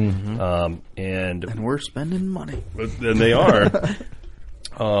money, and And we're spending money. and they are.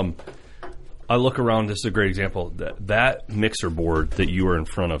 I look around. This is a great example. That mixer board that you are in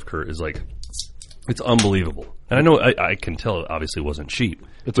front of, Kurt, is like, it's unbelievable. And I know I can tell it obviously wasn't cheap.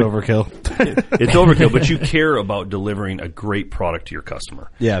 It's overkill. It's overkill, but you care about delivering a great product to your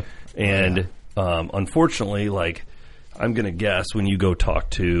customer. Yeah. And unfortunately, like, I'm going to guess when you go talk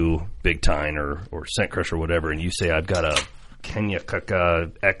to Big Time or Scent Crush or whatever, and you say, I've got a Kenya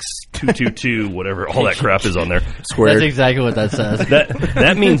Kaka X222, whatever, all that crap is on there. Squared. That's exactly what that says.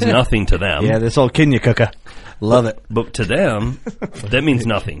 That means nothing to them. Yeah, this old Kenya Cooker. Love it. But to them, that means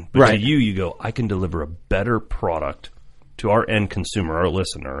nothing. But Right. to you go, I can deliver a better product to our end consumer, our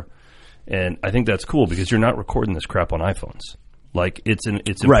listener. And I think that's cool because you're not recording this crap on iPhones. Like, it's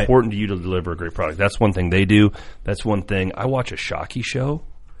Right. important to you to deliver a great product. That's one thing they do. That's one thing. I watch a Shockey show,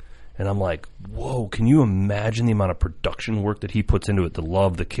 and I'm like, whoa, can you imagine the amount of production work that he puts into it, the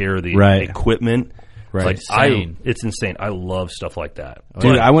love, the care, the Right. equipment? Right. Like, Insane. it's insane. I love stuff like that.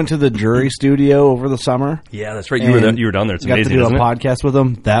 Dude, But- I went to the jury studio over the summer. yeah, that's right. You were down there. It's got amazing, to do isn't a it? podcast with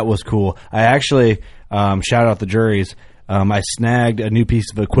them. That was cool. I actually shout out the juries. I snagged a new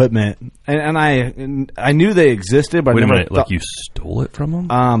piece of equipment, and I knew they existed, but Wait I a never minute, like you stole it from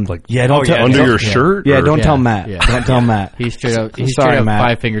him? like yeah, don't tell under don't- your shirt? Yeah, or- don't Yeah, tell Matt. yeah. Don't tell Matt. He straight up Sorry,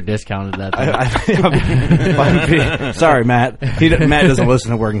 Matt. 5-finger discounted that thing. Sorry, Matt. Matt doesn't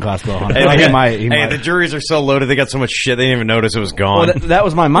listen to Working Class Bowhunter. Hey, Well, they he got- might. He hey, might. the juries are so loaded; they got so much shit they didn't even notice it was gone. Well, that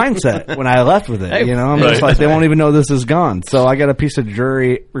was my mindset when I left with it. Hey, You know, I'm right. just like, they won't even know this is gone. So I got a piece of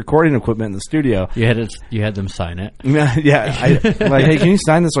jury recording equipment in the studio. You had them sign it. Yeah, I'm like, hey, can you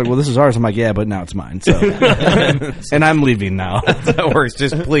sign this? Like, well, this is ours. I'm like, yeah, but now it's mine. So, and I'm leaving now. That works.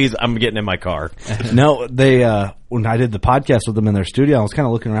 Just please, I'm getting in my car. No, they when I did the podcast with them in their studio, I was kind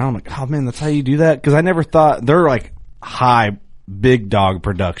of looking around. I'm like, oh man, that's how you do that? Because I never thought they're like high, big dog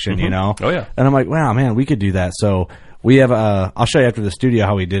production, you know? Oh, yeah. And I'm like, wow, man, we could do that. So we have I'll show you after the studio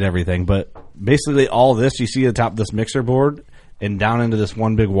how we did everything. But basically, all this you see at the top of this mixer board and down into this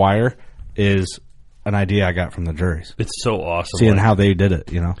one big wire is an idea I got from the juries. It's so awesome. Seeing Like, how they did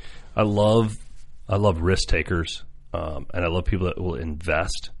it, you know? I love risk takers, and I love people that will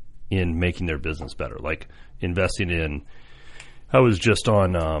invest in making their business better. Like investing in. I was just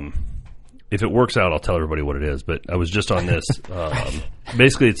on. If it works out, I'll tell everybody what it is. But I was just on this.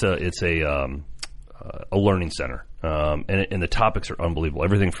 Basically, it's a learning center, and the topics are unbelievable.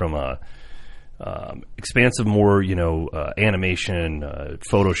 Everything from expansive, more animation,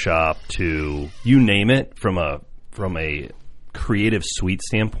 Photoshop to you name it. From a creative suite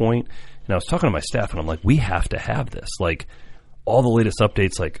standpoint. And I was talking to my staff, and I'm like, we have to have this. Like, all the latest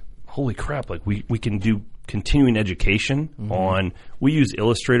updates, like, holy crap, like, we can do continuing education on, we use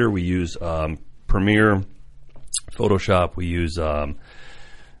Illustrator, we use Premiere, Photoshop, we use, the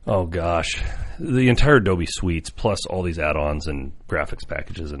entire Adobe suites, plus all these add-ons and graphics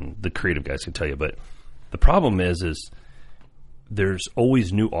packages, and the creative guys can tell you. But the problem is there's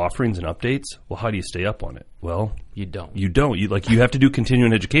always new offerings and updates. Well, how do you stay up on it? Well, You don't. You have to do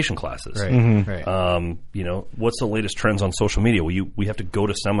continuing education classes. Right. Right. What's the latest trends on social media? Well, we have to go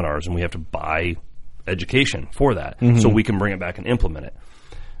to seminars and we have to buy education for that so we can bring it back and implement it.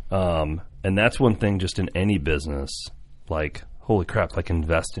 And that's one thing just in any business, like, holy crap, like,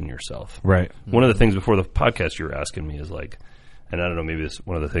 invest in yourself. Right. One of the things before the podcast you were asking me is like, and I don't know, maybe it's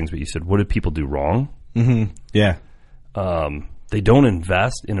one of the things, but you said, what did people do wrong? Yeah. They don't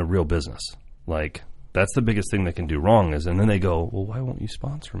invest in a real business. Like, that's the biggest thing they can do wrong and then they go, well, why won't you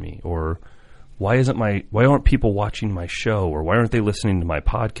sponsor me? Or why aren't people watching my show? Or why aren't they listening to my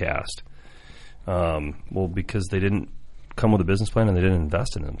podcast? Well, because they didn't come with a business plan and they didn't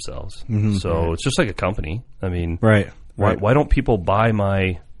invest in themselves. So it's just like a company. I mean, Right. why don't people buy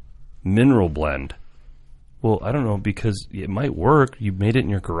my mineral blend? Well, I don't know, because it might work. You made it in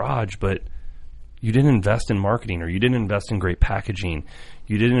your garage, but you didn't invest in marketing, or you didn't invest in great packaging.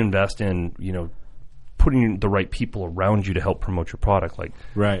 You didn't invest in, putting the right people around you to help promote your product. Like,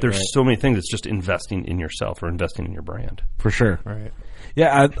 there's so many things. It's just investing in yourself or investing in your brand. For sure. Right.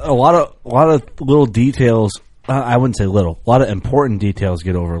 Yeah, a lot of little details. I wouldn't say little. A lot of important details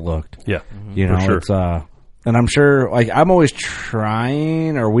get overlooked. Yeah, You know, for sure. it's and I'm sure, like, I'm always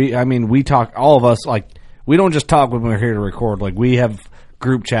trying, or we talk, all of us, like, we don't just talk when we're here to record. Like, we have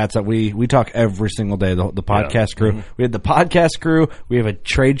group chats that we talk every single day. The podcast crew. We have the podcast crew. We have a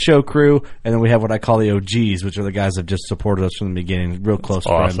trade show crew, and then we have what I call the OGs, which are the guys that just supported us from the beginning, real close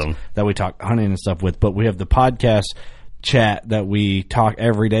friends awesome. that we talk hunting and stuff with. But we have the podcast chat that we talk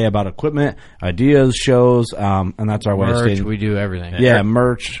every day about equipment, ideas, shows, and that's our way of Merch, staying. we do everything. Yeah,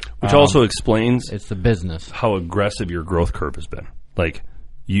 merch. Which also explains It's the business. how aggressive your growth curve has been. Like,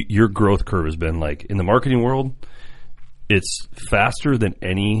 your growth curve has been, like, in the marketing world, it's faster than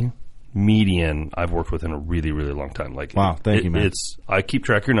any median I've worked with in a really, really long time. Like, Wow, thank you, man. I keep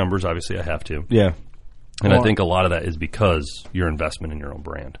track of your numbers. Obviously, I have to. Yeah. And I think a lot of that is because your investment in your own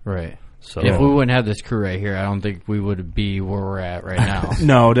brand. Right. So if we wouldn't have this crew right here, I don't think we would be where we're at right now.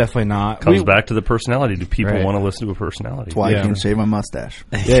 No, definitely not. Comes back to the personality. Do people Right. want to listen to a personality? That's why I can't shave my mustache.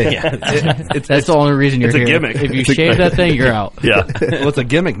 That's the only reason you're it's a here. gimmick. If you shave that thing, you're out. Yeah. Well, it's a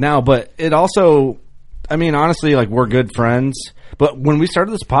gimmick now, but it also, I mean, honestly, like, we're good friends. But when we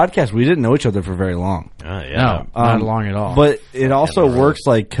started this podcast, we didn't know each other for very long. No, not long at all. But it also works,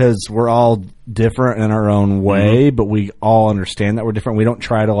 like, because we're all different in our own way, but we all understand that we're different. We don't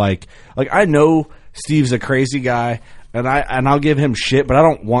try to, like I know Steve's a crazy guy, and I'll give him shit, but I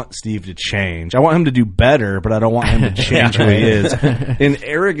don't want Steve to change. I want him to do better, but I don't want him to change who he is. And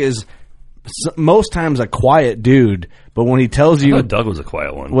Eric is most times a quiet dude, but when he tells you, Doug was a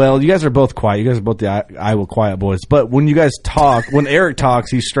quiet one. well, you guys are both quiet. You guys are both the Iowa quiet boys. But when you guys talk, when Eric talks,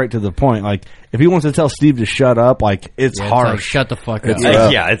 he's straight to the point. Like, if he wants to tell Steve to shut up, like, it's Yeah, harsh. like, shut the fuck up. It's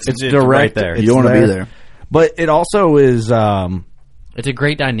direct. right there. It's You want to be there. But it also is, It's a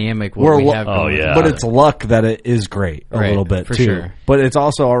great dynamic what we have going. yeah. but it's luck that it is great a Right, little bit for too. sure. But it's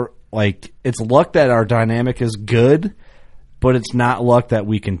also like, it's luck that our dynamic is good, but it's not luck that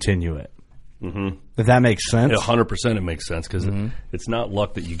we continue it. Mm-hmm. If that makes sense. 100% it makes sense because it's not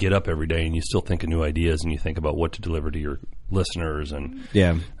luck that you get up every day and you still think of new ideas and you think about what to deliver to your listeners. And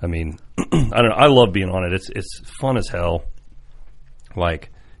Yeah. I mean, I don't know. I love being on it. It's fun as hell. Like,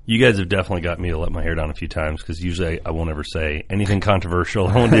 you guys have definitely got me to let my hair down a few times because usually I won't ever say anything controversial.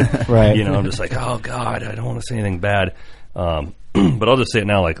 I won't do, Right. You know, I'm just like, oh God, I don't want to say anything bad. But I'll just say it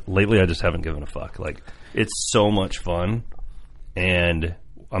now. Like, lately, I just haven't given a fuck. Like, it's so much fun, and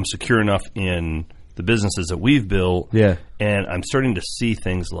I'm secure enough in the businesses that we've built. Yeah. And I'm starting to see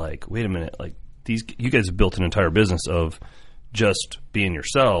things like, wait a minute, like, you guys have built an entire business of just being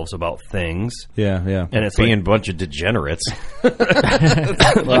yourselves about things. Yeah. Yeah. And it's Being like, a bunch of degenerates.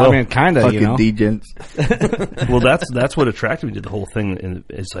 Well, I mean, kind of, Fucking you know. degents. well, that's what attracted me to the whole thing. And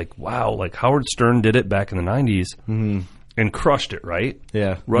it's like, wow, like Howard Stern did it back in the 90s and crushed it, right?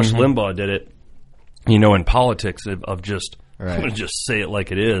 Yeah. Rush Limbaugh did it, you know, in politics of just, Right. I'm going to just say it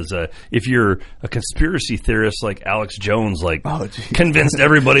like it is. If you're a conspiracy theorist like Alex Jones, like convinced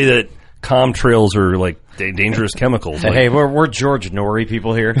everybody that contrails are like dangerous chemicals. Like, Hey, we're George Norrie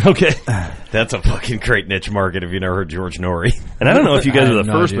people here. okay. That's a fucking great niche market if you never heard George Norrie. And I don't know if you guys I were have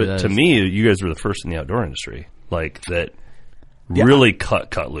the no first, idea but who to that me, you guys were the first in the outdoor industry, like that really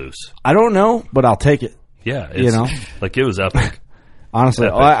cut loose. I don't know, but I'll take it. Yeah. It's, You know? like it was epic. Honestly,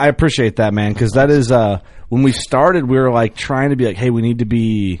 Epic. I appreciate that, man, because that is when we started, we were like trying to be like, hey, we need to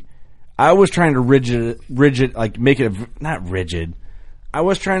be. I was trying to rigid, like make it not rigid. I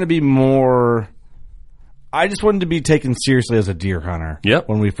was trying to be more. I just wanted to be taken seriously as a deer hunter. Yep.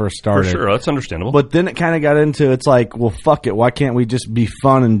 When we first For started, sure. That's understandable. But then it kind of got into it's like, well, fuck it. Why can't we just be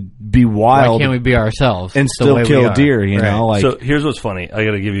fun and be Why wild can't we be ourselves and the still way we kill are? deer? You know, like so here's what's funny. I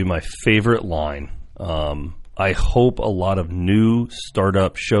got to give you my favorite line. I hope a lot of new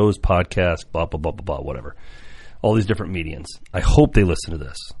startup shows, podcasts, blah, blah, blah, blah, blah, whatever. All these different mediums. I hope they listen to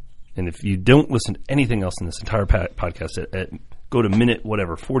this. And if you don't listen to anything else in this entire podcast, go to minute,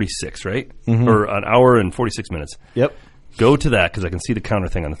 whatever, 46, right? Or an hour and 46 minutes. Yep. Go to that because I can see the counter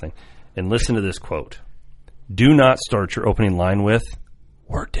thing on the thing. And listen to this quote. Do not start your opening line with,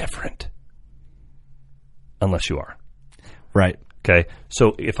 "We're different." Unless you are. right. Okay,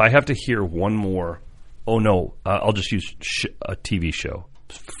 so if I have to hear one more, oh no, I'll just use a TV show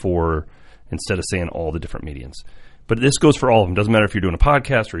for instead of saying all the different mediums. But this goes for all of them. Doesn't matter if you're doing a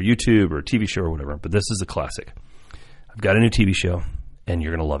podcast or a YouTube or a TV show or whatever. But this is a classic. I've got a new TV show, and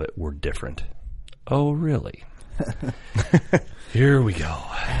you're going to love it. We're different. Oh, really? Here we go.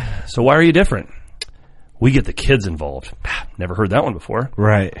 So why are you different? We get the kids involved. Never heard that one before.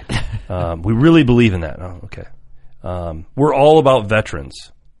 Right. We really believe in that. Oh, okay. We're all about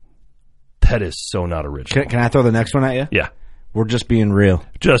veterans. That is so not original. Can I throw the next one at you? Yeah. We're just being real.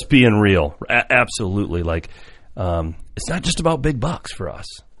 Just being real. Absolutely. Like, it's not just about big bucks for us.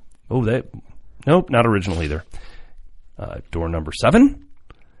 Oh, nope, not original either. Door number 7.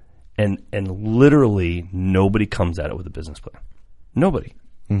 And literally nobody comes at it with a business plan. Nobody.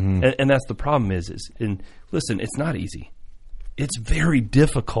 Mm-hmm. And that's the problem and listen, it's not easy. It's very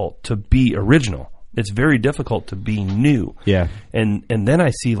difficult to be original. It's very difficult to be new. Yeah. And then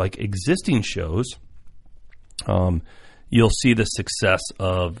I see like existing shows, you'll see the success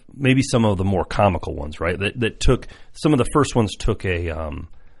of maybe some of the more comical ones, right? That took some of the first ones took a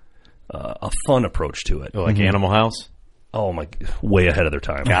fun approach to it. Like Animal House? Oh my! Way ahead of their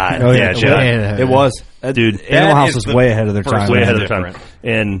time. God, Oh, yeah, yeah. Jeff. It was. Dude, Animal House is was the way ahead of their first time. way ahead of That's their time.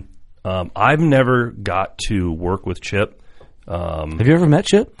 different. And I've never got to work with Chip Have you ever met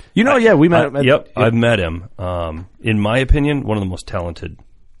Chip? We met. Yep, I've met him. In my opinion, one of the most talented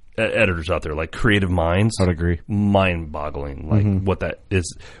editors out there, like creative minds. I'd agree. Mind-boggling. Like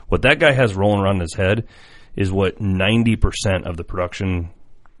what that guy has rolling around in his head is what 90% of the production,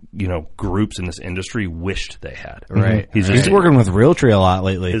 groups in this industry wished they had. Right. He's working with Realtree a lot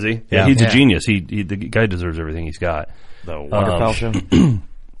lately. Is he? Yeah, he's a genius. The guy deserves everything he's got. The Waterfowl show.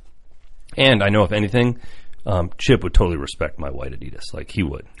 And I know, if anything, Chip would totally respect my white Adidas. Like, he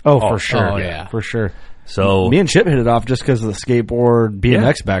would. Oh, for sure. Oh, yeah. For sure. So me and Chip hit it off just because of the skateboard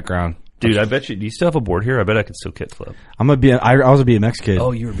BMX background. Dude, I bet you. Do you still have a board here? I bet I could still kickflip. I was a BMX kid.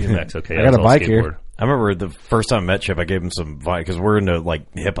 Oh, you were BMX. Okay, I got a bike here. I remember the first time I met Chip, I gave him some advice because we're into like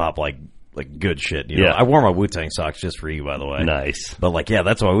hip hop, like good shit. Yeah. I wore my Wu-Tang socks just for you, by the way. Nice. But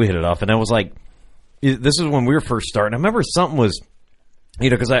that's why we hit it off. And I was like, this is when we were first starting. I remember something was,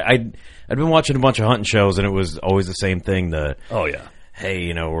 because I'd been watching a bunch of hunting shows, and it was always the same thing. Oh yeah.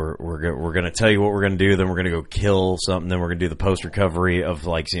 Hey, we're going to tell you what we're going to do, then we're going to go kill something, then we're going to do the post recovery of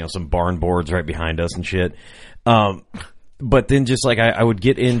some barn boards right behind us and shit. But then just I would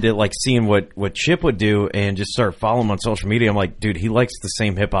get into seeing what Chip would do and just start following him on social media. I'm like, dude, he likes the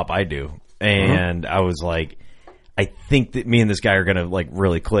same hip hop I do. And I was like, I think that me and this guy are going to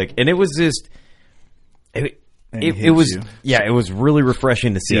really click. And it was just, it was really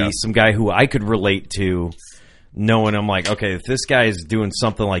refreshing to see some guy who I could relate to, knowing I'm like, okay, if this guy is doing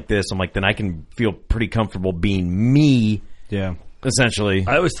something like this, I'm like, then I can feel pretty comfortable being me. Yeah. Essentially.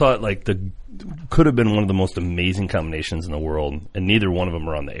 I always thought could have been one of the most amazing combinations in the world, and neither one of them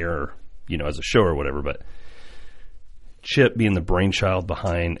are on the air, as a show or whatever, but Chip being the brainchild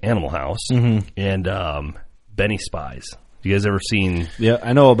behind Animal House and Benny Spies. You guys ever seen? Yeah,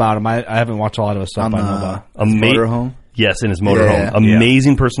 I know about him. I haven't watched a lot of his stuff. On I know about motorhome? Yes, in his motorhome.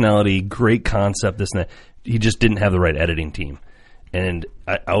 Amazing personality, great concept, this and that. He just didn't have the right editing team. And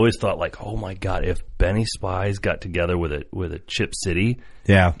I always thought, oh my God, if Benny Spies got together with a Chip City,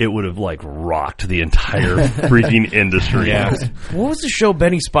 it would have rocked the entire freaking industry. Yeah. What was the show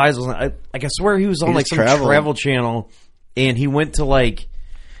Benny Spies was on? I swear he was on some travel channel, and he went to it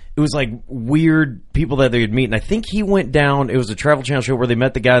was weird people that they would meet, and I think he went down. It was a travel channel show where they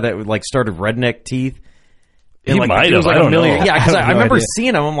met the guy that started Redneck Teeth. And he might have. I don't know. Yeah, because I remember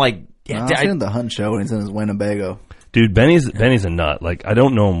seeing him. I'm like, I've seen the Hunt show when he's in his Winnebago. Dude, Benny's a nut. I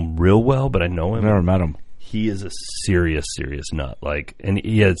don't know him real well, but I know him. I've never met him. He is a serious nut. And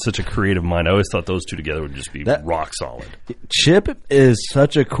he had such a creative mind. I always thought those two together would just be rock solid. Chip is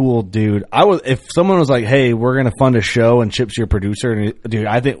such a cool dude. If someone was like, "Hey, we're gonna fund a show," and Chip's your producer, and dude,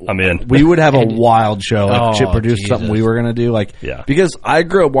 I think I'm in. We would have a wild show if Chip produced something we were gonna do. Because I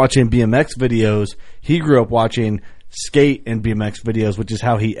grew up watching BMX videos. He grew up watching skate and BMX videos, which is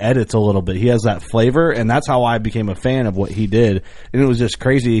how he edits a little bit. He has that flavor, and that's how I became a fan of what he did. And it was just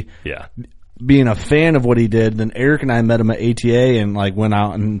crazy. Yeah. Being a fan of what he did. Then Eric and I met him at ATA and went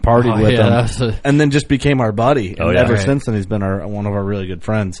out and partied with him, and then just became our buddy. And ever since then, he's been one of our really good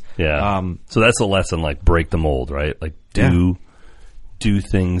friends. Yeah. So that's a lesson. Break the mold, right? Do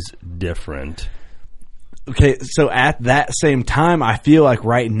things different. Okay. So at that same time, I feel like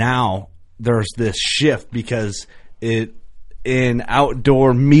right now there's this shift because in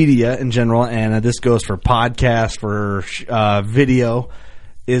outdoor media in general, and this goes for podcast, for video.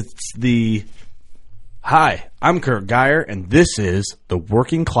 It's hi, I'm Kurt Geyer, and this is the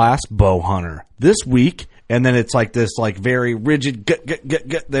Working Class Bow Hunter. This week, and then it's this very rigid,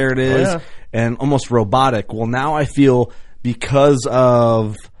 there it is, and almost robotic. Well, now I feel because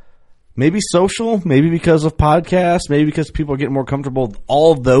of maybe social, maybe because of podcasts, maybe because people are getting more comfortable,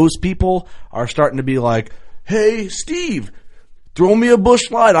 all of those people are starting to be like, hey, Steve, throw me a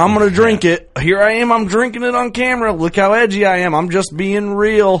Busch Light. I'm going to drink it. Here I am. I'm drinking it on camera. Look how edgy I am. I'm just being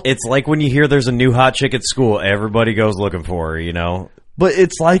real. It's like when you hear there's a new hot chick at school, everybody goes looking for her, But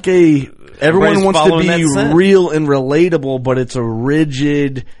it's everyone wants to be real and relatable, but it's a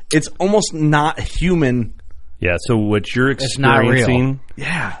rigid, it's almost not human. Yeah, so what you're experiencing...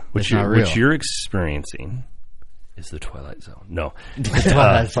 Yeah. What you're experiencing is the Twilight Zone. No.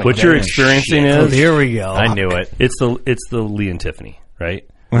 What you're experiencing is... Here we go. I knew it. It's the Lee and Tiffany, right?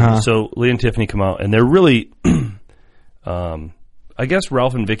 Uh-huh. So Lee and Tiffany come out, and they're really... I guess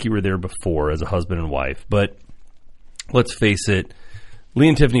Ralph and Vicky were there before as a husband and wife, but let's face it, Lee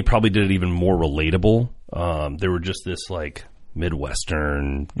and Tiffany probably did it even more relatable. They were just this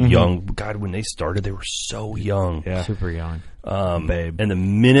Midwestern, young... God, when they started, they were so young. Yeah. Super young. Babe. And the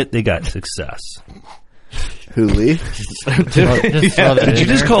minute they got success... Who, Lee? Did you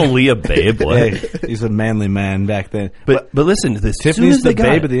just call Lee a babe? Hey, he's a manly man back then. But listen to this. Tiffany's the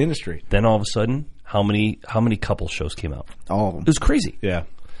babe of the industry. Then all of a sudden, how many couple shows came out. All of It them. was crazy. Yeah.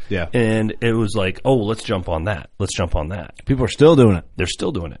 Yeah. And it was like, oh, let's jump on that. Let's jump on that. People are still doing it. They're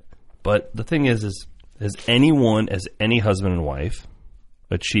still doing it. But the thing is has any husband and wife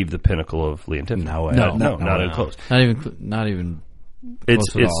achieved the pinnacle of Lee and Tiffany? No way. No, not even close. Not even. It's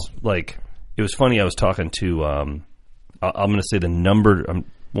close at all. like, it was funny. I was talking to, I'm going to say the number, I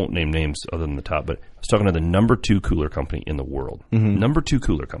won't name names other than the top, but I was talking to the number 2 cooler company in the world. Number 2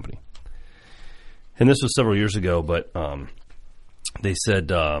 cooler company. And this was several years ago, but they said,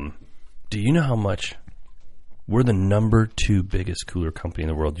 do you know how much we're the number 2 biggest cooler company in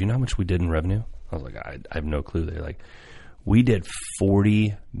the world? Do you know how much we did in revenue? I was like, I have no clue. They're like, we did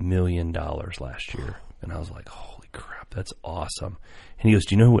 $40 million last year. And I was like, holy crap, that's awesome. And he goes,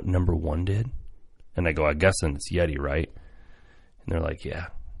 do you know what number 1 did? And I go, I guess it's Yeti, right? And they're like, yeah.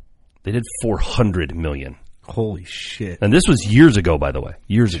 They did 400 million. Holy shit. And this was years ago, by the way.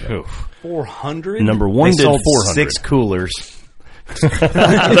 Years ago. 400? Number 1 They did sold 400. 6 coolers. That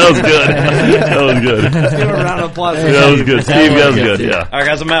was good. That was good. Give a round of applause. That was good. Steve, that was good. Yeah. All right,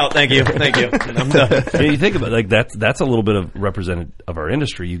 guys, I'm out. Thank you. I'm done. Yeah, you think about it, like that's a little bit of representative of our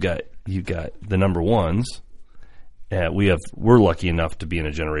industry. You got the number ones. We're lucky enough to be in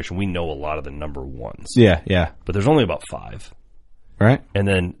a generation we know a lot of the number ones. Yeah, yeah. But there's only about 5. Right? And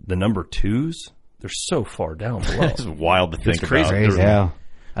then the number 2s, they're so far down below. It's wild to think crazy. about. Crazy. Yeah.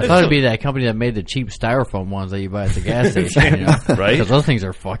 I thought it'd be that company that made the cheap styrofoam ones that you buy at the gas station, you know? Right? Because those things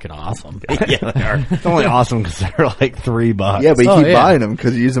are fucking awesome. Yeah, they are. It's only awesome because they're like $3. Yeah, but you Oh, keep yeah. buying them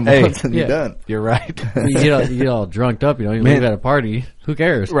because you use them Hey, once and yeah. you're done. You're right. You get all drunked up, you know, you Man. leave at a party. Who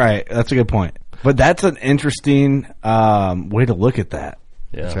cares? Right. That's a good point. But that's an interesting way to look at that.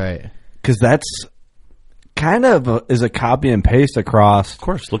 Yeah. That's right. Because that's kind of is a copy and paste across. Of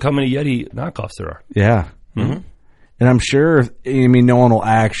course. Look how many Yeti knockoffs there are. Yeah. Mm-hmm. And I'm sure, I mean, no one will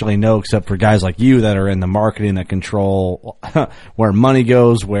actually know except for guys like you that are in the marketing that control where money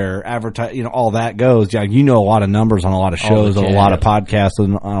goes, where advertise, all that goes. Yeah, you know a lot of numbers on a lot of shows, legit, and a lot yeah. of podcasts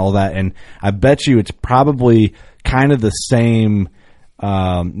and all that. And I bet you it's probably kind of the same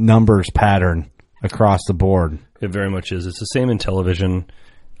numbers pattern across the board. It very much is. It's the same in television.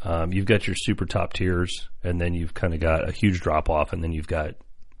 You've got your super top tiers, and then you've kind of got a huge drop off, and then you've got,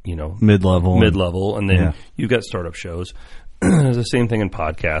 Mid-level. and then Yeah. you've got startup shows. It's the same thing in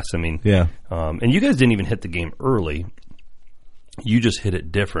podcasts. I mean, Yeah. and you guys didn't even hit the game early. You just hit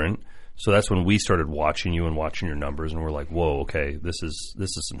it different. So that's when we started watching you and watching your numbers, and we're like, "Whoa, okay, this is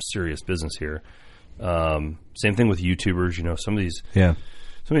some serious business here." Same thing with YouTubers. Some of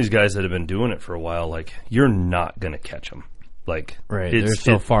these guys that have been doing it for a while, like, you're not going to catch them. Like, Right. They're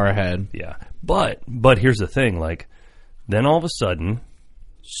so far ahead. yeah. But here's the thing, like, then all of a sudden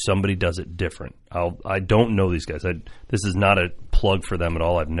somebody does it different. I don't know these guys. This is not a plug for them at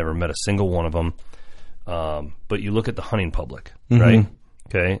all. I've never met a single one of them. But you look at the hunting public, right?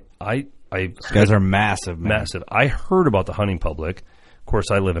 Okay. These guys are massive, man. Massive. I heard about the hunting public. Of course,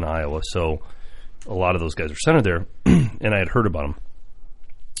 I live in Iowa, so a lot of those guys are centered there, and I had heard about them.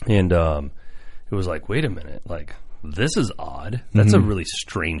 And it was like, wait a minute, like, this is odd. That's a really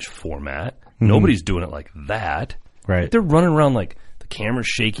strange format. Nobody's doing it like that. Right. Like, they're running around like the camera's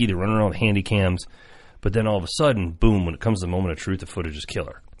shaky. They're running around with handy cams. But then all of a sudden, boom, when it comes to the moment of truth, the footage is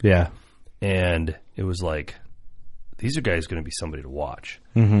killer. Yeah. And it was like, these are guys going to be somebody to watch.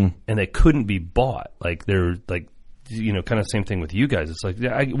 Mm-hmm. And they couldn't be bought. Like, they're like, kind of same thing with you guys. It's like,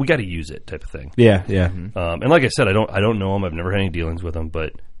 we got to use it type of thing. Yeah, yeah. And like I said, I don't know them. I've never had any dealings with them,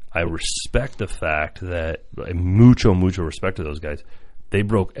 but I respect the fact that mucho respect to those guys. They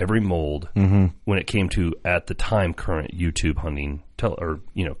broke every mold when it came to, at the time, current YouTube hunting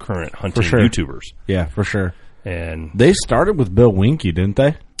current hunting sure. YouTubers. Yeah, for sure. And They started with Bill Winke, didn't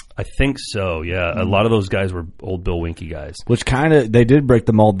they? I think so. Yeah, a lot of those guys were old Bill Winke guys. Which kind of, they did break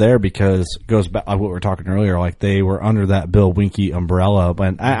the mold there because it goes back like what we were talking earlier. Like they were under that Bill Winke umbrella,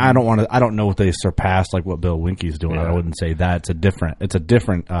 but I don't know if they surpassed like what Bill Winke's doing. Yeah. I wouldn't say that. It's a different.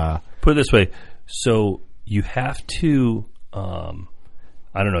 Put it this way: so you have to.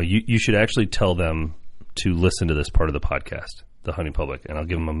 I don't know. You should actually tell them to listen to this part of the podcast, the hunting public, and I'll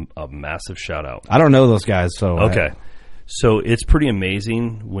give them a massive shout out. I don't know those guys, so Okay. So it's pretty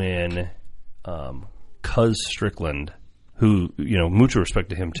amazing when Cuz Strickland, who, mucho respect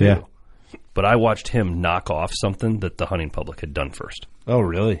to him too, Yeah. but I watched him knock off something that the hunting public had done first. Oh,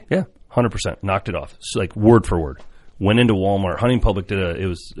 really? Yeah, 100%. Knocked it off. So, like, word for word. Went into Walmart. Hunting public it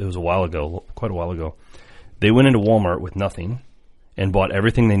was a while ago, quite a while ago. They went into Walmart with nothing and bought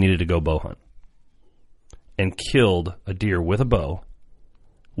everything they needed to go bow hunt and killed a deer with a bow,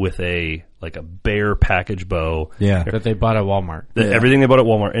 with a bear package bow. Yeah. That they bought at Walmart. Everything they bought at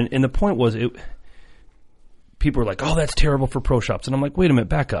Walmart. And the point was, people are like, oh, that's terrible for pro shops. And I'm like, wait a minute,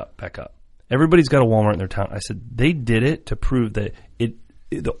 back up. Everybody's got a Walmart in their town. I said, they did it to prove that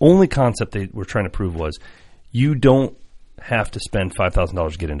the only concept they were trying to prove was you don't have to spend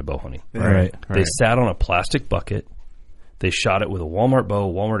 $5,000 to get into bow hunting. Right. They sat on a plastic bucket. They shot it with a Walmart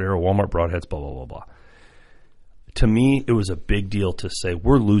bow, Walmart arrow, Walmart broadheads, blah, blah, blah, blah. To me, it was a big deal to say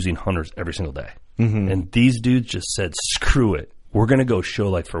we're losing hunters every single day. Mm-hmm. And these dudes just said, screw it. We're going to go show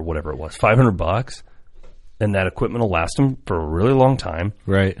like for whatever it was, $500, and that equipment will last them for a really long time.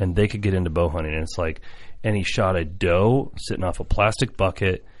 Right. And they could get into bow hunting. And it's like, and he shot a doe sitting off a plastic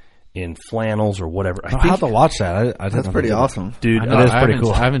bucket in flannels or whatever. I have to watch that. That's pretty awesome. Dude, that is pretty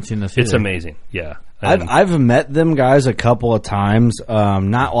cool. I haven't seen this either. It's amazing. Yeah. I've met them guys a couple of times.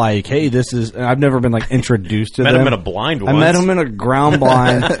 Not like, hey, this is. I've never been like introduced to them. Met him in a blind I once. met him in a ground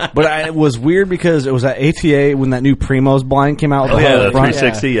blind, but it was weird because it was at ATA when that new Primos blind came out. Oh with yeah, the front.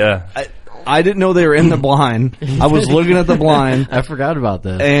 360. Yeah. I didn't know they were in the blind. I was looking at the blind, I forgot about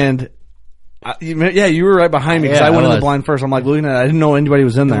this. and you were right behind me because Yeah, I went I in the was. blind first. I'm like looking at it. I didn't know anybody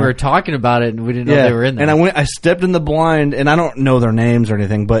was in there. We were talking about it, and we didn't know they were in there. And I stepped in the blind, and I don't know their names or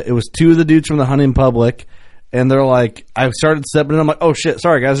anything, but it was two of the dudes from the Hunting Public, and they're like, I started stepping in, I'm like, oh shit,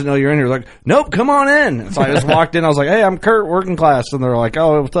 sorry guys, I didn't know you're in here. They're like, nope, come on in. So I just walked in, I was like, hey, I'm Kurt, working class, and they're like,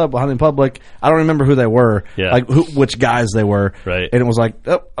 oh, what's up, Hunting Public? I don't remember who they were, Yeah. like which guys they were, Right. And it was like,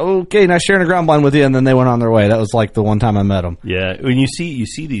 oh, okay, nice sharing a ground blind with you, and then they went on their way. That was like the one time I met them. Yeah, when you see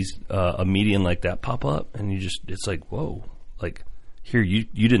these a median like that pop up, and it's like, whoa, like here you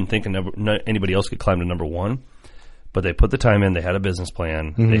didn't think anybody else could climb to number one, but they put the time in, they had a business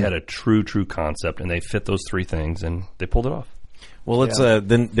plan, they had a true concept, and they fit those three things, and they pulled it off. Well, let's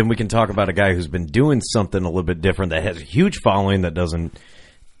then we can talk about a guy who's been doing something a little bit different that has a huge following that doesn't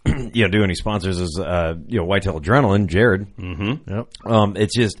do any sponsors is Whitetail Adrenaline, Jared. Mm-hmm. Yep.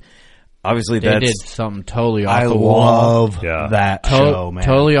 It's just obviously they that's did something totally off I the wall. love Yeah. that show, man.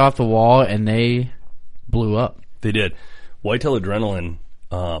 Totally off the wall, and they blew up. They did. Whitetail Adrenaline,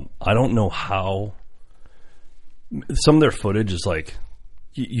 I don't know how. Some of their footage is like,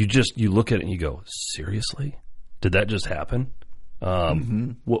 you look at it and you go, seriously? Did that just happen?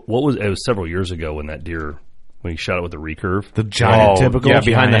 What was it? Was several years ago when that deer, when he shot it with the recurve. The giant typical. Yeah,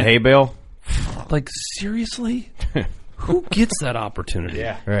 behind the hay bale. Like, seriously? Who gets that opportunity?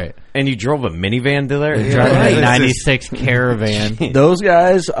 Yeah. Right. And you drove a minivan to there? Right. 96 Caravan. Those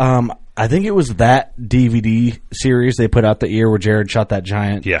guys, I think it was that DVD series they put out the year where Jared shot that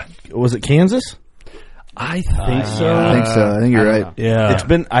giant. Yeah. Was it Kansas? I think so. I think so. I think you're right. Yeah. It's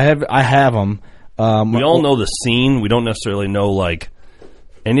been. I have them. We all know the scene. We don't necessarily know like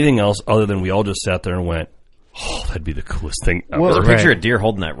anything else other than we all just sat there and went, oh, that'd be the coolest thing ever. There's a picture of deer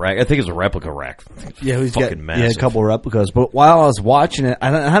holding that rack. I think it's a replica rack. Yeah, he's got fucking massive. a couple replicas. But while I was watching it,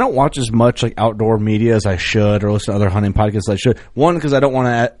 I don't watch as much like outdoor media as I should, or listen to other hunting podcasts as I should. One, because I don't want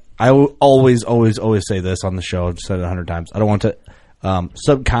to. I always say this on the show. I've said it 100 times. I don't want to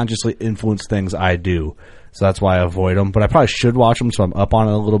subconsciously influence things I do. So that's why I avoid them. But I probably should watch them, so I'm up on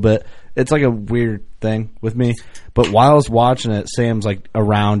it a little bit. It's like a weird thing with me. But while I was watching it, Sam's like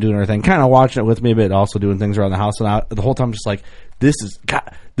around doing everything, kind of watching it with me, but also doing things around the house. And the whole time, I'm just like, this is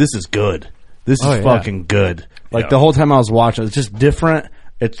good. This is fucking good. Like the whole time I was watching, it's just different.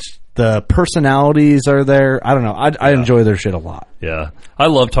 It's the personalities are there. I don't know. I enjoy their shit a lot. Yeah. I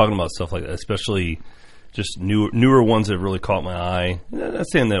love talking about stuff like that, especially just newer ones that have really caught my eye. Not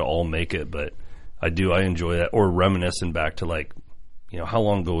saying they all make it, but I enjoy that. Or reminiscing back to like, how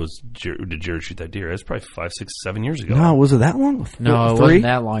long ago did Jared shoot that deer? It's probably 5, 6, 7 years ago. No, was it that long? No, it wasn't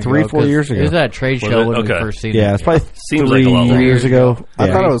that long 3, ago. 4 years ago. It was at a trade show when we Okay. first seen Yeah, it. it's probably Seems like a lot 3 longer. years ago. I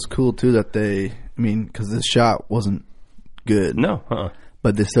Yeah. thought it was cool too that because this shot wasn't good. No.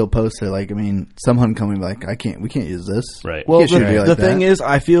 But they still posted some hunting company like, we can't use this. Right. Well, Can't shoot a deer like the that. thing is,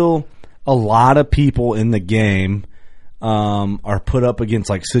 I feel a lot of people in the game are put up against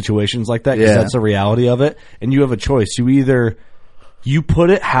like situations like that because Yeah. that's the reality of it. And you have a choice. You either you put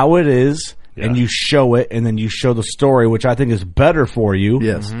it how it is and you show it, and then you show the story, which I think is better for you.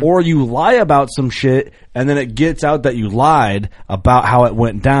 Yes. Or you lie about some shit, and then it gets out that you lied about how it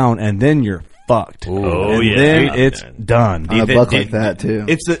went down, and then you're fucked. Oh, and yeah. then it's done. On a buck like that too.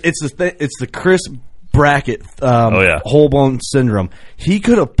 It's the Chris Brackett yeah. whole bone syndrome. He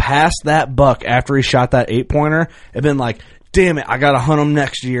could have passed that buck after he shot that 8-pointer and been like, damn it, I got to hunt him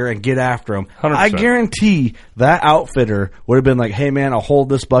next year and get after him. 100%. I guarantee that outfitter would have been like, hey man, I'll hold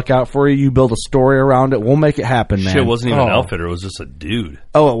this buck out for you. You build a story around it. We'll make it happen, man. Shit, it wasn't even an outfitter. It was just a dude.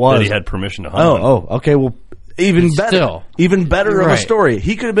 Oh, it was. That he had permission to hunt. Okay. Well, even better. Still. Even better of a Right. story.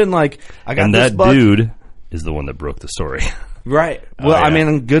 He could have been like, I got And this that buck. dude is the one that broke the story. Right. Well, yeah. I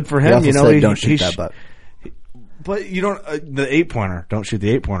mean, good for He him. also You know, said, don't shoot that buck. But you don't the 8-pointer. Don't shoot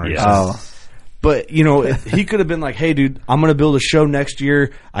the 8-pointer. Yeah. Oh. But, you know, he could have been like, hey, dude, I'm going to build a show next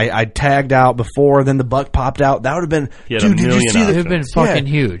year. I tagged out before, then the buck popped out. That would have been, He had a dude, did you million see It would that? have been fucking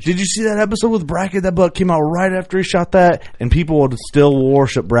huge. Did you see that episode with Brackett? That buck came out right after he shot that, and people would still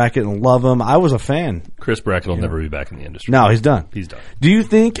worship Brackett and love him. I was a fan. Chris Brackett will never be back in the industry. No, he's done. He's done. Do you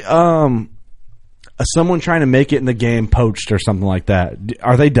think someone trying to make it in the game poached or something like that,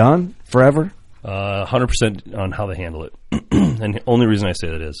 are they done forever? 100% on how they handle it. And the only reason I say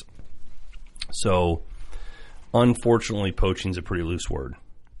that is, so unfortunately, poaching is a pretty loose word.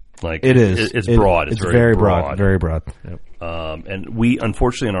 Like It is. It's broad. It's very broad. Very broad. Yep. And we,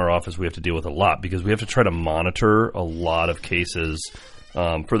 unfortunately, in our office, we have to deal with a lot because we have to try to monitor a lot of cases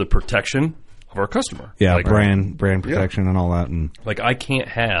for the protection of our customer. Yeah, like, brand protection and all that. And like I can't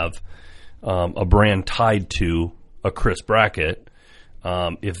have a brand tied to a Chris Brackett.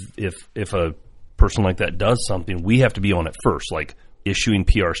 If a person like that does something, we have to be on it first, like issuing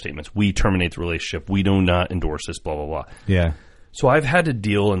PR statements. We terminate the relationship. We do not endorse this, blah, blah, blah. yeah. So I've had to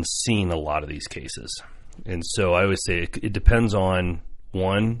deal and seen a lot of these cases. And so I always say it depends on,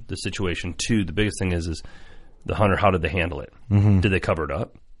 one, the situation. Two, the biggest thing is the hunter, how did they handle it? Mm-hmm. Did they cover it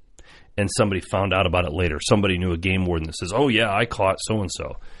up? And somebody found out about it later. Somebody knew a game warden that says, oh, yeah, I caught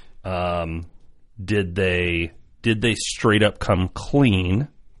so-and-so. Did they straight up come clean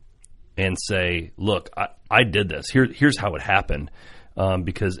and say, look, I did this. Here's how it happened.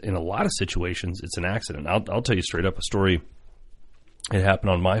 Because in a lot of situations, it's an accident. I'll tell you straight up a story. It happened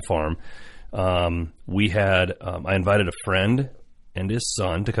on my farm. We had I invited a friend and his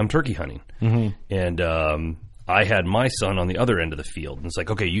son to come turkey hunting. Mm-hmm. And I had my son on the other end of the field. And it's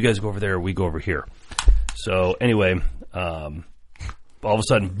like, okay, you guys go over there, we go over here. So anyway, all of a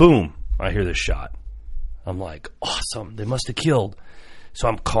sudden, boom, I hear this shot. I'm like, awesome, they must have killed. So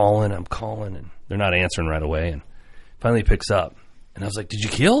I'm calling, and they're not answering right away. And finally he picks up. And I was like, did you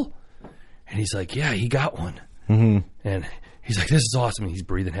kill? And he's like, yeah, he got one. Mm-hmm. And he's like, this is awesome. And he's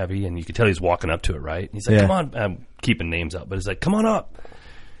breathing heavy, and you can tell he's walking up to it, right? And he's like, come on. I'm keeping names up, but he's like, come on up.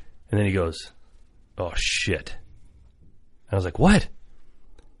 And then he goes, oh, shit. And I was like, what?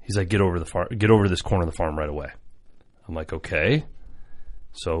 He's like, get over to this corner of the farm right away. I'm like, okay.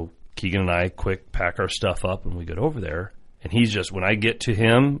 So Keegan and I quick pack our stuff up, and we get over there. And he's just, when I get to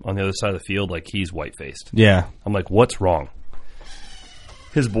him on the other side of the field, like he's white-faced. Yeah. I'm like, what's wrong?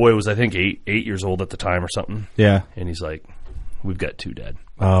 His boy was, I think, 8 years old at the time or something. Yeah. And he's like, we've got 2 dead.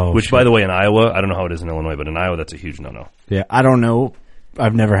 Oh, Which, by the way, in Iowa, I don't know how it is in Illinois, but in Iowa, that's a huge no-no. Yeah, I don't know.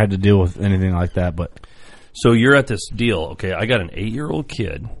 I've never had to deal with anything like that, but So you're at this deal. Okay, I got an 8-year-old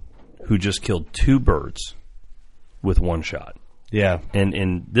kid who just killed 2 birds with 1 shot. yeah.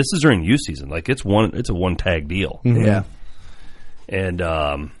 And this is during youth season. Like, it's a 1-tag deal. Mm-hmm. Yeah. And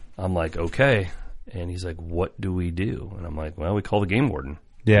I'm like, okay. And he's like, what do we do? And I'm like, well, we call the game warden.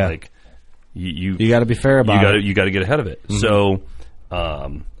 Yeah. Like, you You got to be fair about it. You got to get ahead of it. Mm-hmm. So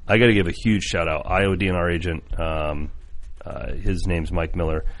I got to give a huge shout out. Iowa DNR agent, his name's Mike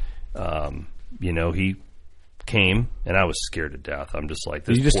Miller. He came, and I was scared to death. I'm just like,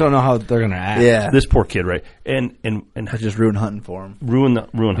 this You just don't know how they're going to act. Yeah. this poor kid, right? And I just ruined hunting for him. ruin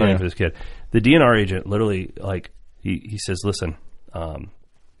hunting for this kid. The DNR agent literally, like, he says, listen,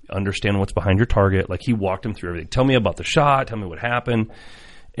 understand what's behind your target. Like, he walked him through everything. Tell me about the shot. Tell me what happened.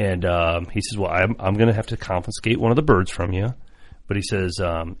 And he says, well, I'm going to have to confiscate one of the birds from you. But he says,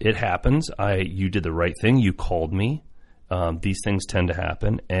 it happens. You did the right thing. You called me. These things tend to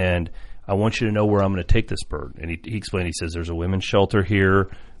happen. And I want you to know where I'm going to take this bird. And he explained, he says, there's a women's shelter here.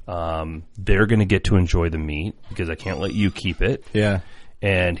 They're going to get to enjoy the meat because I can't let you keep it. Yeah.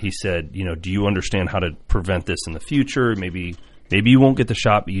 And he said, do you understand how to prevent this in the future? Maybe you won't get the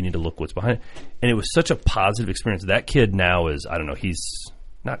shot, but you need to look what's behind it. And it was such a positive experience. That kid now is, I don't know, he's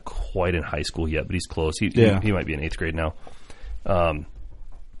not quite in high school yet, but he's close. He might be in 8th grade now.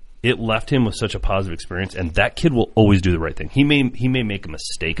 It left him with such a positive experience, and that kid will always do the right thing. He may make a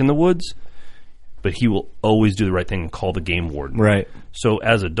mistake in the woods, but he will always do the right thing and call the game warden. Right. So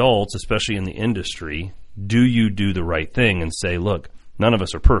as adults, especially in the industry, do you do the right thing and say, look, none of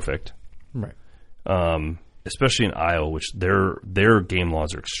us are perfect. Right. Especially in Iowa, which their game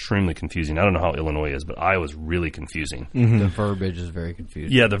laws are extremely confusing. I don't know how Illinois is, but Iowa's really confusing. Mm-hmm. The verbiage is very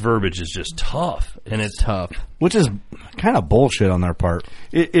confusing. Yeah, the verbiage is just tough, and it's tough. Which is kind of bullshit on their part.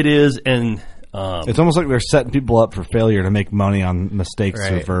 It is, and It's almost like they're setting people up for failure to make money on mistakes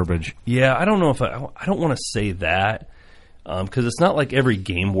through Right. verbiage. yeah, I don't know if I don't want to say that because it's not like every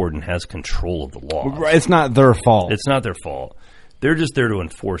game warden has control of the law. It's not their fault. It's not their fault. They're just there to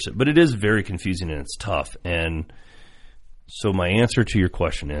enforce it. But it is very confusing and it's tough. And so my answer to your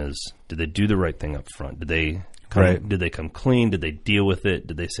question is, did they do the right thing up front? Did they Did they come clean? Did they deal with it?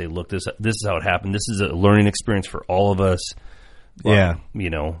 Did they say, look, this is how it happened. This is a learning experience for all of us.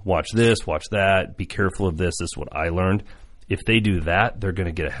 Watch this, watch that. Be careful of this. This is what I learned. If they do that, they're going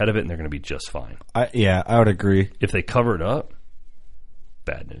to get ahead of it and they're going to be just fine. I would agree. If they cover it up,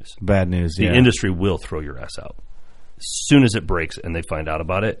 bad news. Bad news, The industry will throw your ass out. As soon as it breaks and they find out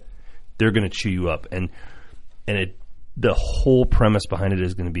about it, they're going to chew you up. And the whole premise behind it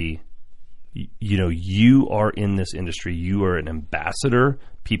is going to be, you are in this industry. You are an ambassador.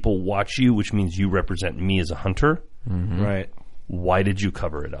 People watch you, which means you represent me as a hunter. Mm-hmm. Right. Why did you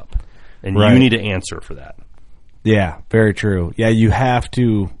cover it up? And you need to answer for that. Yeah, very true. Yeah, you have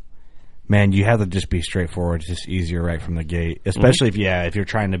to just be straightforward. It's just easier right from the gate, especially if you're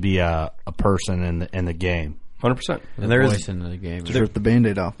trying to be a person in the game. 100%. And there is in the game. Just rip the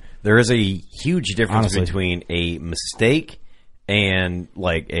Band-Aid off. There is a huge difference Honestly. between a mistake and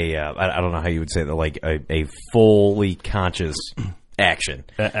like I don't know how you would say that, like a fully conscious action.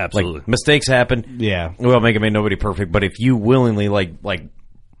 Absolutely. Like, mistakes happen. Yeah. Well, make nobody perfect, but if you willingly like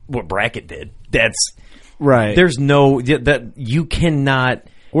what Brackett did, that's Right. there's no that you cannot.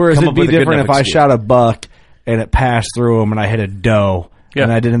 Whereas come it'd up be with a good different enough if I excuse. shot a buck and it passed through him and I hit a doe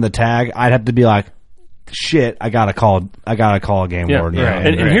and I didn't the tag, I'd have to be like, shit, I gotta call a game warden. Yeah.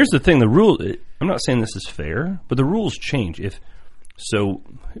 And here's the thing: the rule. I'm not saying this is fair, but the rules change. So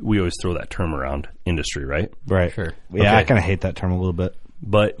we always throw that term around, industry, right? Right. Sure. Yeah, Okay. I kind of hate that term a little bit.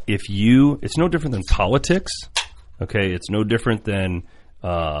 But it's no different than politics. Okay, it's no different than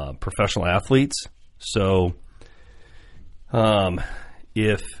professional athletes. So,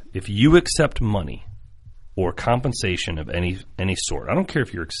 if you accept money or compensation of any sort, I don't care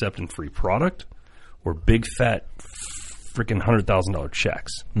if you're accepting free product or big fat freaking $100,000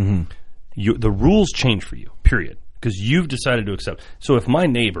 checks. Mm-hmm. The rules change for you. Period. Because you've decided to accept. So if my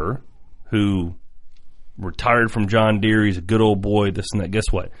neighbor, who retired from John Deere, he's a good old boy, this and that, guess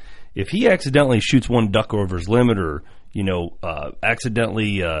what? If he accidentally shoots one duck over his limit, or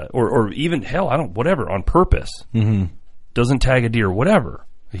accidentally, or even whatever, on purpose, doesn't tag a deer, whatever,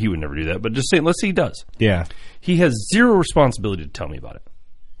 he would never do that. But just say, let's say he does. Yeah. He has zero responsibility to tell me about it.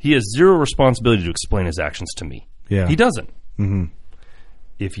 He has zero responsibility to explain his actions to me. Yeah. He doesn't. Mm-hmm.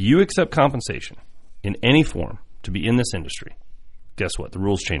 If you accept compensation in any form to be in this industry, guess what? The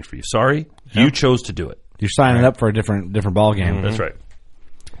rules change for you. Sorry, you chose to do it. You're signing up for a different ball game. That's right.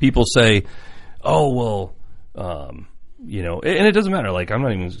 People say, "Oh, well, and it doesn't matter." Like, I'm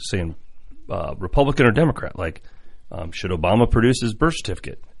not even saying Republican or Democrat. Like, should Obama produce his birth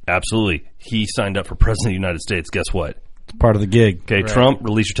certificate? Absolutely. He signed up for president of the United States. Guess what? It's part of the gig. Okay, Trump,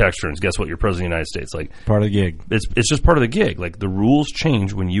 release your tax returns. Guess what? You're president of the United States. Like, Part of the gig. it's just part of the gig. Like, the rules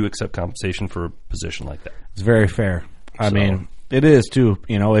change when you accept compensation for a position like that. It's very fair. I mean, it is too.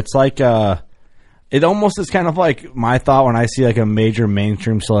 It's like it almost is kind of like my thought when I see like a major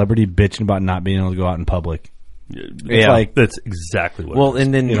mainstream celebrity bitching about not being able to go out in public. It's like That's exactly what. Well, it is.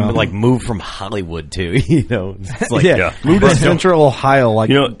 and then know, move from Hollywood too. It's like move to Central Ohio, like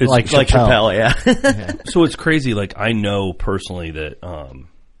it's like Chappelle, yeah. So it's crazy. Like, I know personally that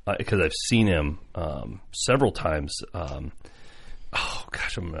because I've seen him several times.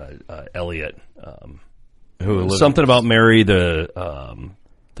 Elliot. Who Something about Mary, the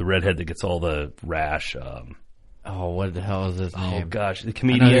redhead that gets all the rash. What the hell is his name? Oh gosh, the I know who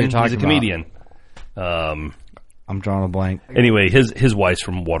comedian. you're He's talking a comedian. I'm drawing a blank. Anyway, his wife's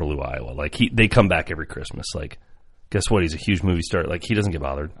from Waterloo, Iowa. Like, they come back every Christmas. Like, guess what? He's a huge movie star. Like, he doesn't get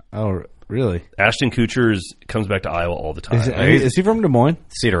bothered. Oh, really? Ashton Kutcher comes back to Iowa all the time. Is he from Des Moines?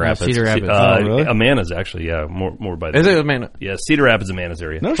 Cedar Rapids. Cedar Rapids. really? Amana's actually, more by the Is it Amana? Yeah, Cedar Rapids, Amana's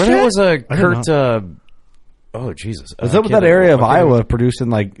area. No But shit. that was a I didn't Kurt. Oh Jesus! Is that what that area of Iowa producing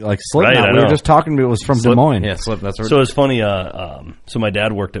like Slipknot? Right, I We were know. just talking about it was from Des Moines. Yeah, Slip. That's right. So it's funny. So my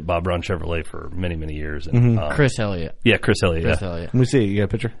dad worked at Bob Brown Chevrolet for many, many years. And, Chris Elliott. Yeah, Chris Elliott. Chris Yeah. Elliott. Let me see. You got a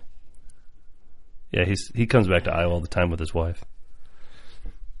picture? Yeah, he comes back to Iowa all the time with his wife.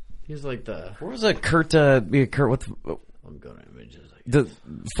 He's like the. Where was that Kurt? Kurt with I'm going to images. the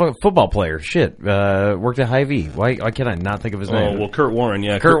football player. Shit, worked at Hy-Vee. Why can I not think of his Oh, name? well, Kurt Warren.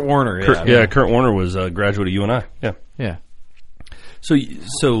 Yeah, Kurt Warner. Yeah. Kurt Warner was a graduate of UNI. Yeah. Yeah. So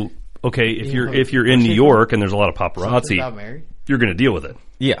okay, if you're in New York and there's a lot of paparazzi, Mary? you're going to deal with it.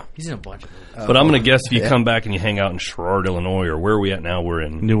 Yeah. He's in a bunch of movies. But I'm going to guess if you come back and you hang out in Sherrard, Illinois, or where are we at now? We're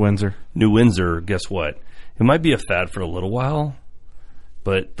in New Windsor. New Windsor. Guess what? It might be a fad for a little while,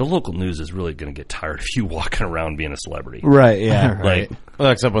 but the local news is really going to get tired of you walking around being a celebrity. Right, yeah. Like, Well,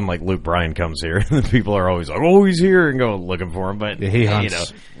 except when like Luke Bryan comes here, and people are always like, "Oh, he's here," and go looking for him. But He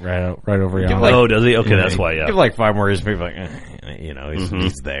hunts right over here. oh, does he? Okay, that's why, yeah. Give like 5 more years, people are like,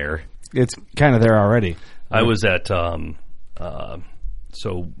 he's there. It's kind of there already. I was at so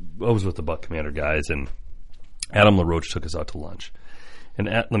I was with the Buck Commander guys, and Adam LaRoche took us out to lunch. And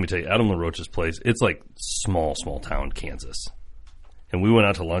let me tell you, Adam LaRoche's place, it's like small town Kansas. And we went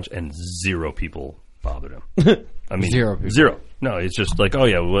out to lunch, and 0 people bothered him. I mean, 0 people. 0. No, it's just like, oh,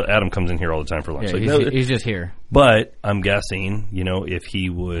 yeah, well, Adam comes in here all the time for lunch. Yeah, like, he's just here. But I'm guessing, if he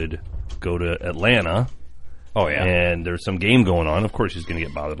would go to Atlanta, and there's some game going on, of course he's going to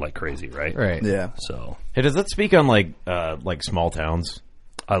get bothered like crazy, right? Right. Yeah. So, Hey, does that speak on like small towns?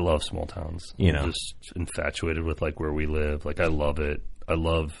 I love small towns. I'm just infatuated with like where we live. Like I love it. I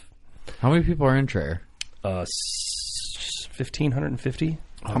love. How many people are in Traer? 1,550.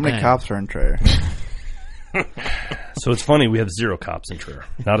 How many cops are in Traer? So it's funny. We have 0 cops in Traer.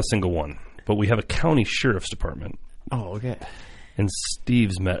 Not a single one. But we have a county sheriff's department. Oh, okay. And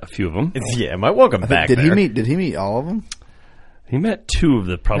Steve's met a few of them. Yeah, welcome back. Did he meet all of them? He met 2 of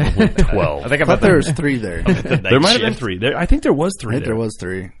the probably 12. I thought there was 3 there. There might have been 3. I think there was 3 I think there was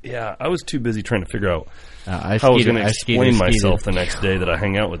 3. Yeah, I was too busy trying to figure out I how I was going to skeeted. explain myself the next day that I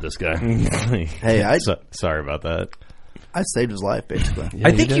hang out with this guy. Hey, sorry about that. I saved his life, basically. Yeah,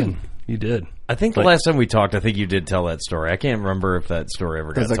 I think you did. I think the last time we talked, I think you did tell that story. I can't remember if that story ever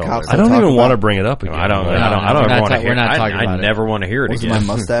got There's a told. cop- I don't talk even about- want to bring it up again. I don't we're want to not hear. talking I about it. never want to hear it Was it again.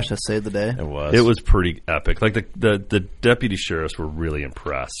 my mustache that saved the day? It was. It was pretty epic. Like the deputy sheriffs were really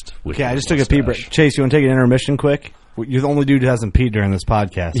impressed with Okay, I your just took a pee break. mustache. Chase, you want to take an intermission quick? You're the only dude who hasn't peed during this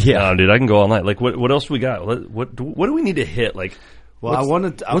podcast. Yeah, dude, I can go all night. Like, what else we got? What do we need to hit? Like, Well, I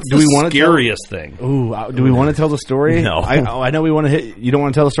wanted. what's Do the we want to scariest thing? Do we want to tell the story? No. I know we want to hit. You don't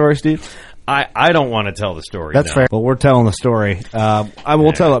want to tell the story, Steve? I don't want to tell the story. That's no. fair. Well, we're telling the story. I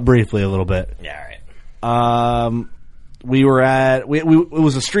will tell it briefly a little bit. Yeah, all right. We were at. It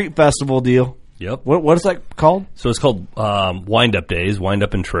was a street festival deal. Yep. What is that called? So it's called Wind Up Days, Wind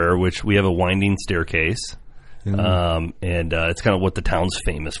Up in Traer, which we have a winding staircase. And it's kind of what the town's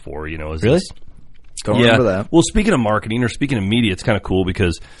famous for, is Really? this- Don't remember that. Well, speaking of marketing or speaking of media, it's kind of cool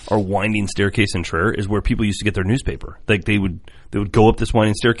because our winding staircase in Traer is where people used to get their newspaper. Like they would go up this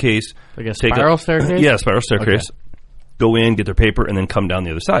winding staircase, Like a take spiral staircase? Yeah, spiral staircase. Go in, get their paper, and then come down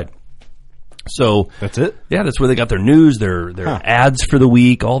the other side. So That's it? Yeah, that's where they got their news, their ads for the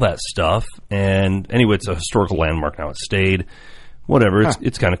week, all that stuff. And anyway, it's a historical landmark now. It stayed. Whatever.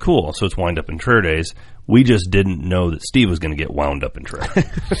 It's kind of cool. So it's Wind Up in Traer Days. We just didn't know that Steve was going to get wound up in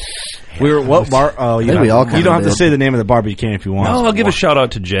Traer. We were what bar? Oh, you think don't, we all you kinda don't have to did. say the name of the bar, but you can if you want. No, I'll give a shout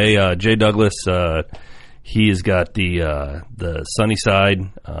out to Jay. Jay Douglas. He has got the Sunny Side.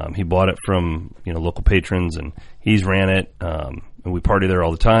 He bought it from local patrons, and he's ran it. And we party there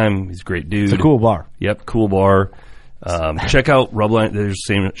all the time. He's a great dude. It's a cool bar. Yep, cool bar. Check out Rubline. There's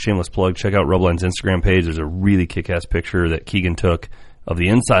a shameless plug. Check out Rubline's Instagram page. There's a really kick-ass picture that Keegan took of the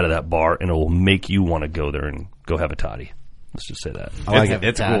inside of that bar, and it will make you want to go there and go have a toddy. Let's just say that. I like it.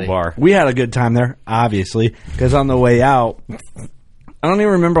 It's a cool bar. We had a good time there, obviously, because on the way out, I don't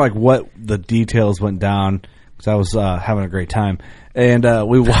even remember what the details went down because I was having a great time, and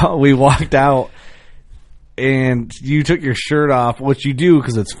we walked out, and you took your shirt off, which you do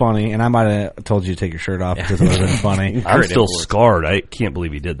because it's funny, and I might have told you to take your shirt off because it would have been funny. I'm still scarred. I can't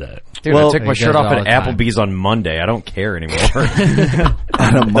believe he did that. Dude, Well, I took my he shirt does off it all at the time. Applebee's on Monday. I don't care anymore.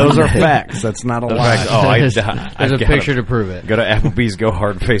 Those are facts. That's not a lie. There's a picture to prove it. Go to Applebee's Go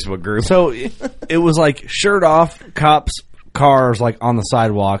Hard Facebook group. So it was like shirt off, cops, cars on the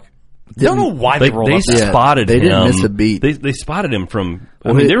sidewalk. I don't know why they rolled They up that. spotted they him. didn't miss a beat. They spotted him from.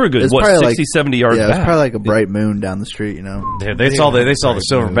 Well, they were good. it's What, probably 60, 70 yards Yeah, back? it's probably like a bright moon down the street, They saw the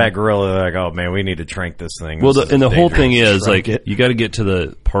silverback gorilla. They're like, oh man, we need to trank this thing. Well, This is and the whole thing dangerous. is you got to get to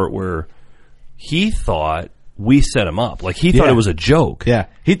the part where he thought we set him up. Like he thought Yeah. it was a joke. Yeah,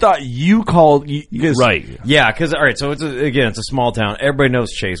 he thought you called. You guys, Right. Yeah, because all right, so it's a small town. Everybody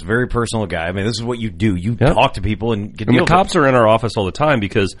knows Chase, very personal guy. I mean, this is what you do. You Yep. talk to people and get And deal the cops are in our office all the time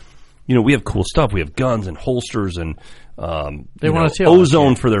because, we have cool stuff. We have guns and holsters and They wanna see all that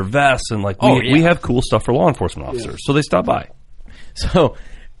ozone for their vests and we have cool stuff for law enforcement officers. So they stop by. So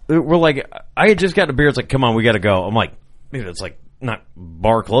we're like, I had just gotten a beer. It's like, come on, we got to go. I'm like, dude, it's like not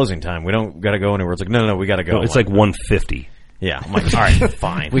bar closing time. We don't got to go anywhere. It's like, no, we got to go. It's like 150. Yeah, I'm like, all right,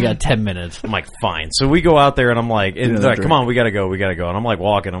 fine. We got 10 minutes. I'm like, fine. So we go out there, and I'm like, and they're like, drink. come on, we got to go. And I'm like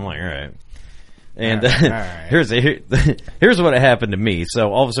walking. I'm like, all right. And here's what happened to me. So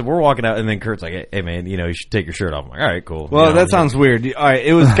all of a sudden we're walking out, and then Kurt's like, hey man, you should take your shirt off. I'm like, all right, cool. Well, that sounds weird. All right,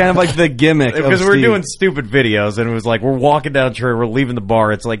 it was kind of like the gimmick because of we're Steve. doing stupid videos, and it was like we're walking down Traer, we're leaving the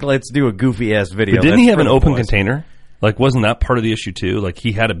bar. It's like, let's do a goofy ass video. But didn't That's he have for an the open boys. container? Like, wasn't that part of the issue too? Like,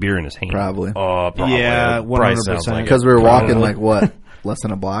 he had a beer in his hand. probably. Oh, probably. Yeah, Bryce 100%. sounds like Because we were walking like what? less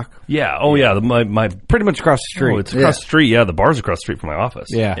than a block. Yeah. Oh, yeah. My Pretty much across the street. Oh, it's across the street. Yeah, the bar's across the street from my office.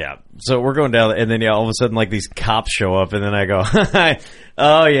 Yeah. Yeah. So we're going down, and then all of a sudden, like these cops show up, and then I go,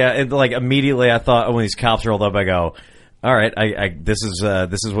 "Oh yeah!" And like immediately, I thought when these cops rolled up, I go, "All right, this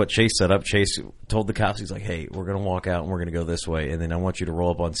is what Chase set up." Chase told the cops, he's like, "Hey, we're gonna walk out, and we're gonna go this way, and then I want you to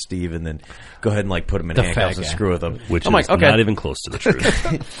roll up on Steve, and then go ahead and like put him in handcuffs and screw with him." Which I'm is like, okay. not even close to the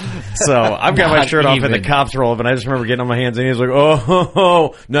truth. So I've got my Not shirt off, and the even. cops roll up, and I just remember getting on my hands, and he was like,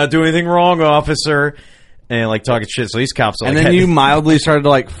 "Oh, not doing anything wrong, officer." And like talking shit, so these cops are And like, then hey. you mildly started to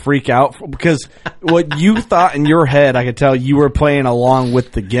like freak out because what you thought in your head, I could tell you were playing along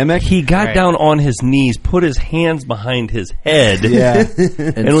with the gimmick. He got down on his knees, put his hands behind his head, Yeah.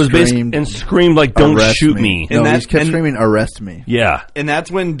 And and was screamed, and screamed like, "Don't "Arrest shoot me!" No, And he that- just kept and- screaming, "Arrest me!" Yeah, And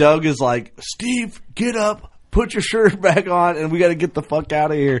that's when Doug is like, Steve, get up, put your shirt back on, and we got to get the fuck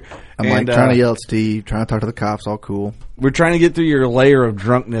out of here. I'm And, like trying to yell at Steve, trying to talk to the cops, all cool. We're trying to get through your layer of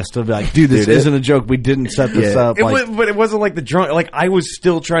drunkenness to be like, dude, this Dude, isn't a joke. We didn't set this Yeah. up. It Like, was, but it wasn't like the drunk. Like I was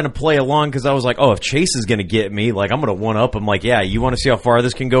still trying to play along because I was like, "Oh, if Chase is going to get me, like I'm going to one up him." Like, yeah, you want to see how far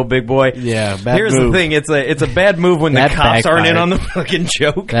this can go, big boy? Yeah, bad Here's move. the thing: it's a bad move when the That cops aren't in backfired. on the fucking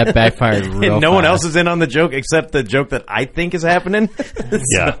joke. That backfired real and no one fast. else is in on the joke except the joke that I think is happening.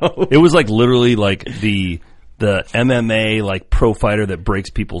 yeah. So- It was like literally like the MMA like pro fighter that breaks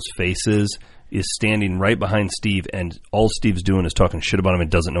people's faces is standing right behind Steve, and all Steve's doing is talking shit about him and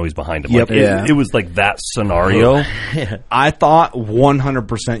doesn't know he's behind him. Yep. Like, Yeah. it was like that scenario. I thought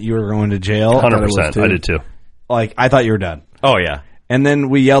 100% you were going to jail. 100%. too. I did too. Like, I thought you were done. Oh yeah. And then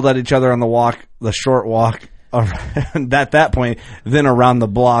we yelled at each other on the walk, the short walk, around, at that point, then around the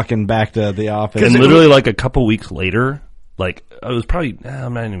block and back to the office. And literally like a couple weeks later, like it was probably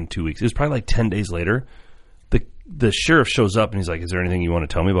not even 2 weeks. It was probably like 10 days later. The sheriff shows up and he's like, "Is there anything you want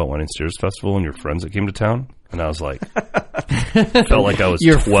to tell me about Winning Steers Festival and your friends that came to town?" And I was like, felt like I was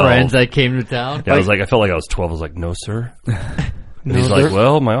Your 12. friends that came to town. Yeah, I felt like I was 12. I was like, "No, sir." And he's like,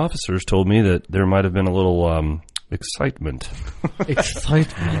 "Well, my officers told me that there might have been a little excitement."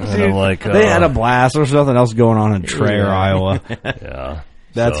 Excitement. And I'm like, they had a blast. There was nothing else going on in Traer, Iowa. yeah.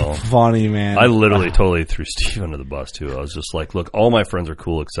 That's So, funny, man. I literally totally threw Steve under the bus too. I was just like, "Look, all my friends are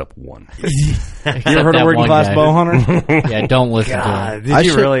cool except one." you ever heard of that Working one Class guy. Bow Hunter? Yeah, don't listen to him. Did I you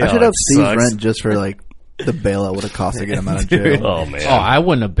should, really? I should Oh, have it Steve's sucks. rent just for like the bailout would have cost to get him out of jail. Oh man. Oh, I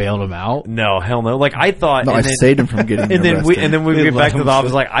wouldn't have bailed him out. No, hell no. Like I thought. No, and I then- saved him from getting And then arrested. we They get back let to him the office.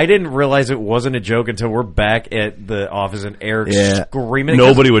 sit. Like I didn't realize it wasn't a joke until we're back at the office and Eric's Yeah. screaming.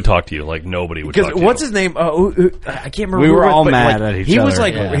 Nobody would talk to you. Like nobody would talk Because to what's you. his name? I can't remember. We who were it was, all but, mad like, at each he was other.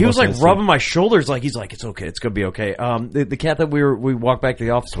 like Yeah, he was like mostly. rubbing my shoulders. Like he's like, "It's okay. It's gonna be okay." The cat that we walked back to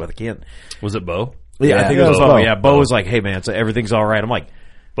the office with, I can't. Was it Bo? Yeah, I think it Yeah, was it was Bo. Bo. Yeah, Bo was like, "Hey man, so everything's all right." I'm like,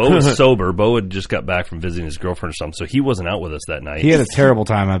 Bo was sober. Bo had just got back from visiting his girlfriend or something, so he wasn't out with us that night. He had a terrible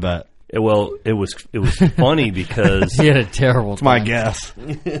time, I bet. It was funny because He had a terrible time. My guess.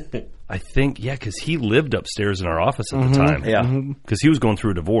 I think because he lived upstairs in our office at the time. Yeah. because he was going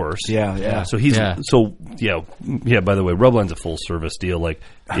through a divorce. Yeah. So he's Yeah. By the way, Rubline's a full service deal. Like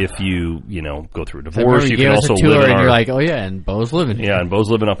if you go through a I divorce, remember you you can gave us also a tour, live in and our you're like, "Oh yeah," and Bo's living here. yeah, and Bo's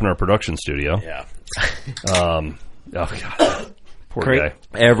living up in our production studio. yeah. Oh god, poor guy.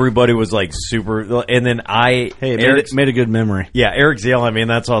 Everybody was like super, and then Hey, Eric's, made a good memory. yeah, Eric's yelling at me, and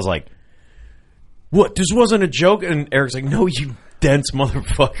that's why I was like, "What? This wasn't a joke?" And Eric's like, "No, you dense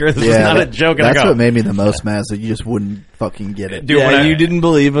motherfucker. This is not a joke." And That's I go, what made me the most mad. Is that you just wouldn't fucking get it. Dude, when I- you didn't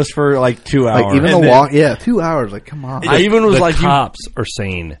believe us for like 2 hours. Like even And the then- walk, 2 hours. Like come on. I even was the like, cops are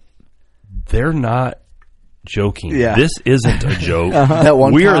saying they're not joking. Yeah. This isn't a joke. That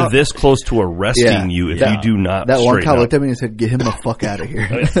one we are cop- this close to arresting you if that- you do not. That one straighten cop up. looked at me and said, "Get him the fuck out of here."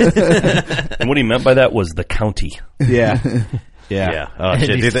 And what he meant by that was the county. yeah. Yeah. Oh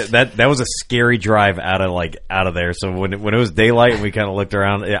shit, dude, that was a scary drive out of there. So when it was daylight and we kind of looked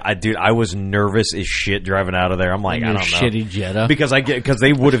around, I was nervous as shit driving out of there. I'm like, In I your don't know, shitty Jetta. because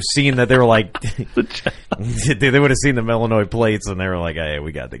they would have seen that they were like, they would have seen the Illinois plates and they were like, "Hey,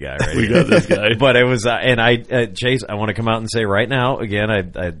 we got the guy right We here." got this guy. But it was, Chase, I want to come out and say right now, again,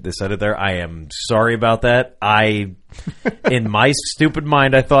 I said it there. I am sorry about that. In my stupid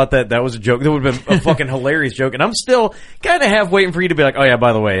mind, I thought that was a joke. That would have been a fucking hilarious joke. And I'm still kind of half waiting for you to be like, "Oh yeah,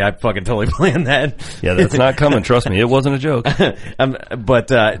 by the way, I fucking totally planned that." Yeah, that's not coming. Trust me, it wasn't a joke. But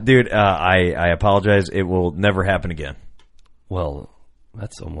dude, I apologize. It will never happen again. Well,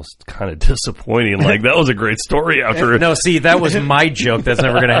 that's almost kind of disappointing. Like, that was a great story after. No, see, that was my joke. That's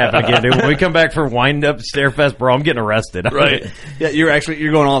never going to happen again, dude. When we come back for Wind Up Starefest, bro, I'm getting arrested. Right. Yeah, you're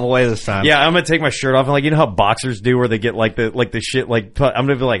going all the way this time. Yeah, I'm going to take my shirt off. And, like, you know how boxers do where they get, like, the shit, like, I'm going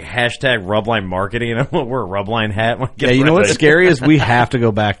to be, like, hashtag Rubline marketing, and I'm going to wear a Rubline hat. Yeah, you know what's scary is we have to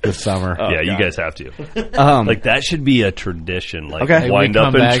go back this summer. You guys have to. Like, that should be a tradition. Like, Wind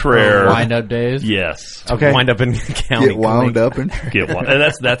Up in Traer. Wind Up days. Yes. Okay. Wind Up in County. Get wound up and And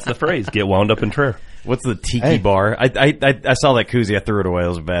that's the phrase. Get wound up in Traer. What's the tiki bar? I saw that koozie. I threw it away. It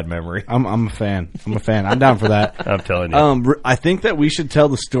was a bad memory. I'm a fan. I'm down for that. I'm telling you. I think that we should tell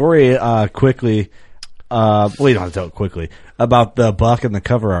the story quickly. Well, you don't have to tell it quickly about the buck and the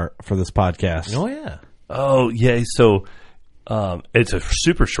cover art for this podcast. Oh yeah. Oh yeah. So it's a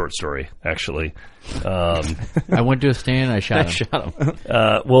super short story, actually. I went to a stand and I shot him.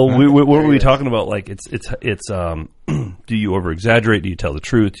 Well, what were we talking about? Like, it's do you over exaggerate? Do you tell the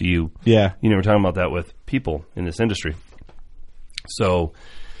truth? Do you? Yeah. You know, we're talking about that with people in this industry. So,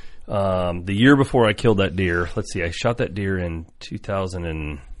 the year before I killed that deer, let's see, I shot that deer in 2000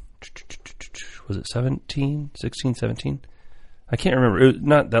 and was it 16, 17? I can't remember. It was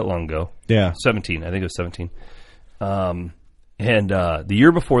not that long ago. Yeah. 17. I think it was 17. And the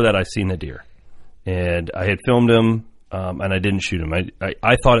year before that, I seen the deer, and I had filmed him, and I didn't shoot him.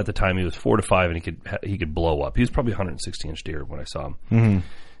 I thought at the time he was 4 to 5, and he could blow up. He was probably 160-inch deer when I saw him,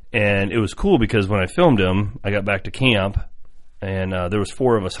 and it was cool because when I filmed him, I got back to camp, and there was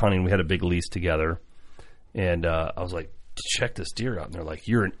 4 of us hunting. We had a big lease together, and I was like, "Check this deer out," and they're like,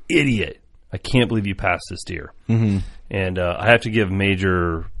 "You're an idiot! I can't believe you passed this deer." And I have to give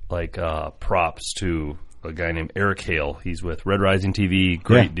major props to a guy named Eric Hale. He's with Red Rising TV.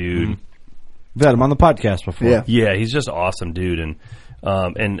 Great dude. We've had him on the podcast before. Yeah, he's just awesome, dude. And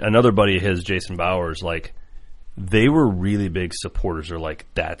another buddy of his, Jason Bowers, like, they were really big supporters. They're like,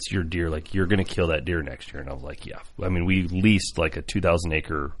 "That's your deer. Like, you're going to kill that deer next year." And I was like, "Yeah." I mean, we leased like a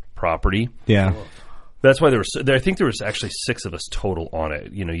 2,000-acre property. Yeah. That's why I think there was actually 6 of us total on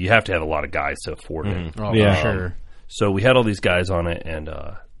it. You know, you have to have a lot of guys to afford it. Oh, Yeah. for sure. So we had all these guys on it, and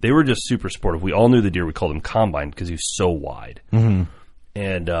they were just super supportive. We all knew the deer. We called him Combine because he was so wide.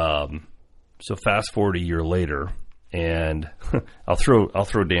 And so fast forward a year later, and I'll throw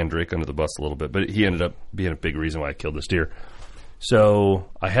Dan Drake under the bus a little bit, but he ended up being a big reason why I killed this deer. So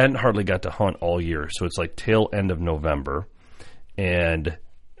I hadn't hardly got to hunt all year. So it's like tail end of November, and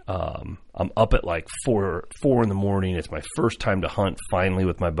I'm up at like 4 in the morning. It's my first time to hunt finally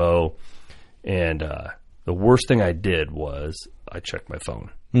with my bow, and the worst thing I did was I checked my phone.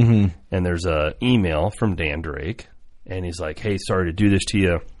 And there's a email from Dan Drake, and he's like, "Hey, sorry to do this to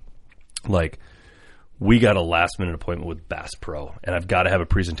you. Like, we got a last-minute appointment with Bass Pro, and I've got to have a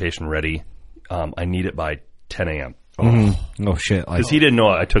presentation ready. I need it by 10 a.m. Oh, shit. Because he didn't know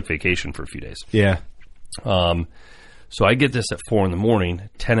I took vacation for a few days. Yeah. So I get this at 4 in the morning,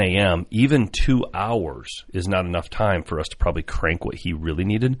 10 a.m. Even 2 hours is not enough time for us to probably crank what he really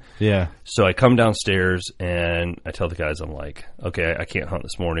needed. Yeah. So I come downstairs and I tell the guys, I'm like, "Okay, I can't hunt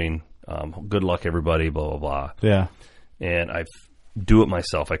this morning. Good luck, everybody, blah, blah, blah." Yeah. And I do it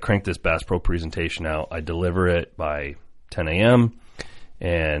myself. I crank this Bass Pro presentation out. I deliver it by 10 a.m.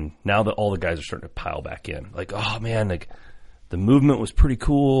 And now that all the guys are starting to pile back in, like, "Oh, man, like, the movement was pretty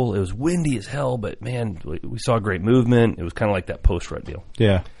cool. It was windy as hell, but, man, we saw great movement." It was kind of like that post-rut deal.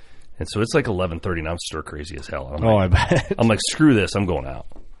 Yeah. And so it's like 11:30, and I'm stir crazy as hell. I bet. I'm like, "Screw this. I'm going out."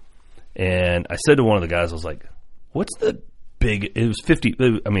 And I said to one of the guys, I was like, "What's the big?" It was 50.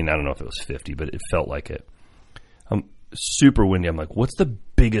 I mean, I don't know if it was 50, but it felt like it. Super windy. I'm like, "What's the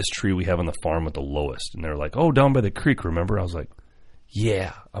biggest tree we have on the farm with the lowest?" And they're like, "Oh, down by the creek, remember?" I was like,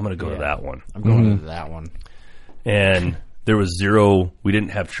 "Yeah, I'm going to go to that one." I'm going to that one. And there was zero. We didn't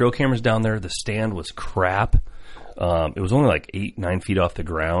have trail cameras down there. The stand was crap. It was only like 8-9 feet off the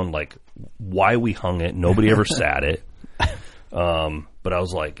ground. Like, why we hung it? Nobody ever sat it. But I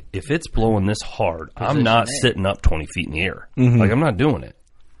was like, if it's blowing this hard, I'm not sitting up 20 feet in the air. Like, I'm not doing it.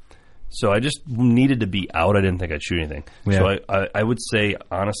 So I just needed to be out. I didn't think I'd shoot anything. Yeah. So I would say,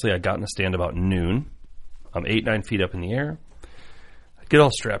 honestly, I got in the stand about noon. I'm 8-9 feet up in the air. I get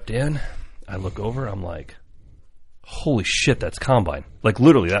all strapped in. I look over. I'm like, holy shit, that's Combine. Like,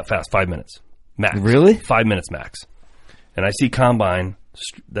 literally that fast, 5 minutes max. Really? 5 minutes max. And I see Combine,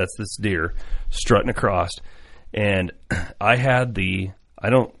 that's this deer, strutting across. And I had I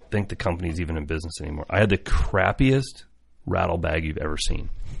don't think the company's even in business anymore. I had the crappiest rattle bag you've ever seen.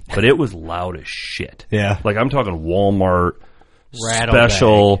 But it was loud as shit. Yeah. Like, I'm talking Walmart Rattle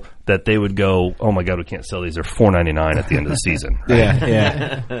special bag. that they would go, "Oh my God, we can't sell these. They're $4.99 at the end of the season." Right?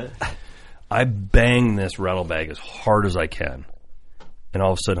 Yeah. I bang this rattle bag as hard as I can. And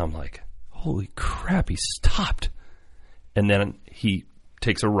all of a sudden I'm like, holy crap, he stopped. And then he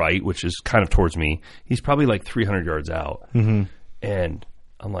takes a right, which is kind of towards me. He's probably like 300 yards out. Mm-hmm. And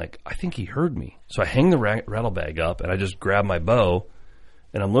I'm like, I think he heard me. So I hang the rattle bag up and I just grab my bow,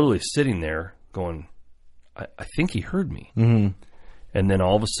 and I'm literally sitting there going, I think he heard me. Mm-hmm. And then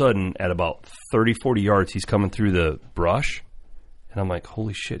all of a sudden, at about 30, 40 yards, he's coming through the brush. And I'm like,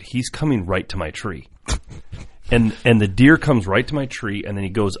 holy shit, he's coming right to my tree. And the deer comes right to my tree, and then he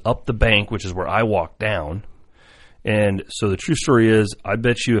goes up the bank, which is where I walk down. And so the true story is, I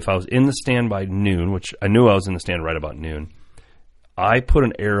bet you if I was in the stand by noon, which I knew I was in the stand right about noon, I put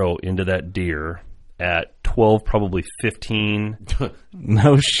an arrow into that deer at 12, probably 15.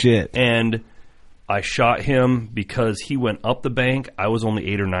 No shit. And I shot him because he went up the bank. I was only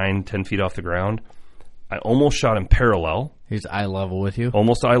 8 or 9, 10 feet off the ground. I almost shot him parallel. He's eye level with you.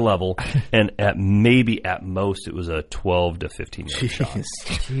 Almost eye level. And at most, it was a 12 to 15 yard shot.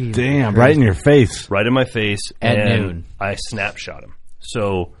 Jeez, Damn, right in your face. Right in my face. At and noon. I snapshot him.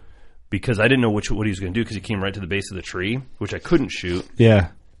 So, because I didn't know what he was going to do, because he came right to the base of the tree, which I couldn't shoot.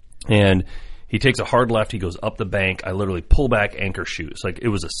 Yeah. And he takes a hard left. He goes up the bank. I literally pull back, anchor shoot. It's like it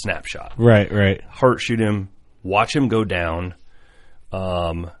was a snapshot. Right. Heart shoot him, watch him go down.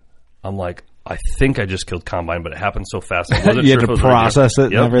 I'm like, I think I just killed Combine, but it happened so fast. I wasn't You sure had if to it was process it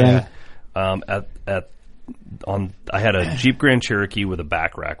and everything. Yeah. I had a Jeep Grand Cherokee with a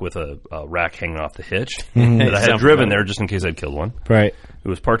back rack with a rack hanging off the hitch that I had driven there just in case I'd killed one. Right. It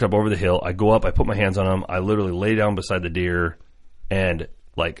was parked up over the hill. I go up, I put my hands on him. I literally lay down beside the deer and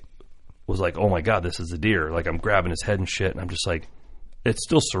was like, oh my God, this is the deer. Like I'm grabbing his head and shit. And I'm just like, it's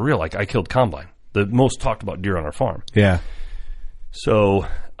still surreal. Like I killed Combine, the most talked about deer on our farm. Yeah. So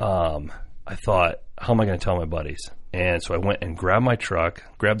I thought, how am I going to tell my buddies? And so I went and grabbed my truck,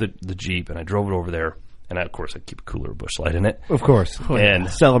 grabbed the Jeep, and I drove it over there. And of course, I keep a cooler Busch Light in it. Of course. And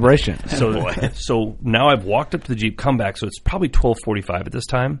celebration. So now I've walked up to the Jeep, come back. So it's probably 12:45 at this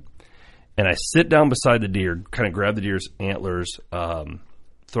time. And I sit down beside the deer, kind of grab the deer's antlers,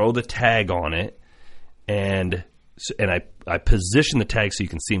 throw the tag on it, and I position the tag so you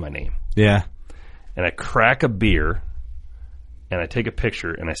can see my name. Yeah. And I crack a beer, and I take a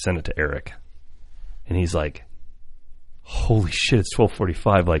picture, and I send it to Eric. And he's like, holy shit, it's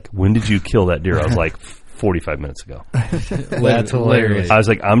 12:45. Like, when did you kill that deer? I was like, 45 minutes ago. That's hilarious. I was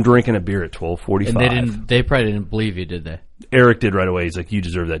like, I'm drinking a beer at 12:45. And they probably didn't believe you, did they? Eric did right away. He's like, you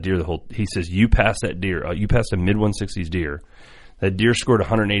deserve that deer. He says, you passed that deer. You passed a mid-160s deer. That deer scored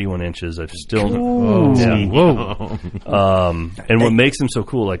 181 inches. I've still... Whoa. And what makes him so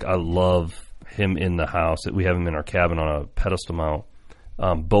cool, like, I love him in the house. We have him in our cabin on a pedestal mount.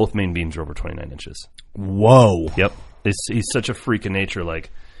 Both main beams are over 29 inches. Whoa. Yep. He's such a freak of nature. Like,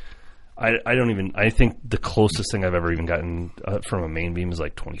 I think the closest thing I've ever even gotten from a main beam is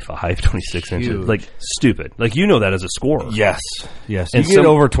like 25, 26 inches. Like, stupid. Like, you know that as a scorer. Yes. And you get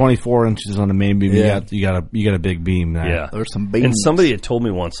over 24 inches on the main beam, you got a big beam there. Yeah. There's some beams. And somebody had told me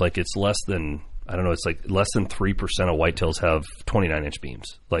once, like, it's less than, I don't know, it's like less than 3% of whitetails have 29-inch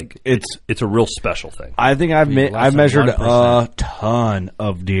beams. Like, it's a real special thing. I think I've measured 1%. a ton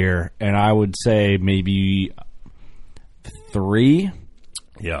of deer, and I would say maybe 3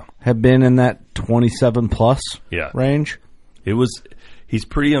 Yeah. have been in that 27 plus range. He's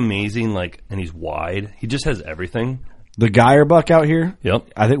pretty amazing, like, and he's wide. He just has everything. The Geyer buck out here,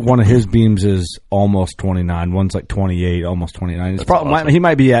 Yep. I think one of his beams is almost 29. One's like 28, almost 29. It's probably awesome. he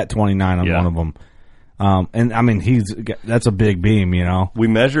might be at 29 on one of them. And I mean, that's a big beam, you know. We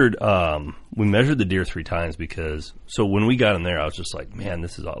measured the deer 3 times because when we got in there, I was just like, man,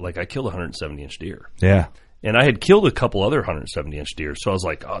 this is like I killed a 170-inch deer. Yeah. And I had killed a couple other 170-inch deer, so I was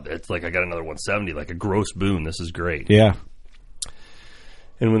like, oh, it's like I got another 170, like a gross boon. This is great. Yeah.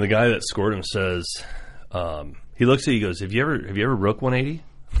 And when the guy that scored him says, he looks at you, he goes, have you ever broke 180?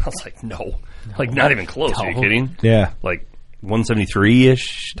 I was like, no, like not even close. Are you kidding? Yeah. Like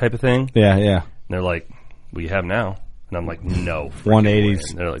 173-ish type of thing. Yeah. And they're like, well, you have now. And I'm like, no. 180s.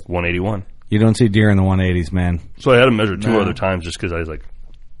 And they're like, 181. You don't see deer in the 180s, man. So I had him measure 2 other times just because I was like,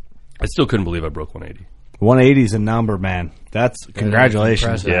 I still couldn't believe I broke 180. 180's a number, man. That's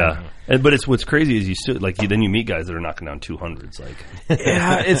congratulations. Yeah. But it's what's crazy is you still then you meet guys that are knocking down 200s. Like,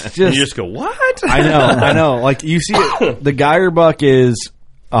 yeah, it's just and you just go, what? I know. Like you see it, the Geyer buck is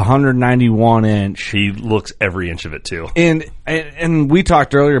 191 inch. He looks every inch of it too. And we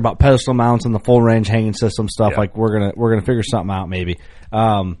talked earlier about pedestal mounts and the full range hanging system stuff. Yeah. Like we're gonna figure something out maybe.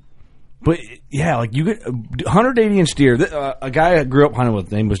 But yeah, like you get 180-inch deer. A guy I grew up hunting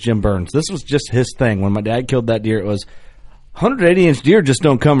with, name was Jim Burns. This was just his thing. When my dad killed that deer, it was 180-inch deer just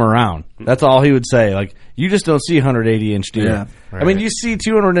don't come around. That's all he would say. Like, you just don't see 180-inch deer. Yeah. I mean, you see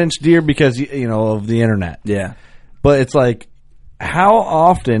 200-inch deer because, of the internet. Yeah. But it's like, how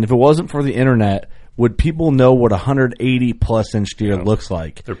often, if it wasn't for the internet, would people know what a 180-plus inch deer looks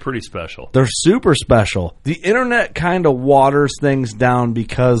like? They're pretty special. They're super special. The internet kind of waters things down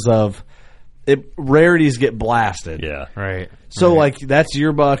because of rarities get blasted. Yeah. Right. So, like, that's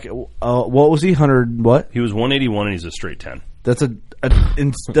your buck. What was he? 100 what? He was 181 and he's a straight 10. That's a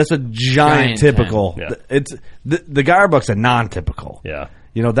giant typical. Yeah. It's the Geyer buck's a non-typical. Yeah.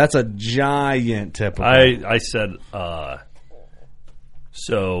 That's a giant typical. I said,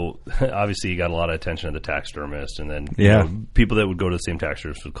 so obviously you got a lot of attention at the taxidermist, and then people that would go to the same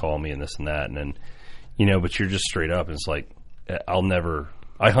taxidermist would call me and this and that, and then but you're just straight up, and it's like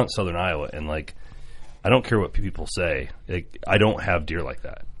I hunt Southern Iowa, and like I don't care what people say, like I don't have deer like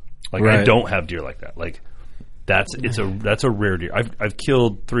that. Like I don't have deer like that. Like that's a rare deer. I've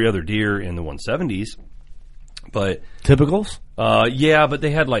killed 3 other deer in the 170s, but typicals. Yeah, but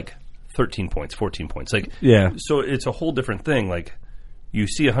they had like 13 points, 14 points. Like so it's a whole different thing. Like you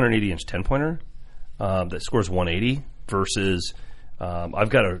see a 180-inch 10-pointer that scores 180 versus I've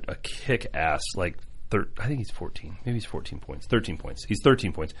got a kick-ass like I think he's 14. Maybe he's 14 points. 13 points. He's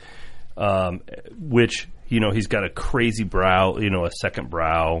 13 points. Which he's got a crazy brow. A second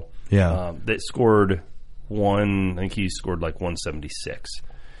brow. Yeah. That scored I think he scored like 176.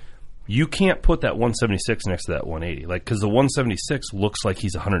 You can't put that 176 next to that 180, like because the 176 looks like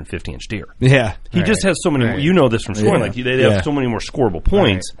he's a 150-inch deer. Yeah, he just has so many. Right. You know this from scoring. Like they have so many more scoreable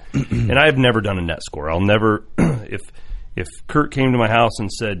points, and I have never done a net score. I'll never. If Kurt came to my house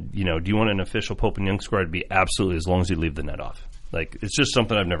and said, do you want an official Pope and Young score? I'd be absolutely, as long as you leave the net off. Like it's just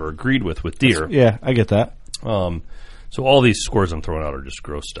something I've never agreed with deer. Yeah, I get that. So all these scores I'm throwing out are just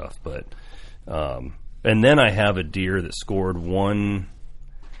gross stuff, but. And then I have a deer that scored I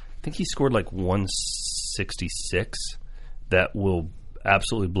think he scored like 166 that will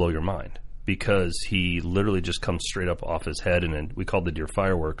absolutely blow your mind because he literally just comes straight up off his head, and we called the deer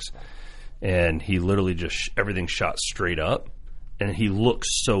fireworks, and he literally just everything shot straight up, and he looks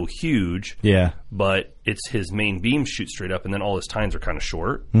so huge. Yeah. But it's his main beam shoots straight up, and then all his tines are kind of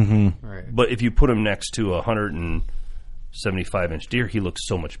short. Mm-hmm. Right. But if you put him next to a 175-inch deer, he looks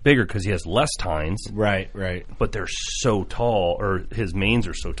so much bigger because he has less tines. Right. But they're so tall, or his manes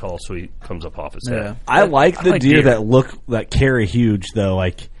are so tall, so he comes up off his head. I like the deer that carry huge, though.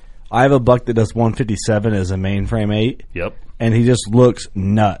 Like, I have a buck that does 157 as a mainframe 8. Yep. And he just looks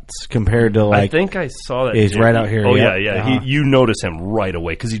nuts compared to, like... I think I saw that. He's right out here. Oh, yep. yeah. Uh-huh. You notice him right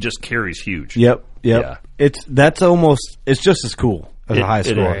away because he just carries huge. Yep. Yeah. It's just as cool as a high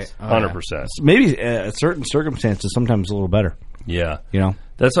score. It is, 100%. Maybe certain circumstances, sometimes a little better. Yeah.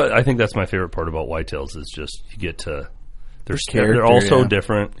 I think that's my favorite part about whitetails is just you get to... They're all so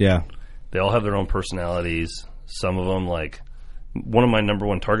different. Yeah. They all have their own personalities. Some of them, like... One of my number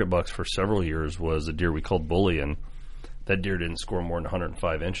one target bucks for several years was a deer we called Bully, and that deer didn't score more than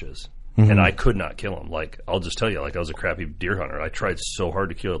 105 inches. Mm-hmm. And I could not kill him. Like, I'll just tell you, like, I was a crappy deer hunter. I tried so hard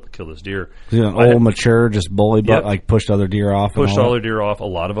to kill this deer. Is it an old, mature, just bully buck, like pushed other deer off? Pushed all other deer off, a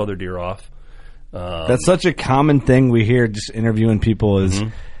lot of other deer off. That's such a common thing we hear just interviewing people is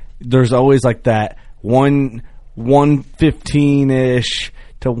there's always like that 115-ish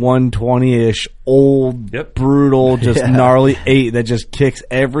to 120-ish old, brutal, just gnarly 8 that just kicks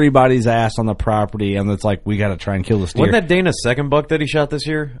everybody's ass on the property, and it's like, we got to try and kill this deer. Wasn't that Dana's second buck that he shot this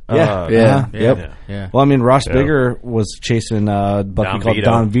year? Yep. Well, I mean, Ross Bigger was chasing a buck called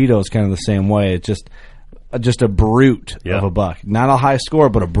Don Vito. It's kind of the same way. It's just a brute of a buck. Not a high score,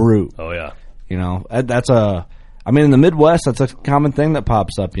 but a brute. Oh, yeah. That's a... I mean, in the Midwest, that's a common thing that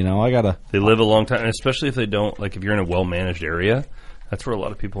pops up, They live a long time, and especially if they don't, like, if you're in a well-managed area... That's where a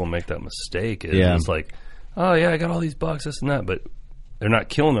lot of people will make that mistake. It's like, oh, yeah, I got all these bucks, this and that. But they're not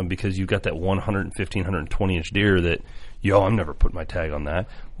killing them because you've got that 115, 120-inch deer that, I'm never putting my tag on that.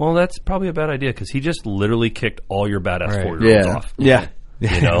 Well, that's probably a bad idea because he just literally kicked all your badass 4-year-olds off. Yeah.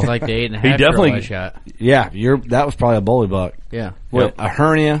 It's like the 8.5 he shot. Yeah, that was probably a bully buck. Yeah. What, a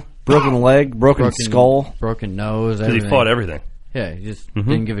hernia, broken leg, broken skull. Broken nose, because he fought everything. Yeah, he just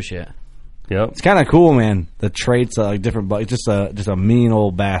didn't give a shit. Yep. It's kind of cool, man. The traits are like different, but just a mean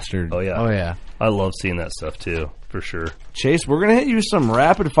old bastard. Oh yeah. I love seeing that stuff too, for sure. Chase, we're gonna hit you with some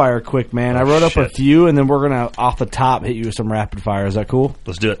rapid fire quick, man. I wrote up a few, and then we're gonna off the top hit you with some rapid fire. Is that cool?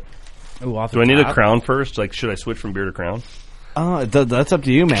 Let's do it. Ooh, do I need a crown first? Like, should I switch from beard to crown? That's up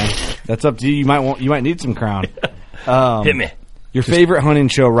to you, man. That's up to you. You might need some crown. Hit me. Your favorite hunting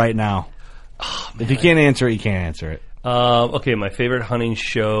show right now? Oh, if you can't answer it, you can't answer it. Okay, my favorite hunting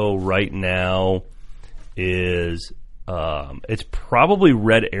show right now is it's probably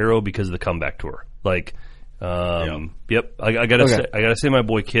Red Arrow because of the comeback tour. Like, yep. I gotta say my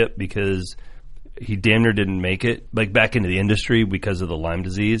boy Kip, because he damn near didn't make it, like, back into the industry because of the Lyme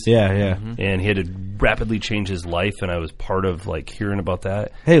disease. Yeah, yeah. And he had to rapidly change his life, and I was part of, like, hearing about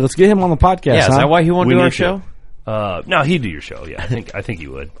that. Hey, let's get him on the podcast. Yeah, is that why he wanted to do our need show? No, he'd do your show. Yeah, I think he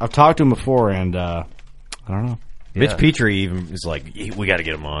would. I've talked to him before, and I don't know. Mitch Petrie even is like, we got to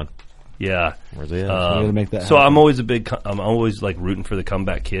get him on. Yeah. Where's he at? We gotta make that so happen. I'm always like rooting for the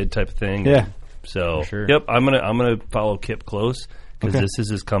comeback kid type of thing. Yeah. So sure. Yep, I'm gonna follow Kip close because this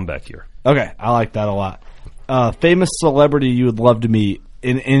is his comeback year. Okay, I like that a lot. Famous celebrity you would love to meet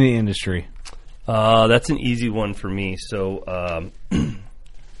in any industry? That's an easy one for me. So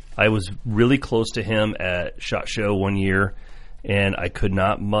I was really close to him at SHOT Show one year, and I could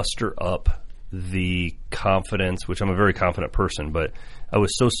not muster up the confidence, which I'm a very confident person, but I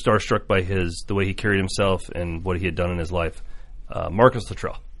was so starstruck by the way he carried himself and what he had done in his life. Marcus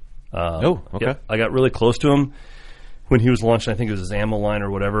Luttrell. Okay. Yep, I got really close to him when he was launching, I think it was his ammo line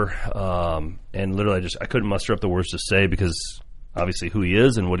or whatever, and literally I couldn't muster up the words to say because obviously who he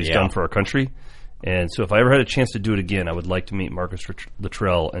is and what he's done for our country. And so if I ever had a chance to do it again, I would like to meet Marcus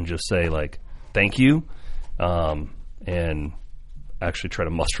Luttrell and just say, like, thank you, and actually try to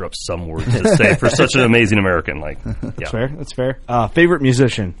muster up some words to say for such an amazing American. Like, That's fair. Favorite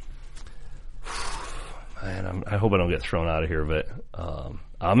musician? Man, I hope I don't get thrown out of here, but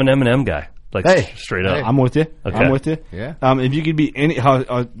I'm an Eminem guy. Like, straight up. I'm with you. Okay. I'm with you. Yeah. If you could be any,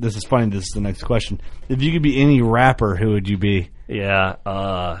 this is funny. This is the next question. If you could be any rapper, who would you be? Yeah.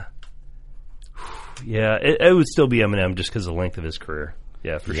 It would still be Eminem just because of the length of his career.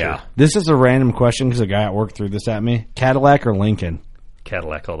 Yeah, for sure. This is a random question because a guy at work threw this at me. Cadillac or Lincoln?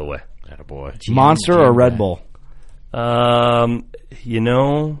 Cadillac all the way. Attaboy. Monster or Red Bull?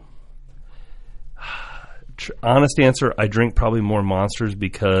 Honest answer, I drink probably more Monsters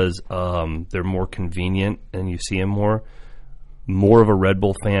because they're more convenient and you see them more. More of a Red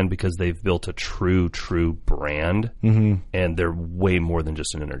Bull fan because they've built a true brand, and they're way more than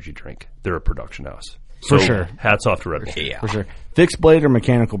just an energy drink. They're a production house. For sure. Hats off to Red Bull. Yeah. For sure. Fixed blade or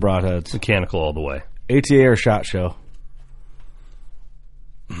mechanical broadheads? Mechanical all the way. ATA or SHOT Show?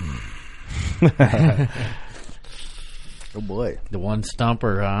 Oh boy. The one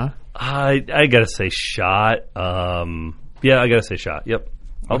stumper, huh? I gotta say SHOT. I gotta say SHOT. Yep,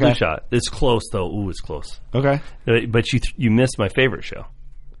 I'll do SHOT. It's close though. Ooh, it's close. Okay. But you missed my favorite show.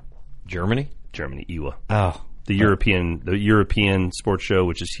 Germany, IWA. Oh. The European sports show,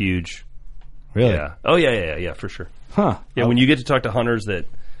 which is huge. Really? Yeah. Oh yeah, for sure. Huh. Yeah, when you get to talk to hunters that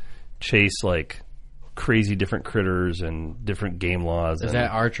chase like crazy different critters and different game laws. Is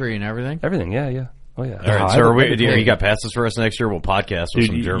that archery and everything? Everything, yeah. Oh, yeah. All right, so are you got passes for us next year? We'll podcast with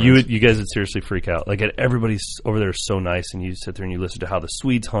some Germans. You guys would seriously freak out. Like, everybody's over there is so nice, and you sit there and you listen to how the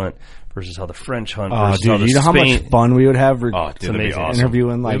Swedes hunt versus how the French hunt versus how the you know how much fun we would have it's amazing.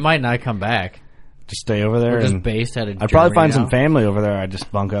 interviewing, like, We might not come back. just stay over there. We're just and based out of I'd probably Germany find now. some family over there. I'd just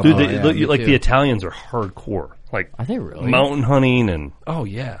bunk up. Dude, me like too. the Italians are hardcore. Like, Are they really? mountain hunting and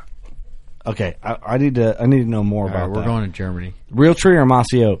Okay, I need to know more All about right, we're that. going to Germany. Realtree or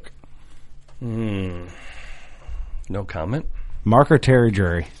Mossy Oak? no comment. Mark or Terry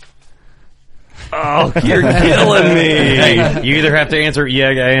Jury? Oh, you're killing me. Hey, you either have to answer. Yeah,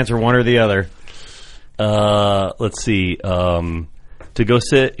 I gotta answer one or the other. Let's see. To go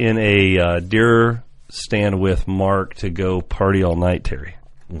sit in a deer stand with Mark to go party all night, Terry.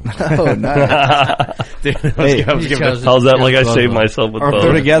 Oh, nice. Dude, Hey, How's that? Like I saved myself with Or if both.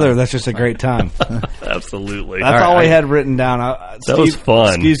 they're together, that's just a great time. Absolutely. That's all we had written down. That was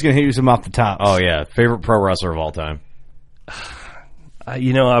fun. Steve's going to hit you some off the top. Oh yeah, favorite pro wrestler of all time.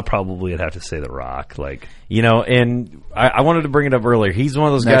 I probably would have to say The Rock. Like, And I wanted to bring it up earlier. He's one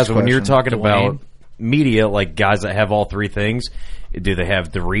of those Next guys when you're question. talking about media, like guys that have all three things. Do they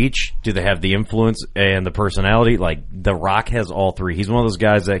have the reach? Do they have the influence and the personality? Like, The Rock has all three. He's one of those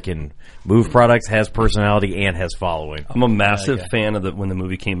guys that can move products, has personality, and has following. I'm a massive fan of when the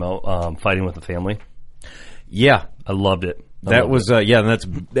movie came out, Fighting with the Family. Yeah, I loved it. that was and that's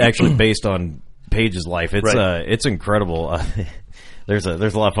actually based on Paige's life. It's it's incredible. There's a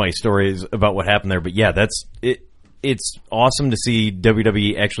lot of funny stories about what happened there, but yeah, that's it. It's awesome to see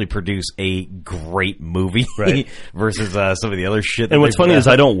WWE actually produce a great movie versus some of the other shit. And what's funny is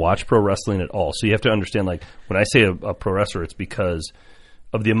I don't watch pro wrestling at all. So you have to understand, like, when I say a pro wrestler, it's because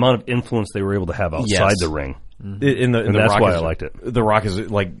of the amount of influence they were able to have outside the ring. And that's why I liked it. The Rock is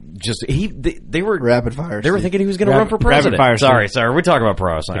like just they were Rapid fire. They were Steve. thinking he was going to run for president. rapid fire, Sorry, we're talking about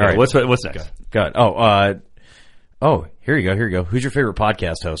pro wrestling. Okay, All right, what's next? good. Oh, here you go. Here you go. Who's your favorite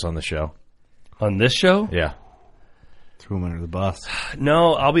podcast host on the show? On this show? Yeah. Threw him under the bus.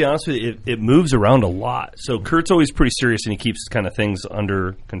 No, I'll be honest with you. It moves around a lot. So Kurt's always pretty serious, and he keeps kind of things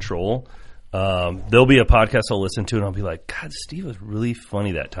under control. There'll be a podcast I'll listen to, and I'll be like, God, Steve was really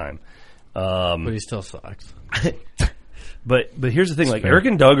funny that time. But he still sucks. But here's the thing. Like, Eric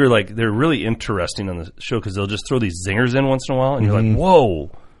and Doug are like, they're really interesting on the show because they'll just throw these zingers in once in a while, and you're like,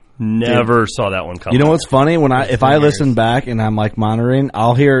 whoa. Never saw that one coming. You know what's funny? If I listen back and I'm like monitoring,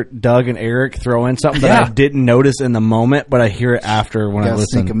 I'll hear Doug and Eric throw in something that I didn't notice in the moment, but I hear it after when I listen.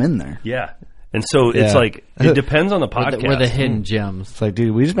 Sink them in there. Yeah. And so it's like, it depends on the podcast. We're the hidden gems. It's like,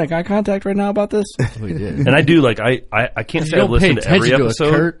 dude, we just make eye contact right now about this? We did. And I do, like, I can't say I've listened to every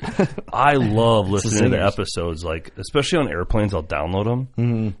episode. Kurt. I love listening to episodes, like, especially on airplanes, I'll download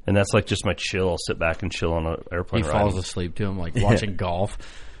them. And that's like just my chill. I'll sit back and chill on an airplane He ride. falls asleep to him, like watching golf.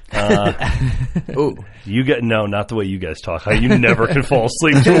 You get not the way you guys talk. How you never can fall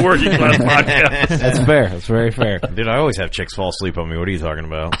asleep to a working class podcast. That's fair. That's very fair. Dude, I always have chicks fall asleep on me. What are you talking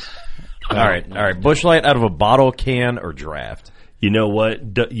about? All right. Busch Light out of a bottle, can, or draft? You know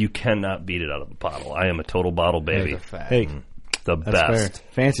what? You cannot beat it out of a bottle. I am a total bottle baby. Hey, the that's best.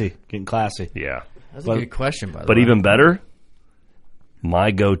 fair. Fancy, getting classy. Yeah. That's a good question, by the way. But even better,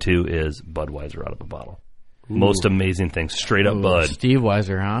 my go-to is Budweiser out of a bottle. Most amazing thing, straight up Bud. Steve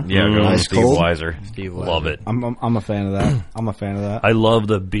Weiser, huh? Yeah, go with Steve Weiser. Steve Weiser. Love it. I'm a fan of that. I'm a fan of that. I love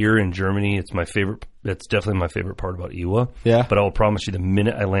the beer in Germany. It's my favorite. It's definitely my favorite part about Iowa. Yeah. But I will promise you, the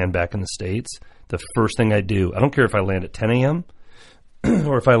minute I land back in the States, the first thing I do, I don't care if I land at 10 a.m.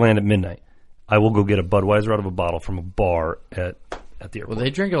 or if I land at midnight, I will go get a Budweiser out of a bottle from a bar at the airport. Well, they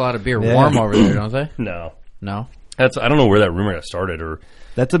drink a lot of beer warm over there, don't they? No. No? I don't know where that rumor got started, or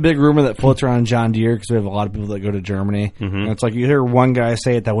That's a big rumor that floats around John Deere because we have a lot of people that go to Germany. And it's like you hear one guy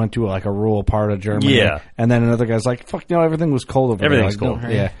say it that went to like a rural part of Germany. Yeah. And then another guy's like, fuck, no, everything was cold over there. Everything's Like,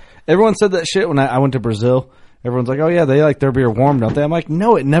 cold. Yeah. Everyone said that shit when I went to Brazil. Everyone's like, oh, yeah, they like their beer warm, don't they? I'm like,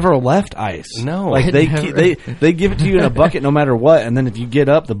 no, it never left ice. No. Like, It they never- they give it to you in a bucket no matter what, and then if you get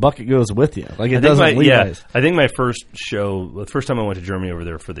up, the bucket goes with you. Like, it doesn't leave ice. I think my first show, the first time I went to Germany over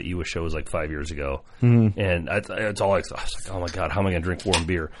there for the Iowa show was like 5 years ago. And it's all I was like, oh my God, how am I going to drink warm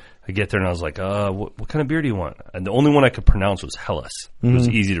beer? I get there and I was like, what kind of beer do you want? And the only one I could pronounce was Helles. It was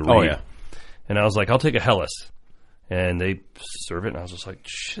easy to read. Oh, yeah. And I was like, I'll take a Helles. And they serve it, and I was just like,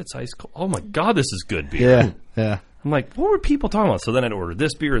 shit, it's ice cold. Oh my God, this is good beer. Yeah, yeah. I'm like, what were people talking about? So then I'd order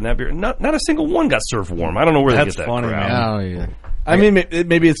this beer and that beer. Not a single one got served warm. I don't know where That's they get that funny, crap. man. Oh, yeah. I mean,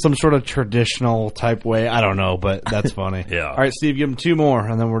 maybe it's some sort of traditional type way. I don't know, but that's funny. Yeah. All right, Steve, give him two more,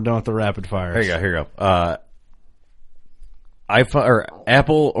 and then we're done with the rapid fire. Here you go. iPhone or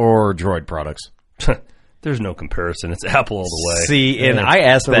Apple or Droid products? There's no comparison. It's Apple all the way. See, and I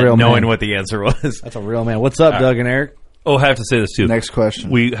asked a that real knowing man. what the answer was. That's a real man. What's up, Doug and Eric? Oh, I have to say this too. Next question.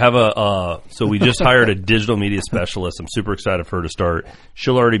 We have so we just hired a digital media specialist. I'm super excited for her to start.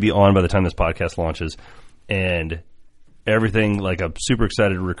 She'll already be on by the time this podcast launches. And everything, like, I'm super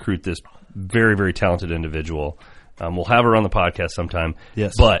excited to recruit this very, very talented individual. We'll have her on the podcast sometime.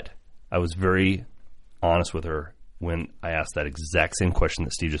 Yes. But I was very honest with her when I asked that exact same question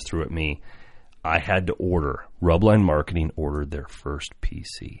that Steve just threw at me. I had to order. Rubline Marketing ordered their first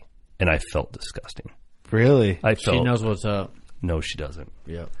PC. And I felt disgusting. Really? She knows what's up. No, she doesn't.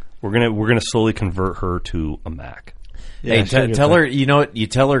 Yep. We're gonna slowly convert her to a Mac. Hey, tell her, you know what? You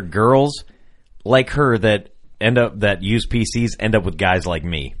tell her girls like her that use PCs end up with guys like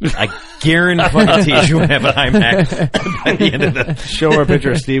me. I guarantee you have an iMac by the end of the Show her a picture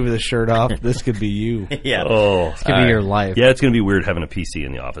of Steve with his shirt off. This could be you. yeah. Oh, It's going to be your life. yeah, it's gonna be weird having a PC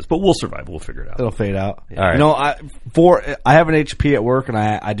in the office, but we'll survive. We'll figure it out. It'll fade out. All right. You know, I have an HP at work, and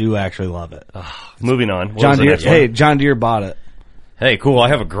I do actually love it. Moving on. What John was the Deere. next one? Hey, John Deere bought it. Hey, cool. I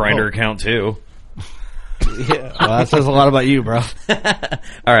have a Grindr account too. Yeah, well, that says a lot about you, bro. All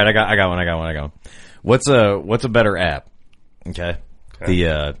right, I got one. What's a better app? Okay.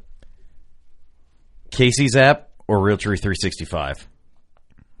 The Casey's app or Realtree 365?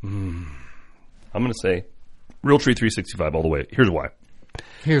 I'm gonna say Realtree 365 all the way. Here's why.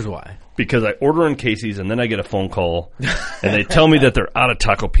 Here's why. Because I order in Casey's and then I get a phone call and they tell me that they're out of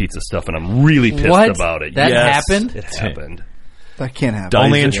taco pizza stuff and I'm really pissed What? about it. That Yes, happened? It happened. That can't happen.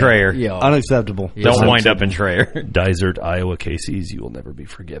 Only in Trayer. Yo. Unacceptable. Don't wind up in Trayer. Dysart, Iowa, Casey's, you will never be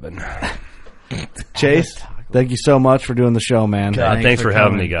forgiven. Chase, thank you so much for doing the show, man. Thanks for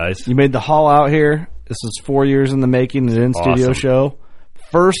having coming. me, guys. You made the haul out here. This is 4 years in the making, an in-studio Awesome. show.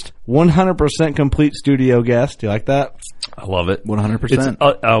 First 100% complete studio guest. Do you like that? I love it. 100%.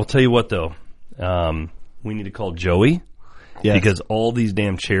 I'll tell you what, though. We need to call Joey. Yes. Because all these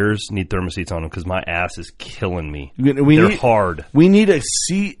damn chairs need thermoseats on them because my ass is killing me. We They're need- hard. We need a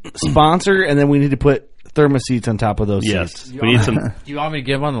seat sponsor, and then we need to put thermos seats on top of those Yes, seats. we need some. Do you want me to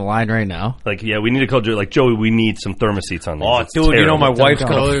get him on the line right now? Like, yeah, we need to call Joey. Like, Joey, we need some thermos seats on these. Oh, It's dude, you know terrible. my wife's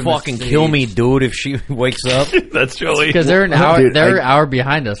gonna Thermos fucking seats. kill me, dude, if she wakes up. That's Joey. Because they're an hour. Dude, they're an hour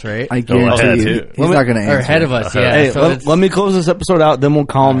behind us, right? I yeah, guarantee you, too. he's not going to answer. or ahead of us. Yeah. Hey, so let, it's- let me close this episode out, then we'll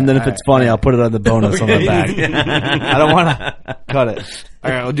call him, and then if it's funny, I'll put it on the bonus on the back. I don't want to cut it. All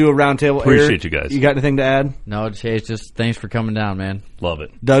right, we'll do a round table. Appreciate Eric, you guys. You got anything to add? no, Chase. Just thanks for coming down, man. Love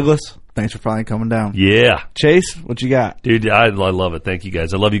it. Douglas? Thanks for finally coming down. Yeah, Chase? What you got? dude, I love it. Thank you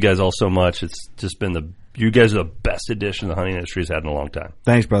guys. I love you guys all so much. It's just been you guys are the best addition the hunting industry has had in a long time.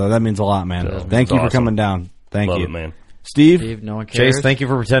 Thanks, brother. That means a lot, man. Yeah, Thank it's you for awesome. coming down. Thank Love you. it, man. Steve? No one cares. Chase, thank you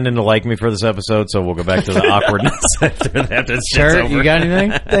for pretending to like me for this episode, so we'll go back to the awkwardness after this shit's Kurt, over. you got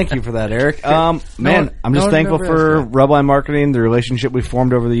anything? Thank you for that, Eric. Man, I'm just no, thankful no, for Rebel Line Marketing, the relationship we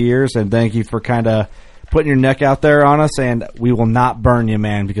formed over the years, and thank you for kind of putting your neck out there on us, and we will not burn you,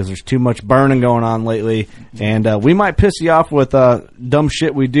 man, because there's too much burning going on lately, and we might piss you off with dumb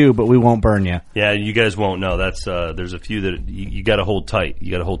shit we do, but we won't burn you. Yeah, you guys won't know. That's there's a few that you got to hold tight.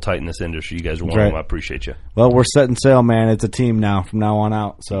 You got to hold tight in this industry. You guys are one of right. them. I appreciate you. Well, we're setting sail, man. It's a team now from now on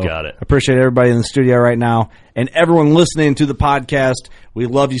out. So Got it. I appreciate everybody in the studio right now and everyone listening to the podcast. We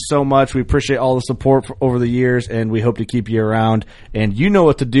love you so much. We appreciate all the support over the years, and we hope to keep you around. And you know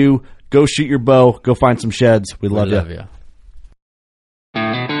what to do. Go shoot your bow. Go find some sheds. We love you.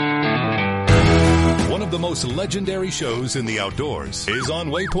 One of the most legendary shows in the outdoors is on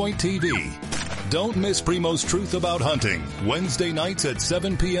Waypoint TV. Don't miss Primo's Truth About Hunting, Wednesday nights at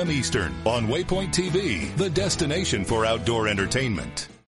 7 p.m. Eastern on Waypoint TV, the destination for outdoor entertainment.